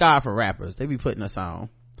is. Thank God for rappers, they be putting us on.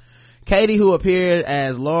 Katie, who appeared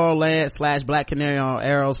as Laurel Lance / Black Canary on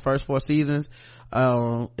Arrow's first 4 seasons,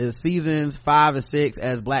 is seasons 5 and 6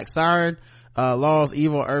 as Black Siren, Laurel's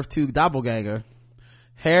evil Earth 2 doppelganger.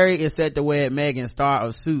 Harry is set to wed Meghan, star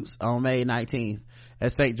of Suits, on May 19th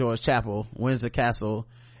at St. George Chapel, Windsor Castle,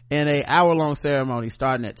 in a hour-long ceremony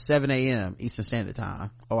starting at 7 a.m. Eastern Standard Time.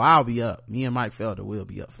 Oh, I'll be up. Me and Mike Felder will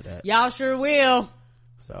be up for that. Y'all sure will.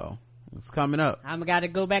 So it's coming up. I'm gotta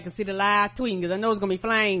go back and see the live tweeting because I know it's gonna be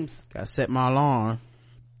flames. Gotta set my alarm.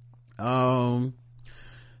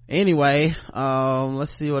 Anyway,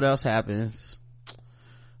 let's see what else happens.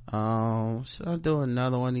 Should I do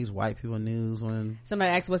another one of these white people news one?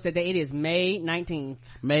 Somebody asked what's the date. It is May 19th.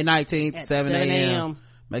 May 19th, 7 a.m.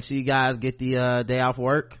 Make sure you guys get the day off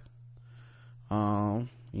work.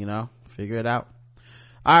 Figure it out.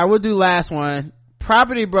 All right, we'll do last one.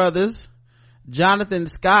 Property Brothers. Jonathan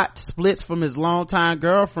Scott splits from his longtime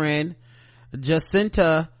girlfriend,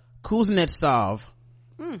 Jacinta Kuznetsov.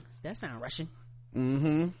 That sounds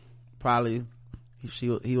Russian. Probably.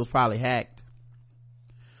 He was probably hacked.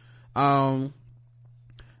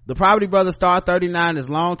 The Property Brothers star 39 and his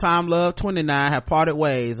longtime love 29 have parted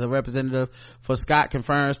ways. A representative for Scott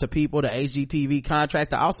confirms to People, the HGTV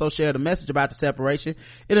contractor, also shared a message about the separation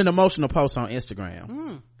in an emotional post on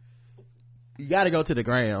Instagram. You gotta go to the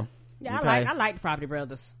gram. Yeah, okay? I like the Property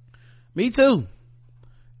Brothers. Me too.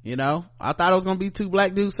 I thought it was gonna be two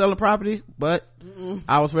black dudes selling property, but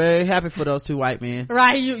I was very happy for those two white men.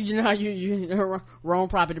 Right, you wrong.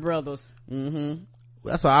 Property Brothers.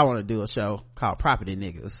 That's why I want to do a show called Property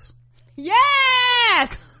Niggas.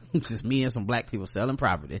 Yes. Just me and some black people selling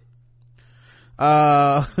property.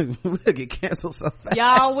 We'll get canceled so fast.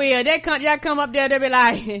 Y'all will. Y'all come up there, they'll be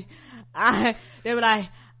like,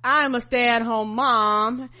 I'm a stay-at-home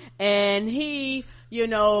mom, and he,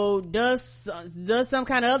 does some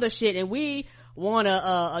kind of other shit, and we want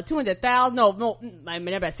a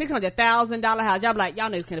 $200,000, about $600,000 house. Y'all be like, y'all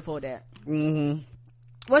niggas can't afford that.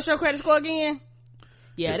 What's your credit score again?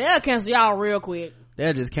 Yeah, they'll cancel y'all real quick.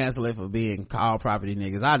 They'll just cancel it for being called Property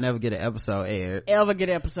Niggas. I'll never get an episode aired.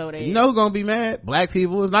 You know who's gonna be mad? Black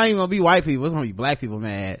people. It's not even gonna be white people. It's gonna be black people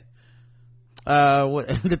mad.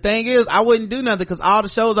 The thing is, I wouldn't do nothing because all the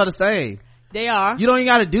shows are the same. They are. You don't even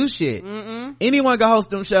gotta do shit. Anyone can host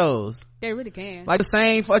them shows. They really can. Like the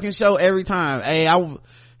same fucking show every time.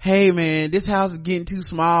 Hey man, this house is getting too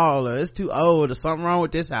small, or it's too old, or something wrong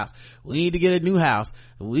with this house. We need to get a new house.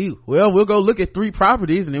 We'll go look at 3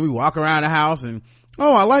 properties, and then we walk around the house and,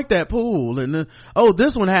 oh, I like that pool. And then, oh,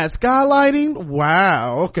 this one has skylighting.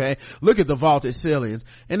 Wow. Okay. Look at the vaulted ceilings.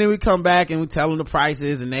 And then we come back and we tell them the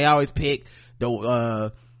prices, and they always pick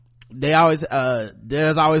there's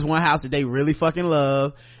always one house that they really fucking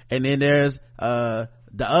love. And then there's,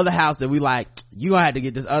 the other house that we like, you gonna have to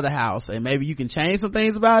get this other house, and maybe you can change some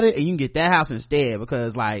things about it, and you can get that house instead,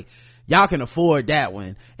 because like, y'all can afford that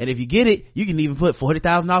one. And if you get it, you can even put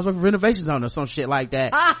 $40,000 worth of renovations on it, or some shit like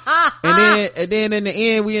that. and then in the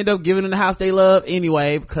end, we end up giving them the house they love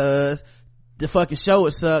anyway, because the fucking show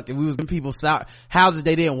would suck if we was in people's houses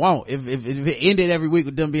they didn't want. If it ended every week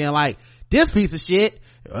with them being like, this piece of shit,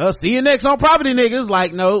 well, see you next on Property Niggas.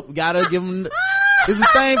 Like, nope, gotta give them, it's the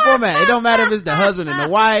same format. It don't matter if it's the husband and the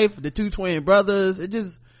wife, the 2 twin brothers.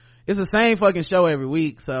 It's the same fucking show every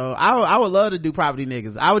week. So I would love to do Property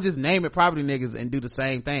Niggas. I would just name it Property Niggas and do the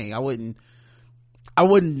same thing. I wouldn't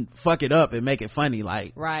fuck it up and make it funny.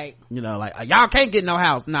 Like, right. Like, y'all can't get no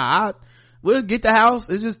house. Nah, we'll get the house.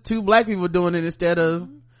 It's just 2 black people doing it instead of,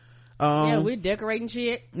 we're decorating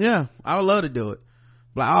shit. Yeah, I would love to do it.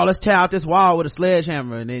 Like, oh, let's tear out this wall with a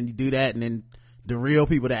sledgehammer, and then you do that, and then the real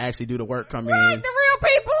people that actually do the work come in. The real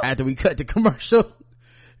people. After we cut the commercial,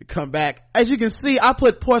 come back. As you can see, I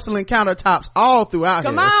put porcelain countertops all throughout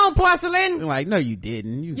Come here. on, porcelain. You're like, no, you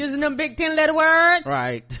didn't. Using them big 10-letter words.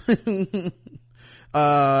 Right.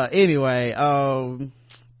 Anyway,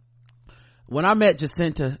 when I met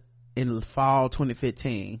Jacinta in fall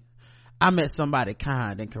 2015, I met somebody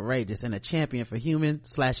kind and courageous and a champion for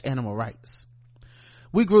human/animal rights.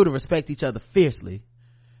 We grew to respect each other fiercely.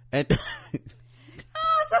 And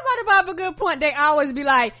somebody brought up a good point. They always be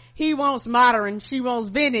like, he wants modern, she wants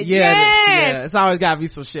vintage. Yeah, yes! Yeah, it's always gotta be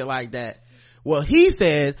some shit like that. Well, he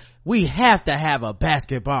says we have to have a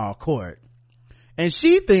basketball court, and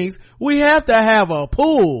she thinks we have to have a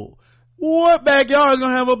pool. What backyard is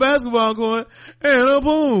gonna have a basketball court and a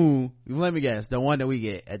pool? Let me guess, the one that we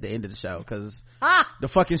get at the end of the show, because the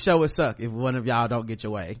fucking show would suck if one of y'all don't get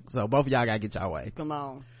your way. So both of y'all gotta get y'all way. Come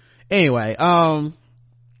on. Anyway, I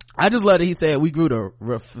just love that he said we grew to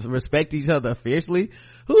respect each other fiercely.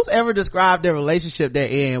 Who's ever described their relationship they're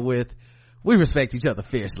in with, we respect each other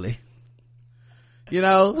fiercely?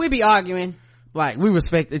 We be arguing. Like, we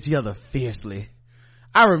respect each other fiercely.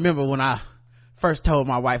 I remember when I first told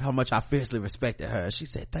my wife how much I fiercely respected her. She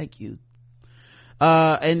said, thank you.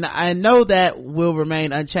 And I know that will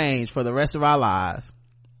remain unchanged for the rest of our lives.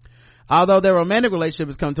 Although their romantic relationship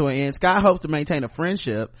has come to an end, Scott hopes to maintain a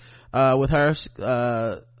friendship with her.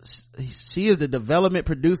 She is a development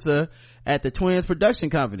producer at the Twins production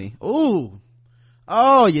company. Ooh.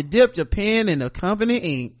 Oh, you dipped your pen in the company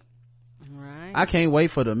ink. Right. I can't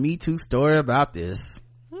wait for the Me Too story about this.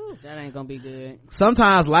 That ain't gonna be good.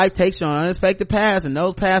 Sometimes life takes you on unexpected paths, and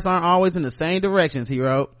those paths aren't always in the same directions, he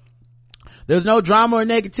wrote. There's no drama or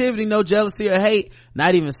negativity, no jealousy or hate,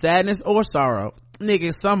 not even sadness or sorrow.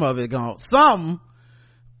 Nigga, some of it gone. Some.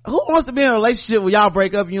 Who wants to be in a relationship where y'all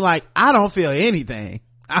break up and you're like, I don't feel anything?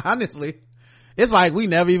 Honestly. It's like we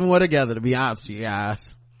never even were together, to be honest with you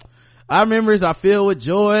guys. Our memories are filled with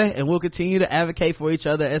joy and we'll continue to advocate for each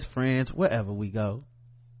other as friends wherever we go.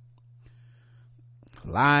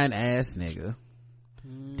 Lying ass nigga.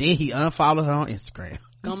 Then he unfollowed her on Instagram.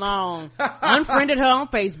 Come on. Unfriended her on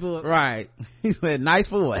Facebook. Right. He said, nice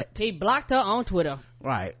for what? He blocked her on Twitter.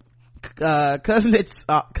 Right. Cousin It's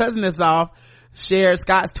Off shared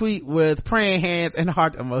Scott's tweet with praying hands and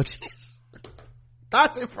heart emojis.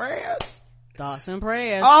 Thoughts and prayers. Thoughts and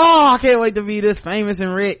prayers. Oh, I can't wait to be this famous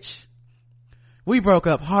and rich. We broke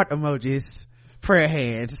up, heart emojis, prayer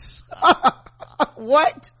hands.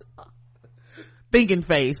 What? Thinking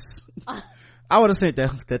face. I would have sent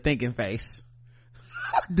the thinking face.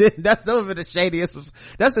 That's over the shadiest.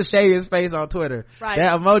 That's the shadiest face on Twitter. Right.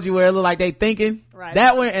 That emoji where it look like they thinking. Right.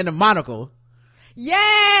 That one and the monocle.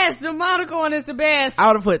 Yes, the monocle one is the best. I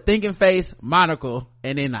would have put thinking face, monocle,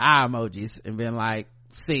 and then the eye emojis and been like,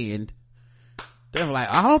 send. They're like,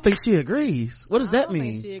 I don't think she agrees. What does that mean? I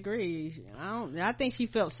don't think she agrees. I think she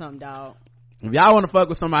felt something, dog. If y'all want to fuck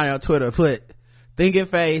with somebody on Twitter, put thinking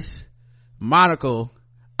face, monocle,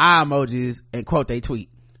 eye emojis, and quote they tweet.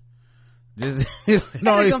 Just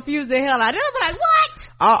confuse the hell out of them. Like, what?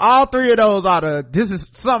 All three of those are this is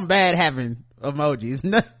something bad happening emojis.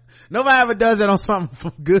 Nobody ever does it on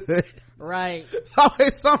something good. Right. It's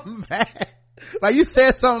always something bad. Like you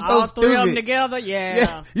said something so stupid. All three of them together,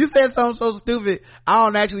 yeah. You said something so stupid. I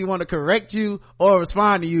don't actually want to correct you or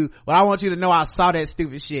respond to you, but I want you to know I saw that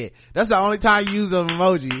stupid shit. That's the only time you use them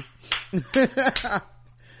emojis.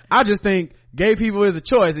 I just think gay people is a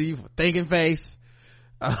choice. If you thinking face,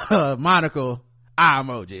 monocle, eye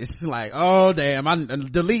emojis. Like, oh damn, I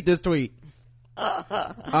delete this tweet.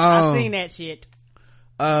 I seen that shit.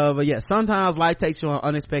 But yeah, sometimes life takes you on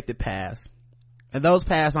unexpected paths. And those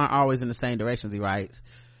paths aren't always in the same directions, he writes.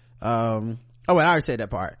 Oh wait, I already said that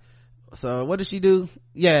part. So what did she do?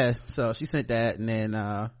 Yeah, so she sent that, and then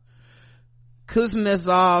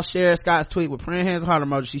Kuznetsov shared Scott's tweet with praying hands and heart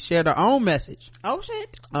emoji. She shared her own message. Oh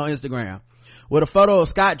shit. On Instagram with a photo of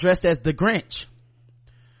Scott dressed as the Grinch.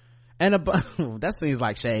 And that seems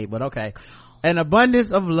like shade, but okay. An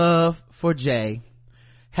abundance of love for Jay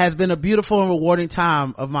has been a beautiful and rewarding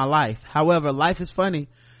time of my life. However, life is funny.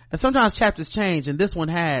 And sometimes chapters change, and this one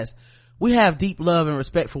has. We have deep love and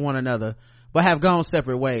respect for one another, but have gone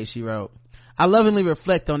separate ways, she wrote. I lovingly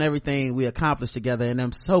reflect on everything we accomplished together, and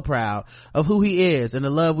I'm so proud of who he is and the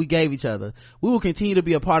love we gave each other. We will continue to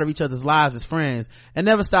be a part of each other's lives as friends, and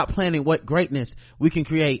never stop planning what greatness we can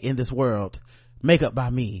create in this world. Make up by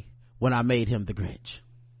me when I made him the Grinch.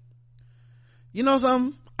 You know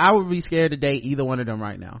something? I would be scared to date either one of them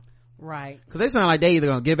right now. Right. Because they sound like they either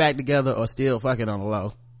gonna get back together or still fucking on the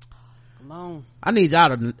low. Come on. I need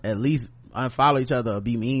y'all to at least unfollow each other or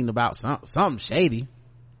be mean about something shady.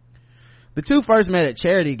 The two first met at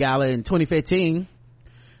Charity Gala in 2015.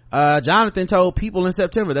 Jonathan told People in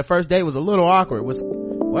September their first date was a little awkward.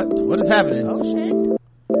 What is happening? Oh shit.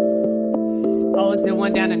 Oh, it's the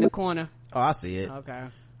one down in the corner. Oh, I see it. Okay.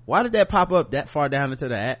 Why did that pop up that far down into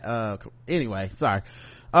that? Anyway, sorry.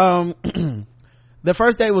 The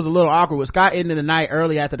first date was a little awkward, with Scott ending the night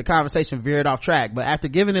early after the conversation veered off track, but after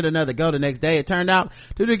giving it another go the next day, it turned out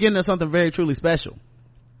to be getting into something very truly special.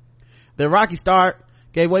 The rocky start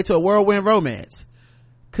gave way to a whirlwind romance.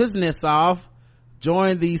 Kuznetsov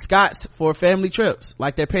joined the Scotts for family trips,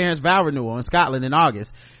 like their parents' vow renewal in Scotland in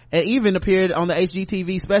August, and even appeared on the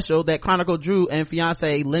HGTV special that chronicled Drew and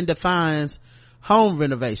fiancée Linda Fine's home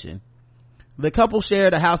renovation. The couple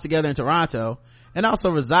shared a house together in Toronto and also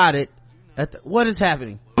resided at what is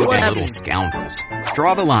happening? What happened? Little scoundrels.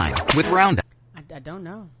 Draw the line with Roundup. I don't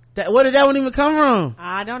know. Where did that one even come from?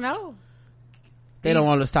 I don't know. They don't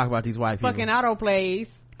want us to talk about these white people. Fucking autoplays.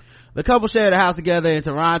 The couple shared a house together in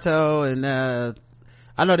Toronto, and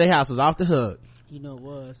I know their house was off the hook. You know it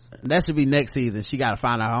was. That should be next season. She got to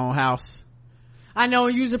find her own house. I know,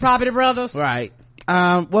 and use the Property Brothers. Right.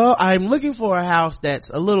 Well, I'm looking for a house that's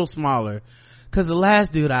a little smaller, because the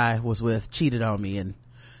last dude I was with cheated on me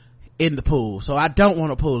in the pool, so I don't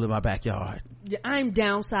want a pool in my backyard. I'm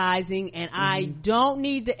downsizing, and I don't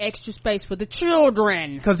need the extra space for the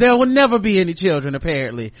children, because there will never be any children,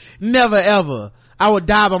 apparently. Never ever. I would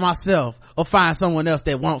die by myself or find someone else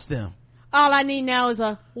that wants them. All I need now is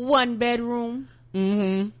a 1-bedroom.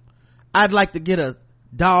 I'd like to get a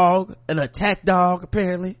dog, an attack dog,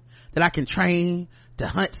 apparently, that I can train to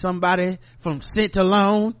hunt somebody from scent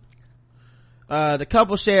alone. The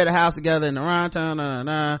couple shared a house together in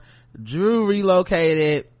Toronto. Drew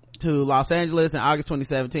relocated to Los Angeles in August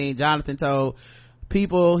 2017. Jonathan told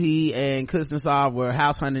people he and Kuznetsov were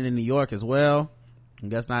house hunting in New York as well. I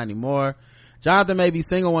guess not anymore. Jonathan may be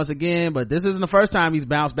single once again, but this isn't the first time he's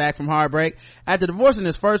bounced back from heartbreak. After divorcing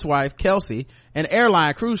his first wife, Kelsey, an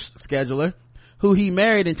airline cruise scheduler, who he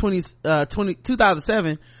married in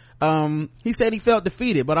 2007, he said he felt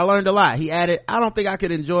defeated, but I learned a lot. He added, I don't think I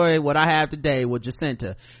could enjoy what I have today with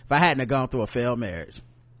Jacinta if I hadn't have gone through a failed marriage.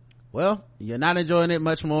 Well, you're not enjoying it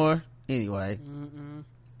much more anyway.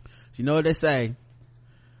 You know what they say?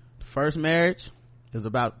 The first marriage is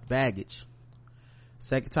about baggage.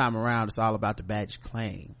 Second time around, it's all about the baggage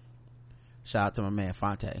claim. Shout out to my man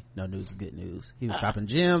Fonte. No news is good news. He was dropping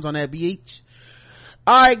gems on that beach.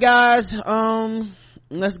 All right, guys.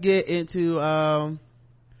 Let's get into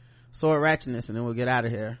sword ratchetness, and then we'll get out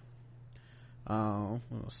of here.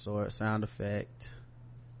 Sword sound effect.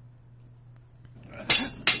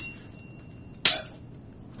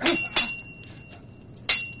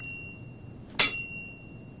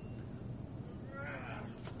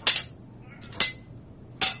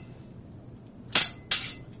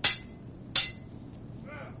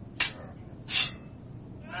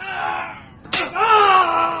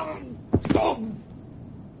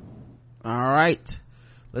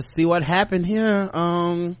 Let's see what happened here.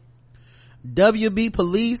 WB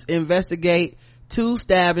police investigate 2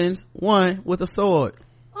 stabbings, 1 with a sword.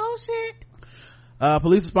 Oh shit.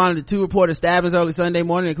 Police responded to 2 reported stabbings early Sunday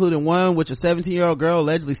morning, including one which a 17-year-old girl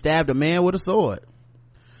allegedly stabbed a man with a sword.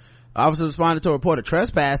 Officers responded to a report of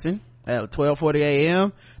trespassing at 12:40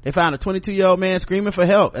 a.m. They found a 22-year-old man screaming for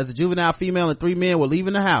help as a juvenile female and 3 men were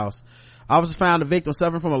leaving the house. Officers found the victim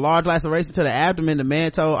suffering from a large laceration to the abdomen. The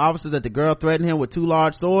man told officers that the girl threatened him with 2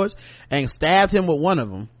 large swords and stabbed him with one of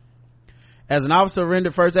them. As an officer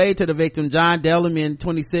rendered first aid to the victim, John Delliman,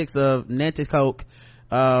 26 of Nanticoke,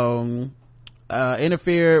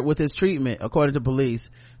 interfered with his treatment, according to police.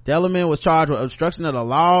 Delliman was charged with obstruction of the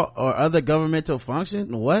law or other governmental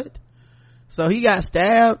function. What? So he got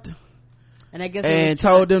stabbed and I guess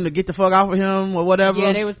told them to get the fuck off of him or whatever.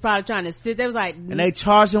 Yeah, they was probably trying to sit. They was like, and they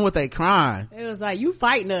charged him with a crime. It was like, you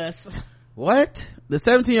fighting us. What? The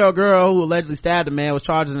 17-year-old girl who allegedly stabbed the man was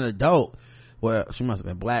charged as an adult. Well, she must have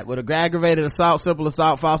been black, with aggravated assault, simple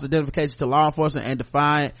assault, false identification to law enforcement, and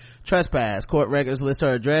defiant trespass. Court records list her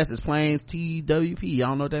address as Plains TWP.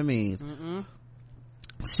 Y'all know what that means.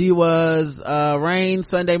 She was arraigned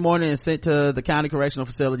Sunday morning and sent to the county correctional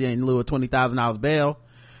facility in lieu of $20,000 bail.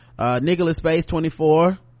 Nicholas Space,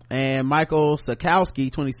 24, and Michael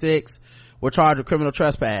Sakowski, 26, were charged with criminal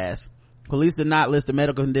trespass. Police did not list the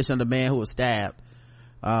medical condition of the man who was stabbed.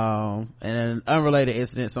 And in an unrelated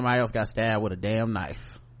incident, somebody else got stabbed with a damn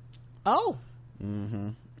knife. Oh.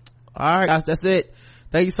 All right, guys, that's it.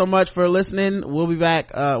 Thank you so much for listening. We'll be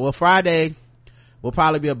back. Friday will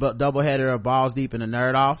probably be a double header of Balls Deep and the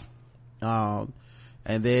Nerd Off.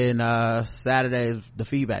 And then Saturday is the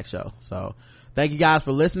feedback show. So thank you guys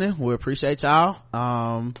for listening. We appreciate y'all.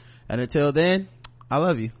 And until then, I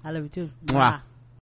love you. I love you too. Mwah.